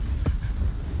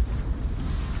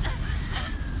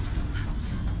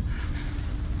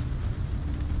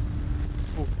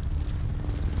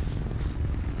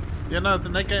 You know, the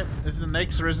next game is the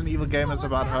next Resident Evil game is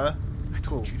about her. I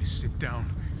told you to sit down.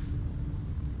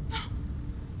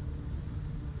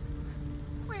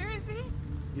 Where is he?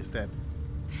 He's dead.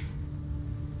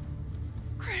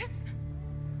 Chris?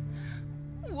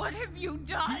 What have you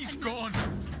done? He's gone.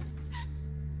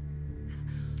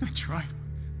 I tried.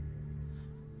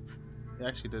 He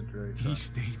actually did really try. He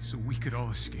stayed so we could all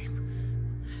escape.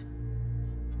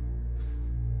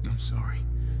 I'm sorry.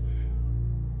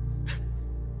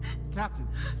 Captain,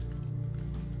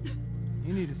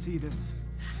 you need to see this.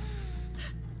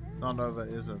 Not over,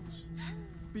 isn't.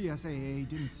 BSAA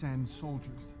didn't send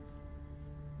soldiers.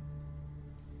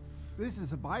 This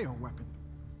is a bioweapon.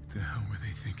 What the hell were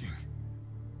they thinking?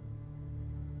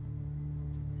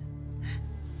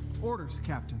 Orders,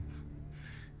 Captain.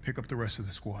 Pick up the rest of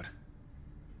the squad.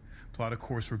 Plot a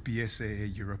course for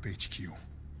BSAA Europe HQ. Is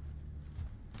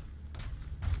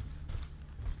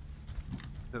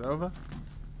it over?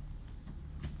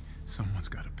 Someone's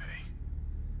got to pay.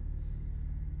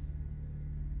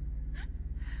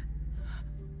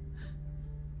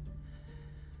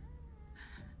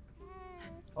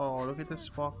 Oh, look at this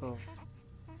sparkle.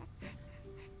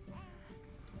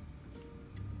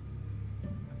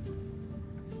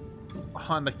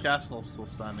 Oh, and the castle's still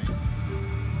standing.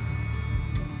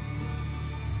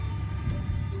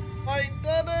 I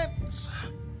did it!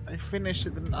 I finished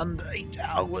it in under 8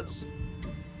 hours.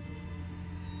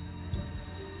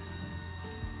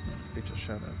 Picture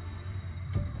shadow.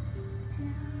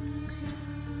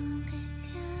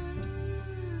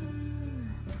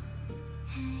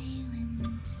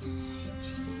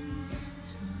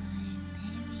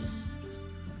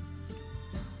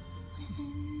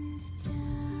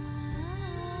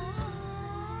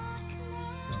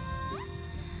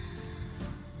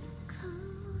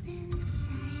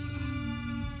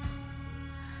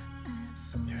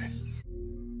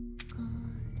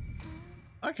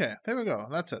 Okay, there we go.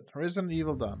 That's it. Resident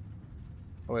Evil done.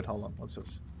 Oh wait, hold on. What's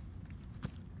this?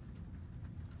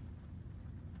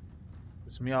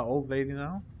 Is Mia old lady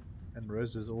now? And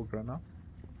Rose is all grown up?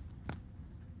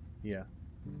 Yeah.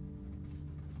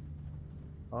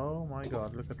 Oh my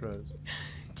god, look at Rose.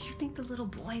 Do you think the little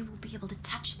boy will be able to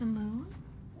touch the moon?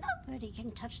 Nobody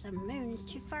can touch the moon. It's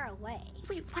too far away.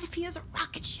 Wait, what if he has a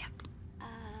rocket ship?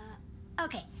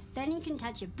 Okay, then he can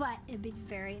touch it, but it'd be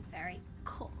very, very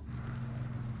cold.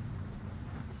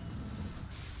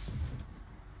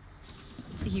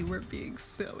 You were being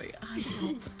silly. I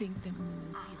don't think the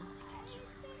moon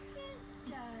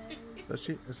Does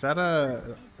she? Is that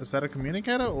a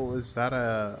communicator or is that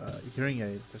a hearing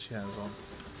aid that she has on?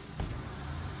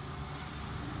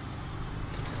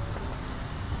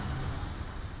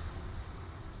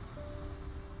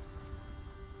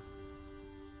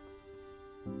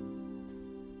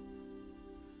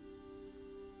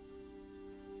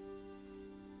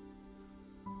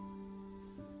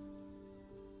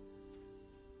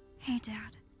 Hey,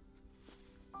 Dad.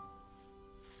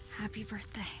 Happy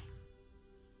birthday.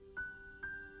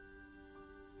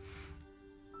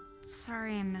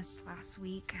 Sorry I missed last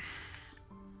week.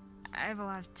 I have a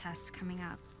lot of tests coming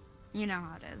up. You know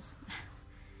how it is.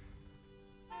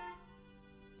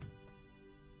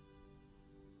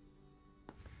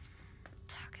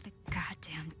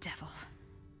 devil.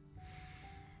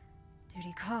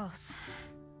 Duty calls.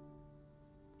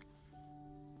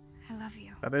 I love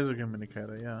you. That is a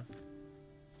communicator, yeah.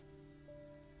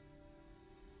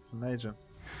 It's an agent.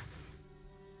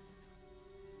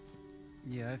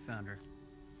 Yeah, I found her.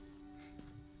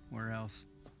 Where else?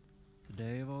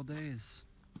 Today of all days.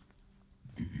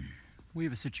 We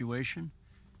have a situation.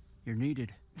 You're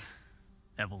needed,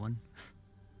 Evelyn.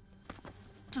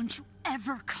 Don't you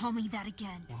ever call me that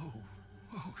again.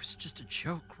 Whoa, it's just a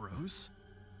joke, Rose.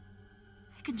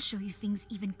 I can show you things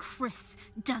even Chris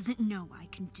doesn't know I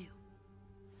can do.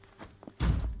 We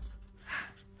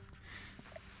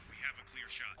have a clear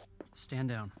shot. Stand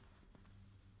down.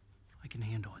 I can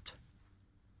handle it.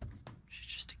 She's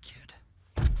just a kid.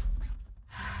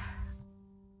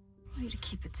 Way to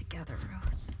keep it together,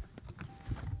 Rose.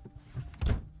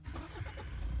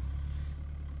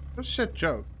 What a shit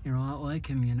joke. You're a lot like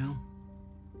him, you know?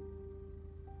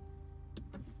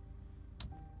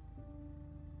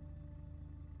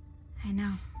 I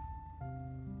know.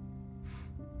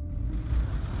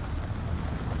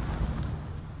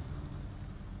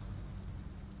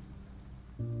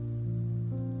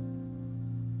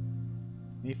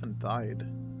 Ethan died,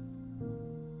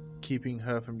 keeping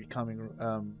her from becoming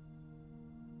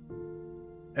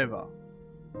Eva.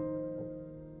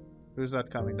 Who's that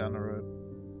coming down the road?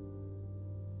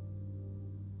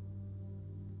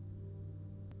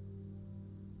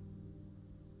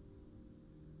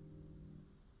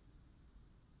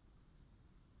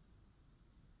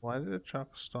 Why did the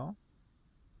truck stop?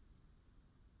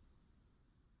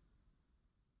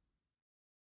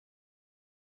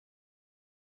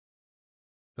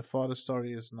 The father's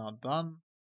story is not done.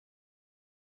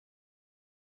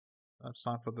 It's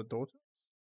time for the daughter.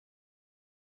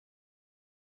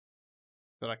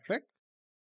 Did I click?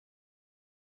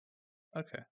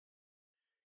 Okay.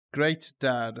 Great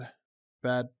dad.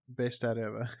 Best dad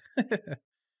ever.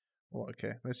 Well,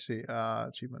 okay, let's see.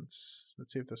 Achievements.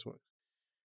 Let's see if this works.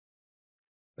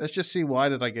 Let's just see, why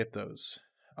did I get those?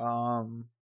 I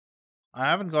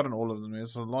haven't gotten all of them.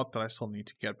 There's a lot that I still need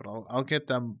to get, but I'll get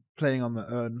them playing on my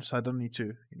own, so I don't need to,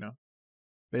 you know.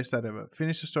 Best dad ever.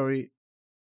 Finish the story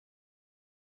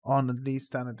on at least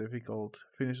standard difficult.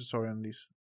 Finish the story on least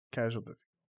casual difficult.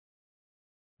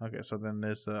 Okay, so then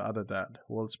there's the other dad.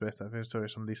 World's best dad. Finish the story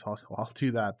on least hardcore. I'll do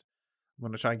that. I'm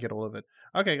gonna try and get all of it.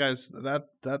 Okay, guys, that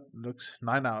looks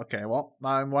 9 hours. Okay, well,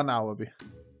 now in 1 hour will be.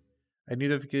 A new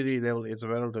difficulty level is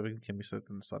available. Difficulty can be set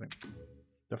in the starting.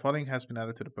 The following has been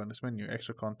added to the bonus menu: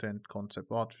 extra content,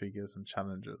 concept art, figures, and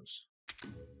challenges.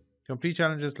 Complete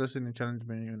challenges listed in the challenge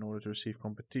menu in order to receive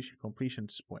completion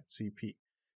points, CP.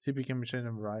 CP can be changed in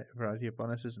a variety of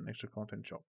bonuses and extra content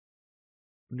shop.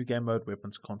 New game mode,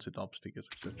 weapons, concept ops, figures,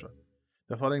 etc.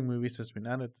 The following movies has been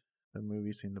added. The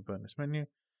movies in the bonus menu.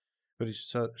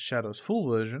 Village Shadows full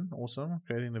version, also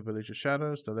creating the Village of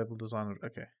Shadows, the level designer.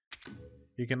 Okay.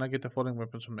 You can now get the following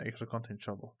weapons from the extra content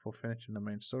shop for finishing the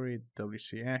main story.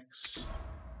 WCX.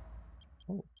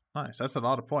 Oh, nice. That's a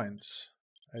lot of points.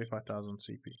 85,000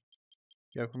 CP.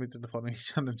 You have completed the following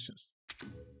challenges.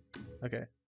 Okay.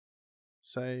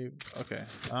 Save. Okay.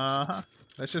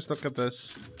 Let's just look at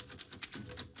this.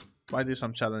 Might do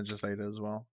some challenges later as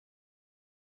well.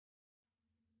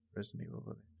 Resident Evil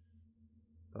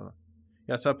Village.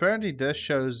 Yeah, so apparently this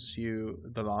shows you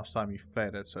the last time you've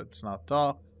played it, so it's not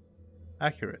dark.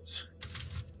 Accurate.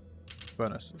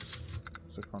 Bonuses.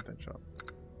 So content shop.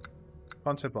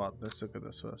 Concept art. Let's look at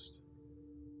this first.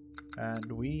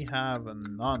 And we have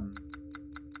none.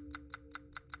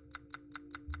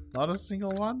 Not a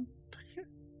single one?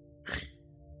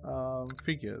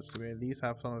 Figures. Do we at least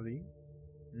have some of these?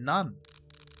 None.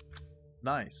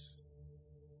 Nice.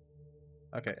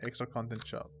 Okay, extra content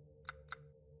shop.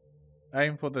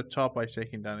 Aim for the top by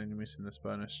taking down enemies in this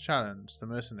bonus challenge. The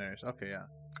mercenaries. Okay, yeah.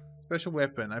 Special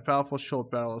weapon. A powerful short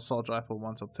barrel assault rifle.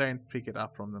 Once obtained, pick it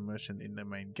up from the merchant in the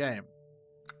main game.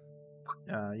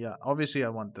 Yeah, obviously I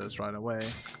want this right away.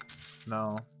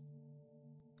 No.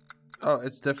 Oh,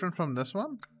 it's different from this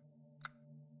one?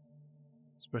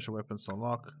 Special weapons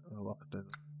unlock.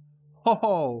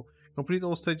 Oh! Complete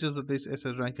all stages with this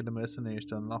SS rank in the mercenaries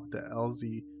to unlock the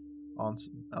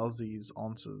LZ's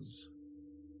answers.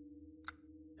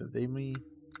 The Demi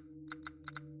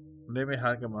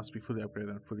Hager must be fully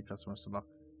upgraded and fully customized to unlock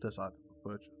this item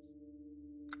for purchase.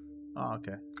 Oh,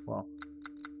 okay. Well.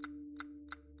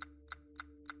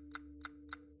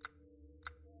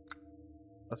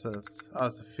 What's this? Oh,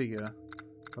 it's a figure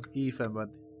of Ethan, but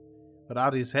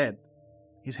without his head.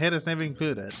 His head is never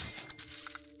included.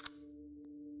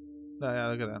 No, yeah,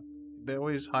 look at that. They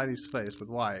always hide his face, but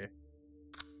why?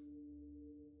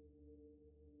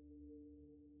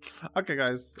 Okay,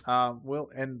 guys,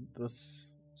 we'll end this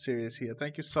series here.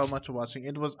 Thank you so much for watching.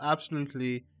 It was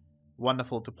absolutely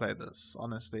wonderful to play this.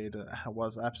 Honestly, it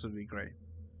was absolutely great.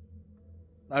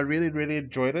 I really, really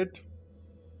enjoyed it.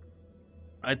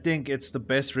 I think it's the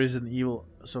best Resident Evil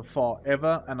so far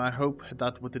ever, and I hope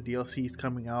that with the DLCs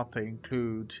coming out, they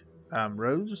include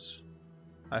Rose.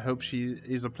 I hope she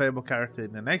is a playable character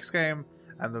in the next game,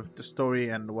 and the story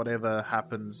and whatever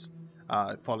happens,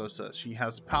 it follows her. She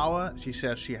has power. She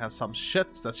says she has some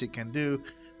shit that she can do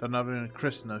that not even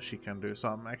Chris knows she can do. So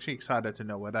I'm actually excited to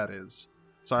know what that is.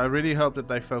 So I really hope that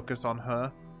they focus on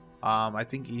her. I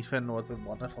think Ethan was a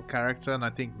wonderful character, and I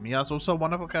think Mia's also a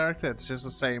wonderful character. It's just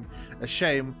a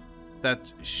shame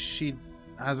that she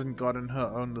hasn't gotten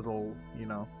her own little, you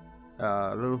know,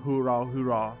 little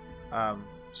hoorah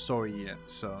story yet.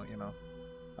 So, you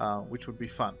know, which would be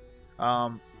fun.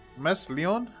 Miss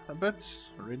Leon a bit.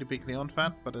 A really big Leon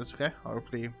fan, but it's okay.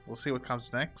 Hopefully, we'll see what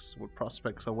comes next. What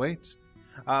prospects await.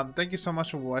 Thank you so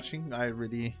much for watching. I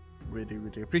really, really,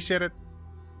 really appreciate it.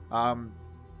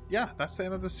 Yeah, that's the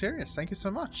end of the series. Thank you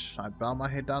so much. I bow my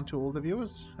head down to all the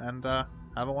viewers, and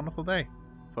have a wonderful day.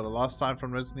 For the last time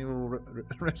from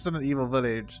Resident Evil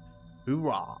Village,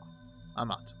 hoorah! I'm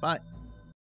out. Bye.